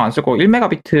보통 안 쓸 거고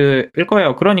 1메가비트일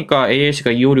거예요. 그러니까 AAC가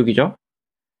 256이죠.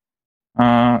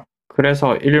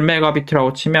 그래서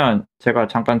 1메가비트라고 치면 제가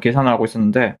잠깐 계산을 하고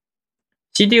있었는데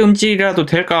CD 음질이라도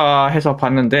될까 해서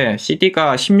봤는데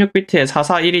CD가 16비트에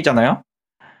 441이잖아요.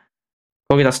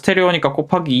 거기다 스테레오니까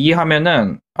곱하기 2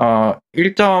 하면은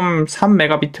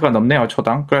 1.3메가비트가 넘네요,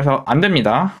 초당. 그래서 안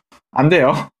됩니다. 안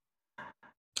돼요.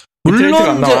 물론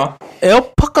안 이제 나와.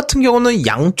 에어팟 같은 경우는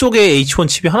양쪽에 H1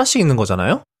 칩이 하나씩 있는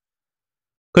거잖아요.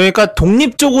 그러니까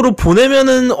독립적으로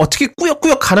보내면은 어떻게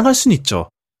꾸역꾸역 가능할 수는 있죠.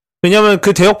 왜냐하면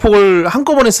그 대역폭을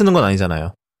한꺼번에 쓰는 건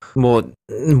아니잖아요. 뭐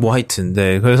하여튼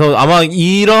네. 그래서 아마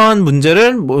이러한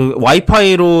문제를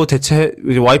와이파이로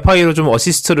좀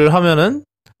어시스트를 하면은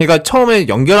그러니까 처음에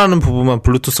연결하는 부분만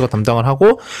블루투스가 담당을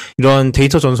하고 이런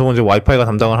데이터 전송은 이제 와이파이가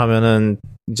담당을 하면은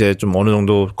이제 좀 어느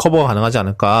정도 커버가 가능하지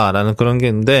않을까라는 그런 게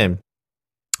있는데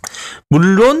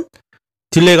물론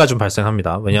딜레이가 좀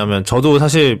발생합니다. 왜냐하면 저도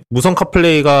사실 무선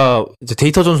카플레이가 이제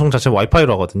데이터 전송 자체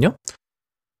와이파이로 하거든요.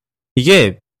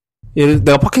 이게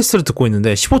내가 팟캐스트를 듣고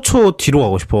있는데 15초 뒤로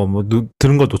가고 싶어.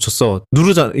 들은 걸 놓쳤어.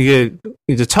 이게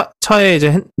이제 차에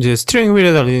이제 스티어링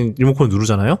휠에 달린 리모컨을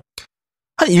누르잖아요.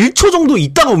 한 1초 정도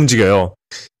있다가 움직여요.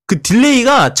 그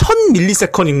딜레이가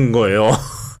 1000ms인 거예요.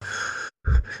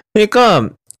 그러니까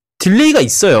딜레이가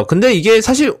있어요. 근데 이게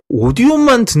사실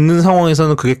오디오만 듣는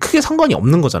상황에서는 그게 크게 상관이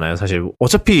없는 거잖아요. 사실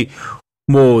어차피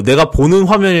뭐 내가 보는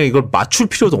화면에 이걸 맞출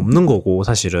필요도 없는 거고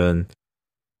사실은.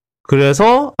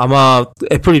 그래서 아마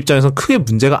애플 입장에서는 크게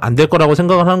문제가 안 될 거라고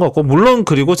생각을 하는 것 같고, 물론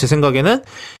그리고 제 생각에는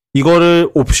이거를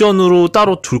옵션으로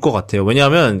따로 둘 것 같아요.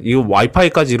 왜냐하면 이거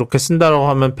와이파이까지 이렇게 쓴다고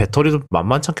하면 배터리도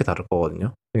만만찮게 다를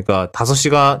거거든요. 그러니까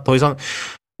 5시간 더 이상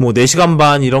뭐 4시간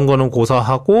반 이런 거는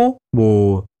고사하고,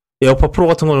 뭐 에어팟 프로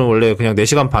같은 거는 원래 그냥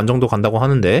 4시간 반 정도 간다고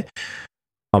하는데,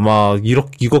 아마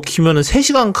이거 키면은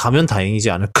 3시간 가면 다행이지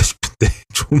않을까 싶은데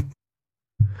좀.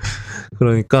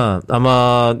 그러니까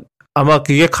아마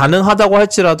그게 가능하다고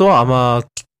할지라도 아마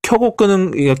켜고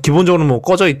끄는, 기본적으로 뭐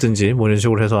꺼져 있든지 뭐 이런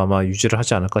식으로 해서 아마 유지를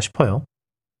하지 않을까 싶어요.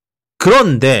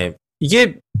 그런데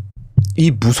이게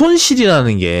이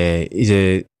무손실이라는 게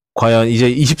이제 과연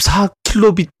이제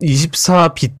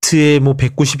 24비트에 뭐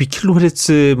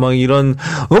 192kHz 막 이런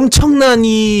엄청난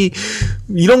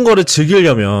이런 거를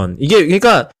즐기려면 이게,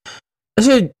 그러니까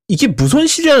사실 이게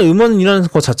무손실이라는 음원이라는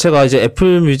것 자체가 이제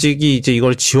애플 뮤직이 이제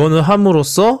이걸 지원을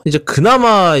함으로써 이제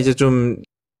그나마 이제 좀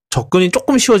접근이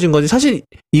조금 쉬워진 거지. 사실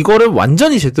이거를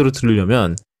완전히 제대로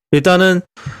들으려면 일단은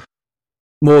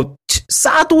뭐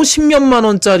싸도 10몇만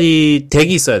원짜리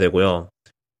덱이 있어야 되고요.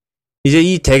 이제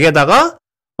이 덱에다가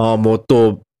뭐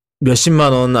또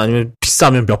몇십만 원 아니면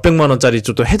비싸면 몇백만 원짜리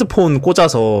또 헤드폰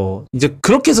꽂아서 이제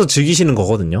그렇게 해서 즐기시는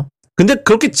거거든요. 근데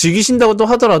그렇게 즐기신다고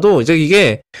하더라도 이제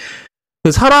이게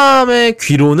그 사람의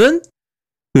귀로는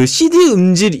그 CD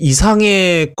음질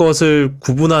이상의 것을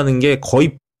구분하는 게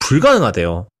거의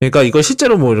불가능하대요. 그러니까 이걸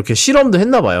실제로 뭐 이렇게 실험도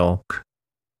했나 봐요.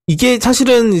 이게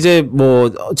사실은 이제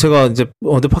뭐 제가 이제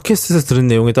어느 팟캐스트에서 들은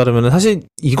내용에 따르면 사실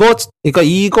그러니까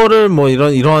이거를 뭐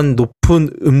이러한 높은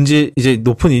음질, 이제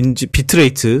높은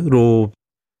비트레이트로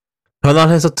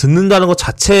변환해서 듣는다는 것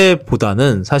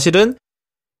자체보다는 사실은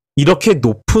이렇게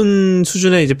높은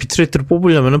수준의 이제 비트레이트를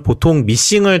뽑으려면은 보통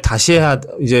미싱을 다시 해야,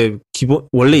 이제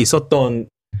원래 있었던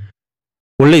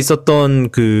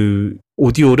그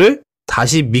오디오를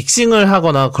다시 믹싱을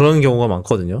하거나 그런 경우가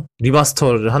많거든요.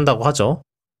 리마스터를 한다고 하죠.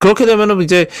 그렇게 되면은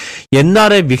이제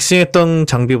옛날에 믹싱했던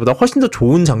장비보다 훨씬 더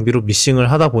좋은 장비로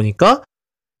믹싱을 하다 보니까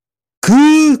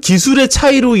그 기술의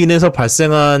차이로 인해서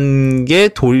발생한 게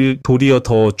도리어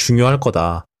더 중요할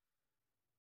거다.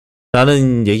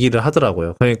 라는 얘기를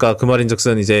하더라고요. 그러니까 그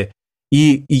말인즉슨 이제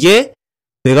이게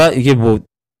뭐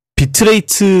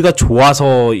비트레이트가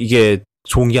좋아서 이게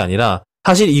좋은 게 아니라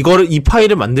사실 이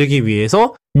파일을 만들기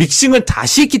위해서 믹싱을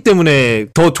다시 했기 때문에,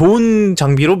 더 좋은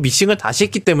장비로 믹싱을 다시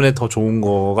했기 때문에 더 좋은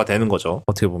거가 되는 거죠.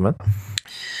 어떻게 보면.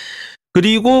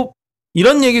 그리고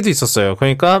이런 얘기도 있었어요.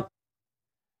 그러니까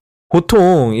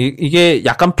보통 이게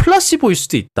약간 플라시보일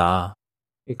수도 있다.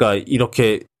 그러니까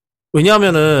이렇게,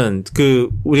 왜냐하면은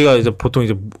우리가 이제 보통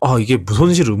이제 이게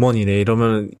무손실 음원이네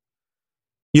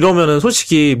이러면은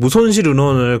솔직히 무손실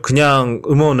음원을 그냥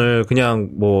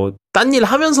뭐 딴 일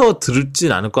하면서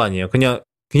들진 않을 거 아니에요. 그냥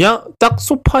딱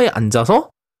소파에 앉아서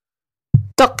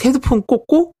딱 헤드폰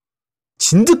꽂고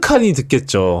진득하니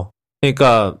듣겠죠.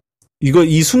 그러니까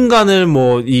이 순간을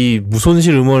뭐 이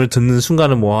무손실 음원을 듣는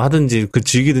순간을 뭐 하든지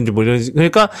즐기든지 뭐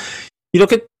그러니까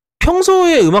이렇게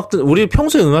우리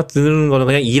평소에 음악 듣는 거는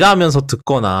그냥 일하면서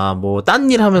듣거나, 뭐, 딴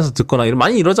일 하면서 듣거나,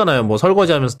 많이 이러잖아요. 뭐,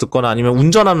 설거지 하면서 듣거나, 아니면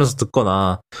운전하면서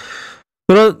듣거나.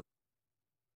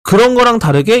 그런 거랑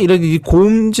다르게, 이렇게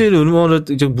고음질 음원을,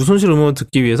 이제 무손실 음원을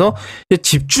듣기 위해서,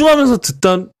 집중하면서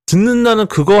듣는다는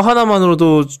그거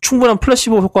하나만으로도 충분한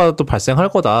플래시보 효과가 또 발생할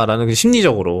거다라는 게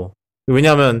심리적으로.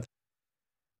 왜냐면,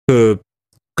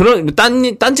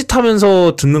 딴짓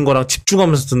하면서 듣는 거랑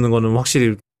집중하면서 듣는 거는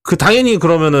확실히, 당연히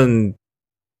그러면은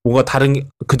뭔가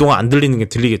그동안 안 들리는 게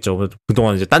들리겠죠.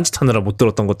 그동안 이제 딴짓하느라 못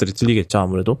들었던 것들이 들리겠죠.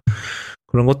 아무래도.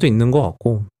 그런 것도 있는 것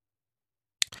같고.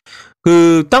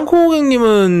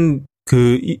 땅콩고객님은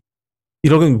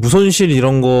이런 무손실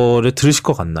이런 거를 들으실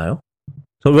것 같나요?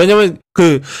 왜냐면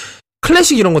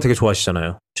클래식 이런 거 되게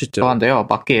좋아하시잖아요. 실제로. 좋아한데요.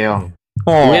 막기예요.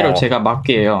 의외로 제가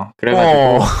막기예요.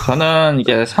 그래가지고 저는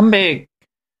이게 300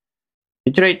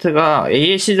 비트레이트가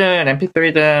AAC든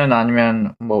MP3든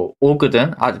아니면 뭐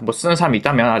오그든 뭐 쓰는 사람이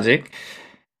있다면 아직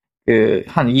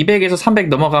한 200에서 300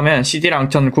 넘어가면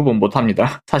CD랑 전 구분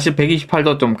못합니다. 사실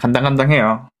 128도 좀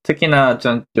간당간당해요. 특히나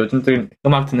전 요즘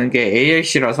음악 듣는 게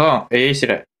AAC를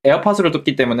에어팟으로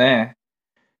듣기 때문에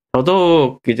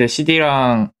저도 이제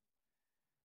CD랑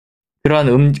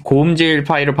그런 고음질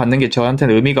파일을 받는 게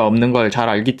저한테는 의미가 없는 걸 잘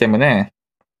알기 때문에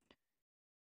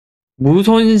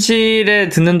무손실에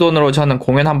듣는 돈으로 저는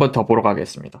공연 한 번 더 보러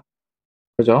가겠습니다.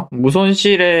 그죠?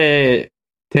 무손실에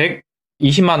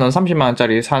 20만원,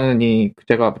 30만원짜리 사느니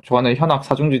제가 좋아하는 현악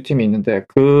사중주 팀이 있는데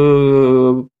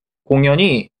그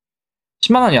공연이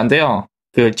 10만원이 안 돼요.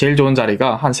 제일 좋은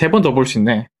자리가 한 3번 더 볼 수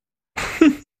있네.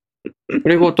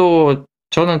 그리고 또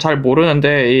저는 잘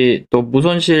모르는데 이 또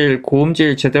무손실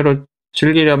고음질 제대로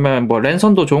즐기려면 뭐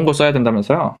랜선도 좋은 거 써야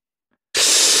된다면서요?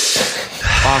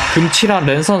 아, 금칠한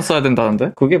랜선 써야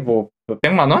된다는데? 그게 뭐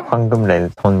 100만 원? 황금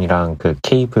랜선이랑 그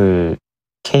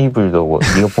케이블도 뭐,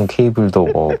 이어폰 케이블도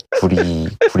뭐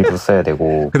구리도 써야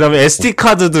되고. 그 다음에 SD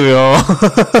카드도요.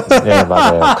 네,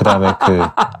 맞아요. 그 다음에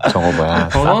저거 뭐야.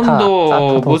 전원도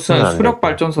SATA 무슨 쓰면 안 수력 되고.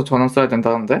 발전소 전원 써야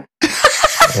된다는데?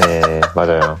 네,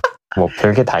 맞아요. 뭐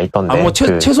별게 다 있던데. 뭐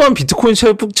최소한 비트코인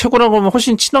최고라고 하면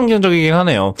훨씬 친환경적이긴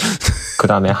하네요. 그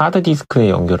다음에 하드디스크에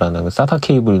연결하는 SATA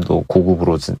케이블도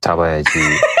고급으로 잡아야지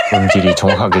음질이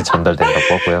정확하게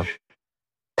전달된다고 하고요.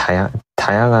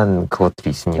 다양한 그것들이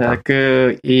있습니다.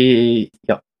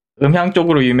 음향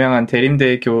쪽으로 유명한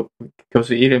대림대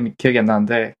교수 이름이 기억이 안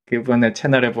나는데, 그분의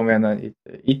채널에 보면은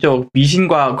이쪽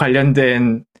미신과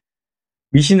관련된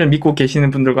미신을 믿고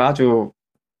계시는 분들과 아주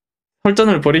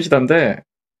설전을 벌이시던데,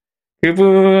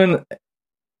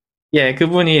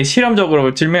 그분이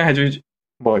실험적으로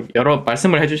여러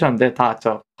말씀을 해주셨는데, 다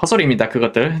헛소리입니다,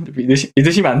 그것들.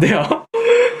 믿으시면 안 돼요.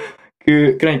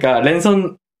 그러니까,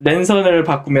 랜선을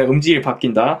바꾸면 음질이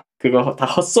바뀐다. 그거 다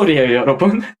헛소리예요,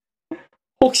 여러분.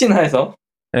 혹시나 해서.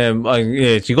 예,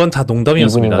 이건 다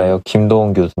농담이었습니다. 이분인가요?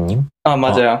 김도원 교수님? 아,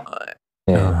 맞아요.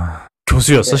 네.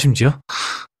 교수였어, 네. 심지어?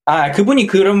 그분이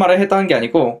그런 말을 했다는 게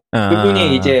아니고,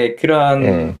 그분이 이제 그런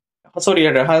네.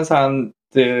 헛소리를 하는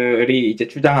사람들이 이제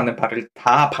주장하는 바를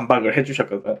다 반박을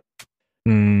해주셨거든.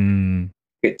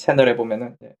 그 채널에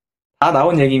보면은 다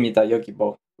나온 얘기입니다. 여기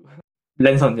뭐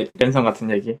랜선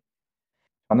같은 얘기.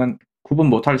 저는 구분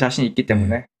못할 자신이 있기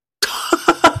때문에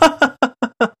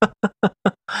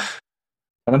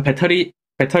저는 배터리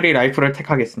라이프를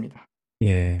택하겠습니다.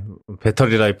 예,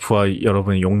 배터리 라이프와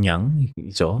여러분의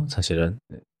용량이죠, 사실은.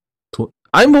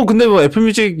 아니 뭐 근데 뭐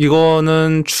애플뮤직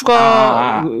이거는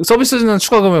추가 서비스는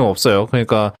추가 금액 없어요.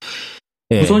 그러니까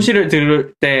무손실을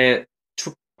들을 때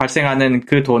발생하는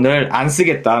그 돈을 안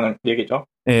쓰겠다는 얘기죠.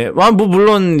 예, 뭐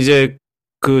물론 이제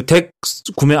그 덱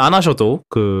구매 안 하셔도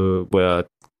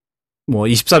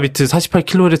 24비트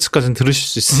 48kHz까지는 들으실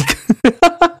수 있으니까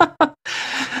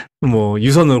뭐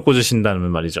유선으로 꽂으신다는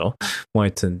말이죠. 뭐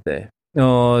하여튼 네.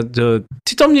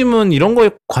 티점님은 이런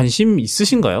거에 관심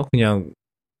있으신가요? 그냥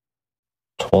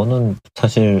저는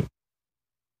사실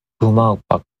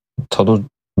저도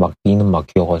이는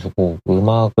막히여가지고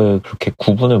음악을 그렇게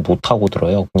구분을 못하고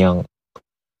들어요. 그냥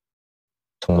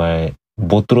정말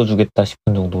못 들어주겠다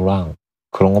싶은 정도랑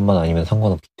그런 것만 아니면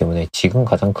상관없기 때문에 지금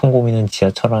가장 큰 고민은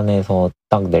지하철 안에서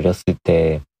딱 내렸을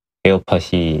때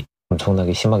에어팟이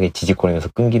엄청나게 심하게 지직거리면서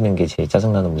끊기는 게 제일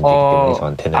짜증나는 문제이기 때문에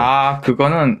저한테는.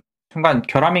 그거는 순간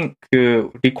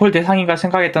리콜 대상인가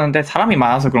생각했다는데 사람이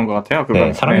많아서 그런 것 같아요. 그건.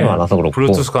 네, 사람이 많아서 그렇고.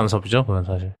 블루투스 간섭이죠, 그건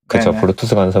사실. 그렇죠.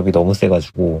 블루투스 간섭이 너무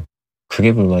세가지고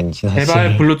그게 불만이지 사실.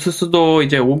 제발 블루투스도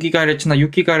이제 5GHz나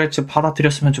 6GHz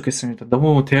받아들였으면 좋겠습니다.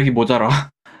 너무 대역이 모자라.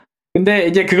 근데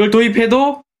이제 그걸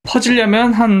도입해도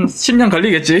퍼지려면 한 10년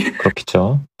걸리겠지.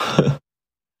 그렇겠죠.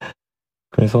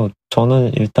 그래서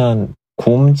저는 일단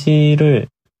고음질을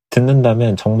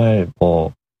듣는다면 정말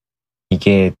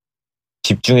이게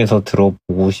집중해서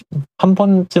한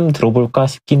번쯤 들어볼까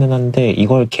싶기는 한데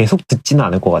이걸 계속 듣지는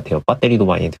않을 것 같아요. 배터리도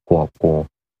많이 듣고 같고.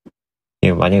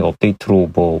 예, 만약에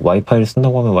업데이트로 와이파이를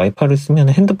쓴다고 하면 와이파이를 쓰면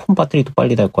핸드폰 배터리도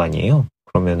빨리 달 거 아니에요?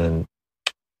 그러면은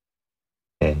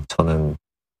네, 저는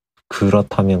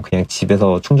그렇다면 그냥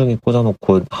집에서 충전기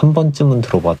꽂아놓고 한 번쯤은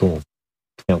들어봐도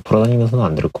그냥 돌아다니면서는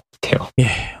안 들을 것 같아요. 예,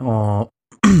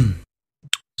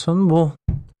 전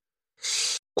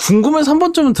궁금해서 한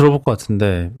번쯤은 들어볼 것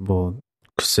같은데,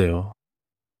 글쎄요.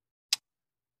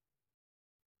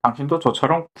 당신도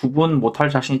저처럼 구분 못할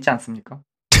자신 있지 않습니까?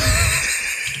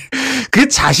 그게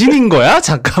자신인 거야?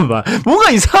 잠깐만.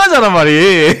 뭔가 이상하잖아,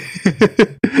 말이.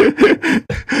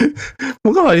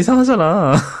 뭔가 말이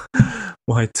이상하잖아.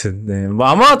 하여튼, 네.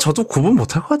 아마 저도 구분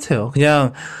못할 것 같아요.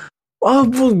 그냥,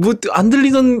 안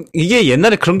들리던, 이게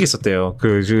옛날에 그런 게 있었대요.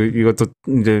 이것도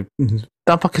이제,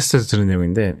 딴 팟캐스트에서 들은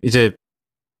내용인데, 이제,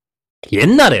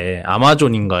 옛날에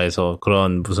아마존인가에서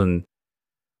그런 무슨,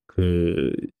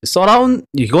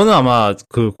 이거는 아마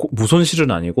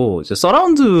무손실은 아니고, 이제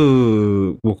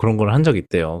서라운드 그런 걸 한 적이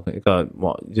있대요. 그러니까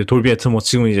이제 돌비 애트모스,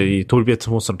 지금 이제 이 돌비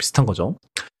애트모스랑 비슷한 거죠.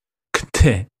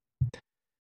 근데,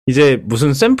 이제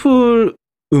무슨 샘플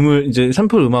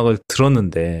음악을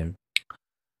들었는데,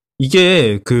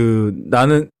 이게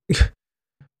나는,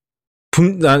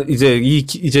 이제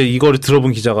이거를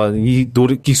들어본 기자가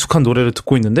익숙한 노래를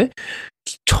듣고 있는데,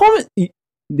 처음에,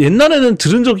 옛날에는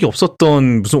들은 적이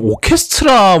없었던 무슨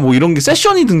오케스트라 이런 게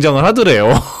세션이 등장을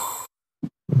하더래요.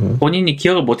 본인이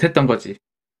기억을 못했던 거지.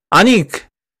 아니,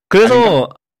 그래서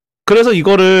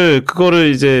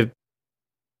그거를 이제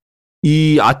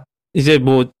이제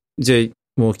뭐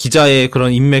기자의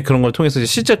그런 인맥 그런 걸 통해서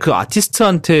실제 그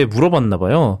아티스트한테 물어봤나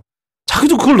봐요.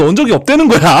 자기도 그걸 넣은 적이 없다는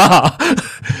거야.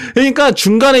 그러니까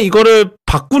중간에 이거를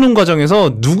바꾸는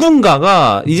과정에서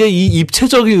누군가가 이제 이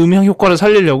입체적인 음향 효과를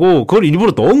살리려고 그걸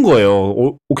일부러 넣은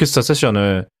거예요. 오케스트라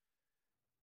세션을.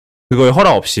 그거에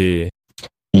허락 없이.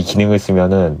 이 기능을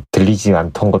쓰면은 들리지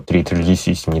않던 것들이 들릴 수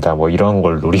있습니다. 뭐 이런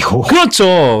걸 노리고.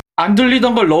 그렇죠. 안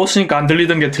들리던 걸 넣었으니까 안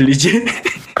들리던 게 들리지.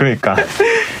 그러니까.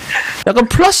 약간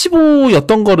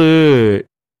플라시보였던 거를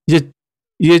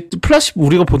이게 플라시보,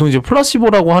 우리가 보통 이제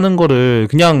플라시보라고 하는 거를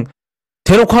그냥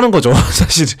대놓고 하는 거죠.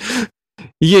 사실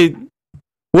이게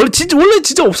원래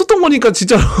진짜 없었던 거니까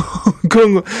진짜로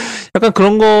그런 거 약간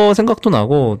그런 거 생각도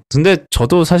나고. 근데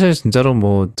저도 사실 진짜로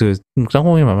그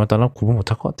짱공이 말만 따라 구분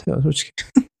못할 것 같아요, 솔직히.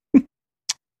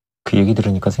 그 얘기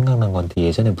들으니까 생각난 건데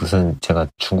예전에 무슨 제가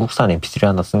중국산 MP3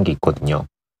 하나 쓴 게 있거든요.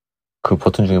 그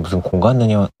버튼 중에 무슨 공간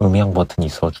음향 버튼이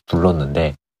있어가지고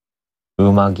눌렀는데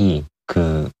음악이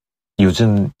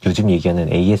요즘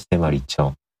얘기하는 ASMR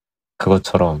있죠.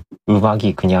 그것처럼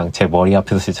음악이 그냥 제 머리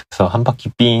앞에서 시작해서 한 바퀴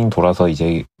삥 돌아서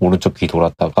이제 오른쪽 귀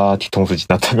돌았다가 뒤통수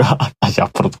지났다가 다시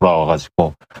앞으로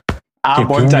돌아와가지고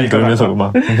뭔지 알 것 돌면서 같아.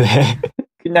 음악. 네.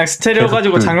 그냥 스테레오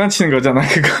가지고 장난치는 거잖아,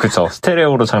 그거. 그쵸.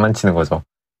 스테레오로 장난치는 거죠.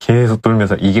 계속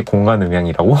돌면서 이게 공간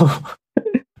음향이라고?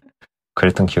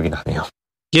 그랬던 기억이 나네요.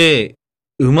 이게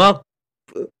음악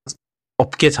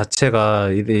업계 자체가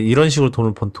이런 식으로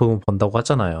돈을 번다고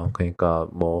하잖아요. 그러니까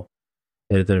뭐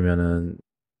예를 들면은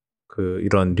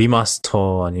이런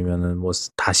리마스터 아니면은 뭐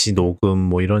다시 녹음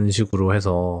뭐 이런 식으로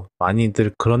해서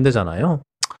많이들 그런 데잖아요.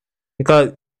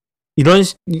 그러니까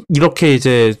이렇게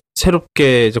이제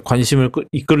새롭게 이제 관심을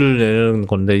이끌어내는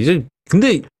건데 이제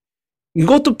근데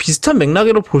이것도 비슷한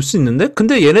맥락으로 볼 수 있는데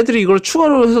근데 얘네들이 이걸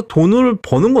추가로 해서 돈을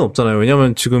버는 건 없잖아요.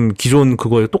 왜냐면 지금 기존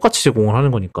그거에 똑같이 제공을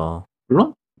하는 거니까.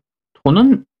 물론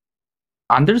돈은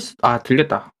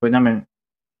들겠다. 왜냐면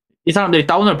이 사람들이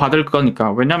다운을 받을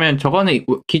거니까. 왜냐면 저거는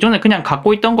기존에 그냥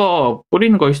갖고 있던 거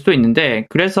뿌리는 거일 수도 있는데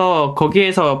그래서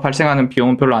거기에서 발생하는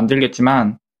비용은 별로 안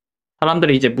들겠지만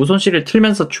사람들이 이제 무손실을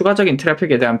틀면서 추가적인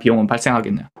트래픽에 대한 비용은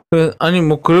발생하겠네요.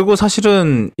 그리고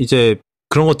사실은 이제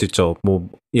그런 것도 있죠. 뭐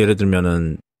예를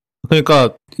들면은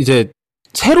그러니까 이제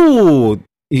새로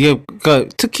그러니까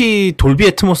특히 돌비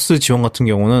애트모스 지원 같은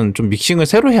경우는 좀 믹싱을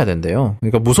새로 해야 된대요.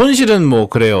 그러니까 무손실은 뭐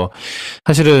그래요.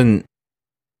 사실은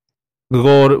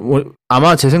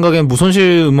아마 제 생각엔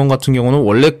무손실 음원 같은 경우는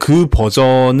원래 그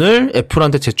버전을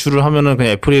애플한테 제출을 하면은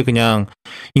그냥 애플이 그냥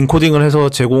인코딩을 해서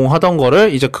제공하던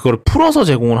거를 이제 그거를 풀어서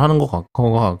제공을 하는 것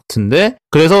같은데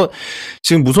그래서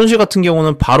지금 무손실 같은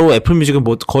경우는 바로 애플 뮤직은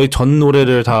뭐 거의 전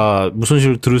노래를 다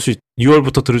무손실로 들을 수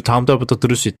 6월부터 다음 달부터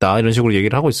들을 수 있다 이런 식으로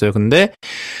얘기를 하고 있어요. 근데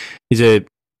이제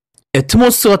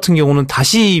애트모스 같은 경우는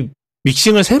다시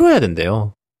믹싱을 새로 해야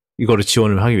된대요. 이거를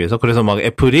지원을 하기 위해서. 그래서 막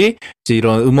애플이 이제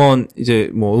이런 음원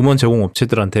제공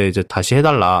업체들한테 이제 다시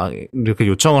해달라 이렇게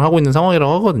요청을 하고 있는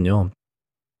상황이라고 하거든요.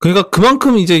 그러니까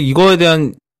그만큼 이제 이거에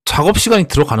대한 작업 시간이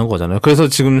들어가는 거잖아요. 그래서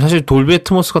지금 사실 돌비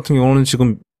애트모스 같은 경우는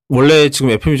원래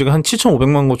지금 애플 뮤직이 한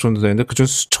 7,500만 곡 정도 되는데 그중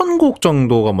수천 곡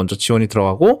정도가 먼저 지원이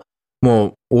들어가고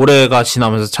뭐 올해가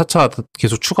지나면서 차차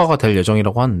계속 추가가 될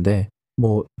예정이라고 하는데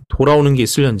뭐 돌아오는 게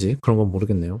있을런지 그런 건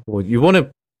모르겠네요. 뭐 이번에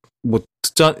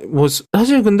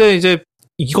사실 근데 이제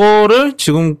이거를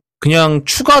지금 그냥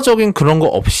추가적인 그런 거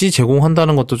없이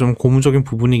제공한다는 것도 좀 고무적인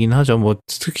부분이긴 하죠. 뭐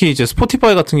특히 이제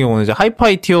스포티파이 같은 경우는 이제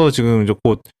하이파이 티어 지금 이제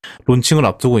곧 론칭을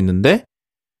앞두고 있는데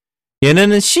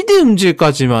얘네는 CD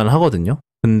음질까지만 하거든요.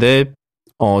 근데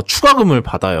추가금을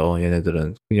받아요.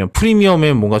 얘네들은 그냥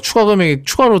프리미엄에 뭔가 추가 금액이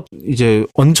추가로 이제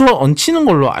얹히는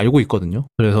걸로 알고 있거든요.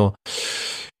 그래서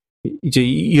이제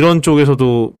이런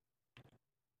쪽에서도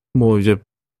뭐 이제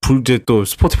또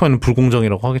스포티파이는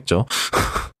불공정이라고 하겠죠.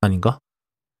 아닌가?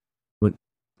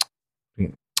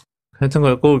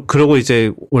 하여튼 그러고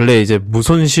이제 원래 이제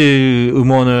무손실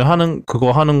음원을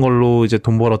하는 걸로 이제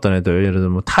돈 벌었던 애들, 예를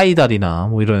들면 뭐 타이달이나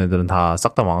뭐 이런 애들은 다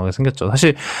싹 다 망하게 생겼죠.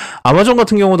 사실 아마존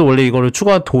같은 경우도 원래 이거를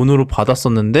추가 돈으로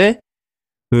받았었는데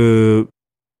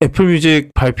애플 뮤직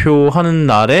발표하는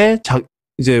날에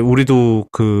이제 우리도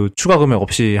추가 금액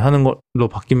없이 하는 걸로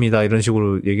바뀝니다. 이런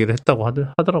식으로 얘기를 했다고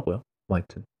하더라고요. 뭐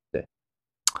하여튼. 네.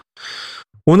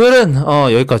 오늘은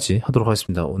여기까지 하도록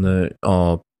하겠습니다. 오늘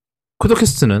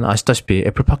코드캐스트는 아시다시피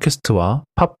애플 팟캐스트와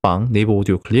팟빵, 네이버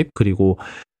오디오 클립, 그리고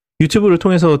유튜브를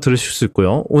통해서 들으실 수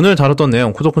있고요. 오늘 다뤘던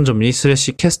내용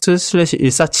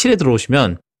코드콘.me/cast/147에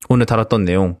들어오시면 오늘 다뤘던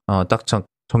내용 딱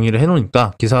정리를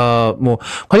해놓으니까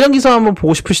관련 기사 한번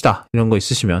보고 싶으시다 이런 거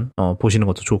있으시면 보시는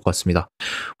것도 좋을 것 같습니다.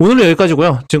 오늘은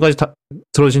여기까지고요. 지금까지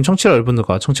들어주신 청취자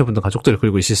여러분들과 청취자분들 가족들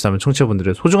그리고 이 시스템은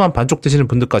청취자분들의 소중한 반쪽 되시는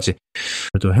분들까지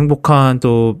또 행복한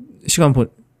또 시간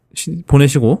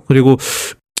보내시고 그리고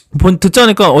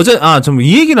듣자니까 좀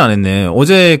이 얘기를 안 했네.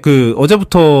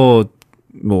 어제부터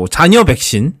뭐 자녀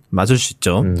백신 맞을 수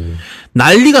있죠.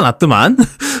 난리가 났더만.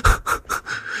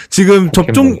 지금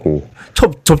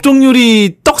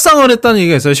접종률이 떡상을 했다는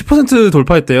얘기가 있어요. 10%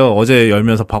 돌파했대요. 어제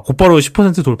열면서 곧바로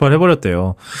 10% 돌파를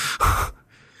해버렸대요.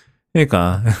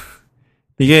 그러니까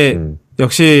이게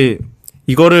역시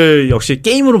이거를 역시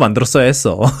게임으로 만들었어야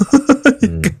했어.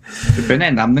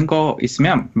 주변에 남는 거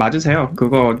있으면 맞으세요.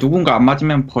 그거 누군가 안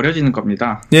맞으면 버려지는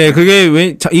겁니다. 네, 그게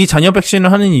왜 이 자녀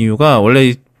백신을 하는 이유가 원래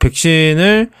이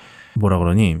백신을 뭐라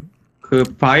그러니? 그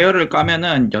바이어를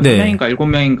까면은 6명인가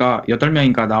 7명인가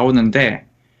 8명인가 나오는데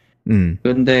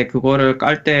근데 그거를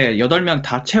깔 때 8명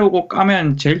다 채우고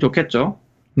까면 제일 좋겠죠.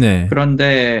 네.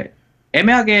 그런데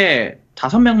애매하게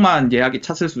 5명만 예약이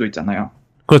찼을 수도 있잖아요.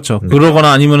 그렇죠.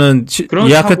 그러거나 아니면은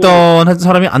예약했던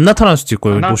사람이 안 나타날 수도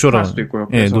있고요. 노쇼라 수도 있고요.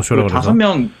 예, 노쇼라 그래서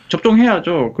 5명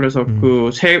접종해야죠. 그래서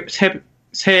그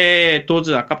세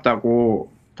도즈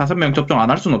아깝다고 5명 접종 안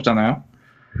할 수는 없잖아요.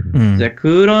 이제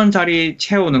그런 자리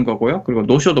채우는 거고요. 그리고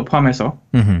노쇼도 포함해서.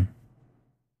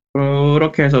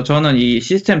 그렇게 해서 저는 이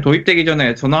시스템 도입되기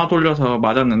전에 전화 돌려서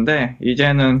맞았는데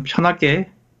이제는 편하게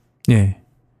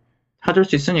찾을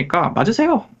수 있으니까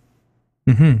맞으세요.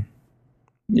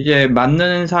 이제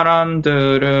맞는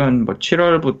사람들은 뭐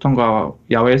 7월부터인가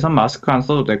야외에서 마스크 안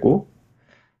써도 되고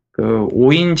그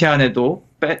 5인 제한에도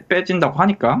빼진다고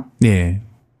하니까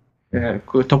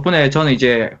그 덕분에 저는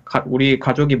이제 우리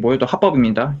가족이 모여도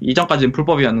합법입니다. 이전까지는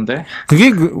불법이었는데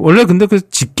그게 원래 근데 그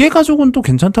직계 가족은 또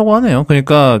괜찮다고 하네요.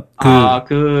 그러니까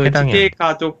그 직계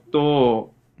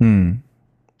가족도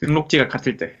등록지가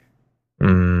같을 때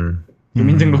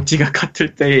주민등록지가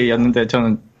같을 때였는데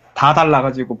저는 다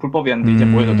달라가지고 불법이었는데 이제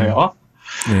모여도 돼요.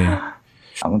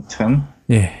 아무튼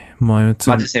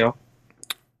맞으세요.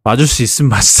 맞을 수 있으면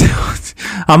맞으세요.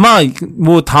 아마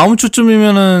뭐 다음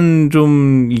주쯤이면은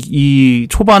좀 이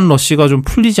초반 러시가 좀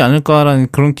풀리지 않을까라는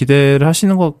그런 기대를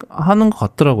하는 것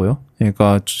같더라고요.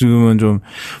 그러니까 지금은 좀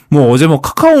뭐 어제 뭐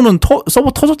카카오는 서버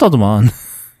터졌다더만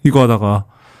이거 하다가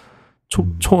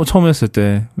처음 했을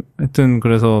때 하여튼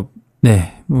그래서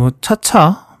뭐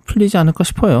차차 풀리지 않을까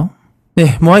싶어요.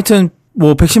 뭐 하여튼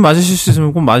뭐 백신 맞으실 수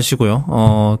있으면 꼭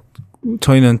맞으시고요.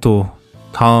 저희는 또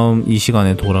다음 이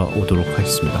시간에 돌아오도록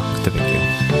하겠습니다. 그때 뵐게요.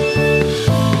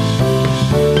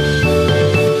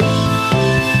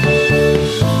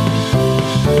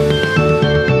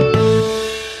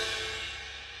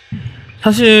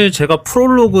 사실 제가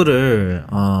프롤로그를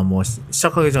뭐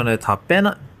시작하기 전에 다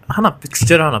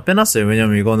주제를 하나 빼놨어요.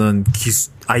 왜냐면 이거는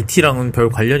IT랑은 별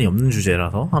관련이 없는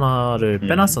주제라서 하나를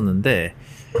빼놨었는데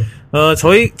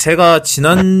제가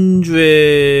지난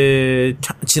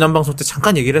방송 때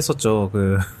잠깐 얘기를 했었죠.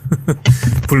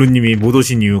 블루님이 못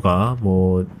오신 이유가,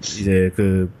 이제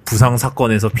부상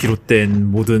사건에서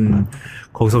비롯된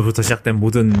거기서부터 시작된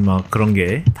모든 그런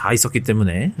게 다 있었기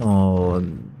때문에,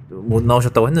 못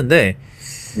나오셨다고 했는데,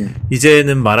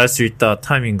 이제는 말할 수 있다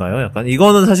타임인가요? 약간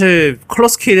이거는 사실 컬러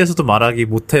스케일에서도 말하기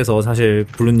못해서 사실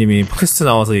블루님이 팟캐스트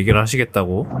나와서 얘기를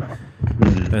하시겠다고.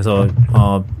 그래서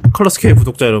컬러 스케일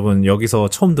구독자 여러분 여기서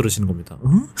처음 들으시는 겁니다.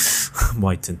 뭐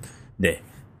하여튼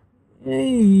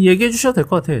얘기해 주셔도 될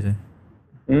것 같아요 이제.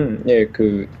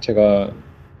 제가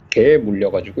개에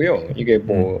물려가지고요. 이게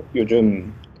뭐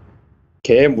요즘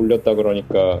개에 물렸다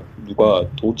그러니까 누가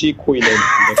도지코인에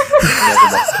물렸다고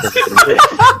막 그러는데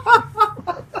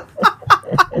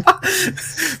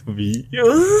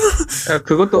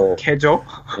그것도 개죠.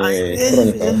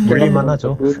 그러니까 물릴만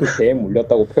하죠. 그것도 개에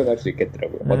물렸다고 표현할 수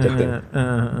있겠더라고요. 어쨌든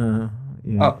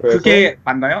그게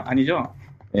맞나요? 아니죠?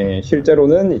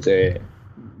 실제로는 이제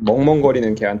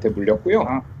멍멍거리는 개한테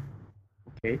물렸고요.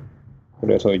 오케이.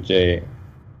 그래서 이제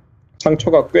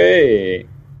상처가 꽤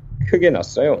크게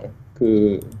났어요.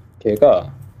 그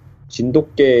개가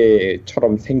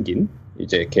진돗개처럼 생긴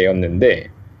이제 개였는데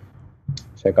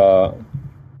제가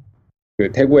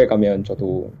대구에 가면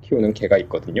저도 키우는 개가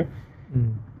있거든요.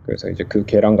 그래서 이제 그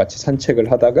개랑 같이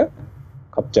산책을 하다가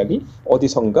갑자기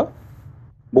어디선가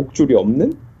목줄이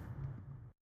없는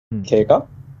개가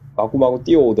마구마구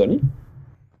뛰어오더니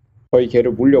저희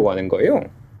개를 물려고 하는 거예요.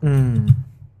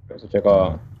 그래서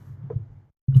제가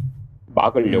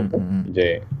막으려고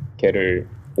이제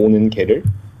오는 개를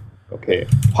이렇게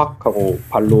확 하고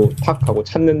발로 탁 하고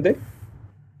찼는데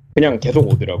그냥 계속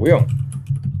오더라고요.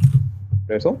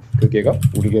 그래서 그 개가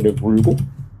우리 개를 물고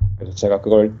그래서 제가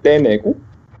그걸 떼내고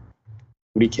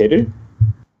우리 개를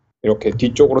이렇게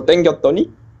뒤쪽으로 당겼더니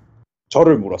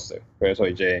저를 물었어요. 그래서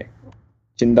이제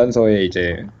진단서에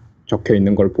이제 적혀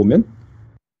있는 걸 보면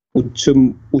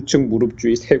우측 무릎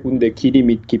주위 세 군데 길이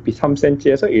및 깊이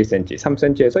 3cm에서 1cm,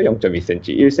 3cm에서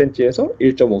 0.2cm, 1cm에서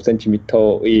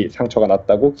 1.5cm의 상처가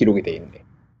났다고 기록이 돼 있네.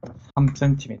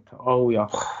 3cm. 어우야.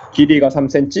 길이가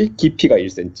 3cm, 깊이가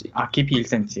 1cm. 아, 깊이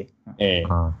 1cm. 예.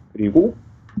 그리고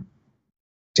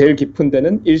제일 깊은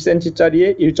데는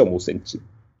 1cm짜리에 1.5cm.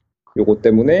 요거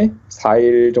때문에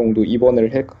 4일 정도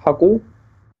입원을 하고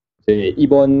이제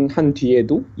입원한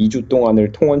뒤에도 2주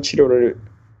동안을 통원 치료를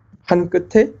한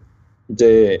끝에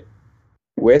이제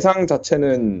외상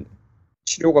자체는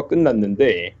치료가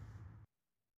끝났는데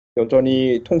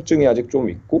여전히 통증이 아직 좀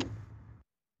있고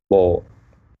뭐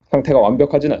상태가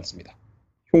완벽하진 않습니다.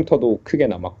 흉터도 크게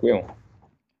남았고요.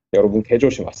 여러분 개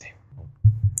조심하세요.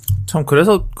 참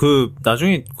그래서 그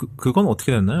나중에 그건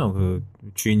어떻게 됐나요? 그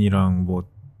주인이랑 뭐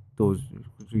또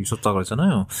있었다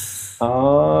그랬잖아요.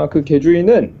 아, 그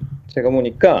개주인은 제가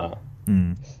보니까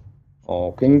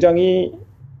굉장히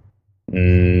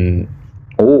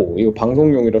이거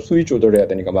방송용이라 수위 조절해야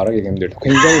되니까 말하기 힘들다.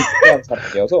 굉장히 특이한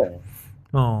사람이어서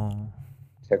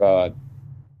제가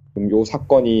지금 요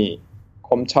사건이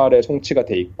검찰에 송치가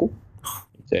돼 있고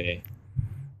이제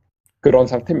그런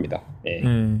상태입니다. 예.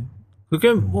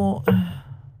 그게 뭐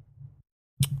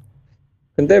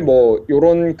근데 뭐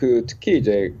요런 그 특히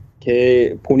이제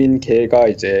본인 개가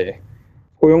이제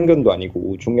소형견도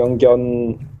아니고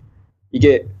중형견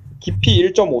이게 깊이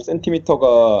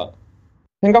 1.5cm가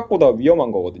생각보다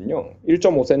위험한 거거든요.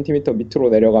 1.5cm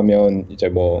밑으로 내려가면 이제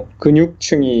뭐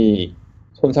근육층이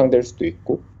손상될 수도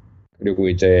있고 그리고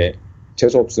이제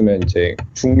재수 없으면 이제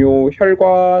중요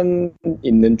혈관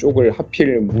있는 쪽을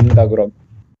하필 문다 그러면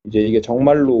이제 이게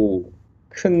정말로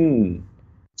큰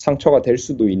상처가 될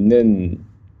수도 있는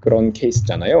그런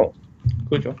케이스잖아요.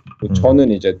 그죠. 저는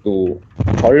이제 또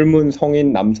젊은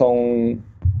성인 남성이다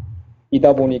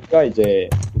보니까 이제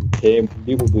개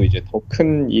물리고도 이제 더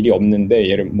큰 일이 없는데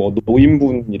예를 뭐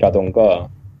노인분이라던가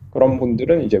그런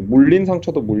분들은 이제 물린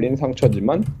상처도 물린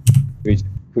상처지만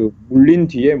그 물린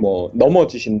뒤에 뭐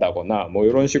넘어지신다거나 뭐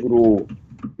이런 식으로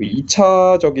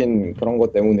 2차적인 그런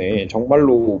것 때문에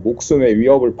정말로 목숨의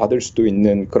위협을 받을 수도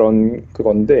있는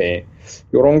그건데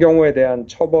이런 경우에 대한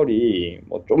처벌이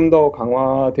뭐 좀 더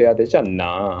강화돼야 되지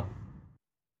않나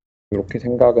이렇게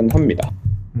생각은 합니다.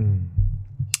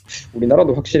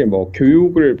 우리나라도 확실히 뭐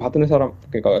교육을 받은 사람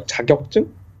그러니까 자격증,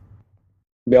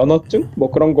 면허증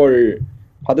뭐 그런 걸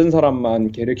받은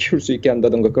사람만 개를 키울 수 있게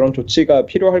한다든가 그런 조치가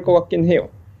필요할 것 같긴 해요.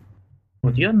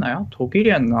 어디였나요?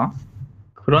 독일이었나?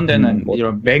 그런 데는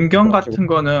이런 맹견 같은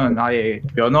거는 아예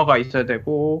면허가 있어야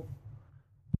되고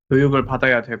교육을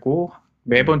받아야 되고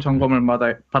매번 점검을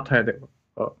받아야 되고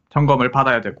점검을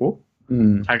받아야 되고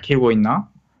잘 키우고 있나?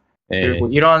 그리고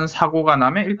이런 사고가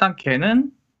나면 일단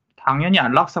걔는 당연히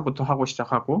안락사부터 하고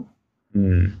시작하고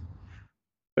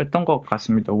그랬던 것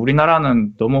같습니다.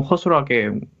 우리나라는 너무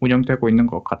허술하게 운영되고 있는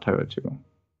것 같아요 지금.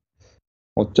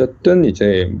 어쨌든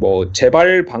이제 뭐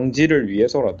재발 방지를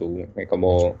위해서라도 그러니까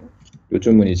뭐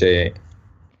요즘은 이제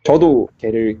저도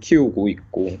개를 키우고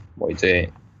있고 뭐 이제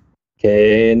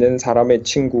개는 사람의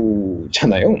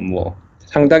친구잖아요. 뭐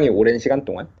상당히 오랜 시간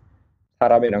동안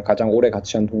사람이랑 가장 오래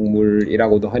같이 한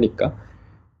동물이라고도 하니까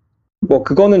뭐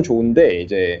그거는 좋은데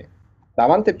이제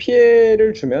남한테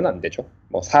피해를 주면 안 되죠.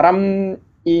 뭐 사람이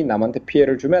남한테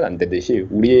피해를 주면 안 되듯이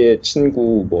우리의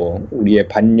친구 뭐 우리의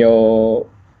반려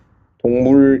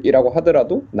동물이라고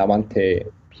하더라도 남한테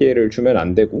피해를 주면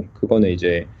안 되고 그거는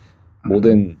이제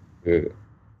모든 그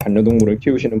반려동물을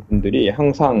키우시는 분들이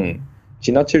항상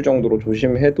지나칠 정도로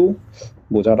조심해도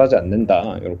모자라지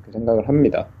않는다 이렇게 생각을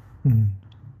합니다.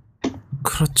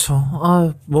 그렇죠.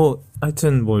 아, 뭐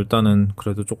하여튼 뭐 일단은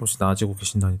그래도 조금씩 나아지고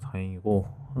계신다니 다행이고.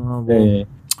 뭐 네.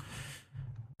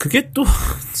 그게 또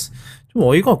좀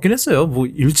어이가 없긴 했어요. 뭐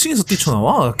 1층에서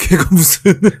뛰쳐나와? 걔가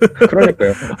무슨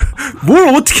그러니까요. 뭘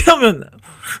어떻게 하면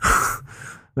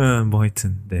뭐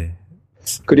하여튼 네.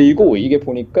 그리고 이게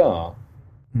보니까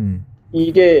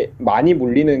이게 많이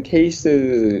물리는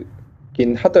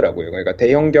케이스긴 하더라고요. 그러니까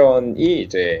대형견이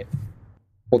이제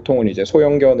보통은 이제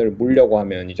소형견을 물려고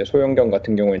하면 이제 소형견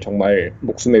같은 경우는 정말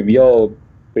목숨의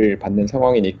위협을 받는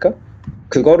상황이니까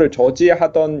그거를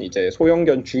저지하던 이제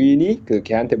소형견 주인이 그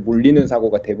개한테 물리는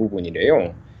사고가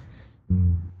대부분이래요.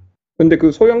 근데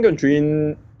그 소형견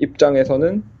주인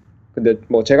입장에서는 근데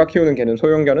뭐 제가 키우는 개는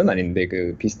소형견은 아닌데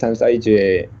그 비슷한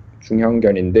사이즈의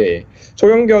중형견인데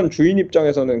소형견 주인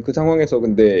입장에서는 그 상황에서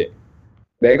근데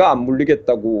내가 안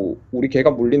물리겠다고 우리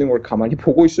개가 물리는 걸 가만히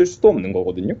보고 있을 수도 없는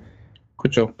거거든요.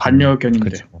 그렇죠. 반려견인데.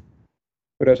 그쵸.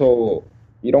 그래서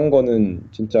이런 거는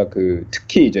진짜 그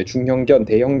특히 이제 중형견,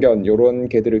 대형견 이런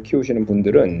개들을 키우시는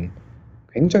분들은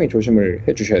굉장히 조심을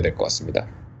해주셔야 될 것 같습니다.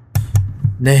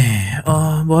 네,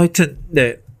 뭐 하여튼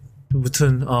네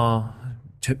무튼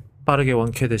빠르게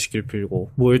완쾌되시길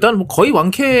빌고 뭐 일단 뭐 거의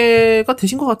완쾌가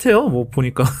되신 것 같아요. 뭐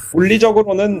보니까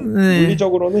물리적으로는 네.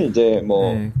 물리적으로는 이제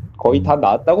뭐 네. 거의 다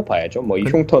나았다고 봐야죠. 뭐 이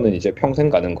흉터는 이제 평생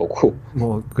가는 거고.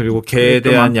 뭐 그리고 걔에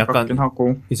대한 약간 안타깝긴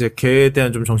하고. 이제 걔에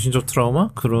대한 좀 정신적 트라우마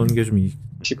그런 게 좀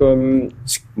지금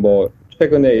뭐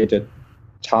최근에 이제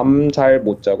잠 잘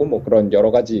못 자고 뭐 그런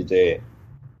여러 가지 이제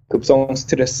급성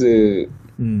스트레스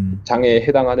장애에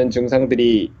해당하는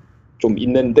증상들이 좀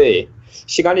있는데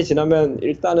시간이 지나면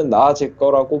일단은 나아질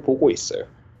거라고 보고 있어요.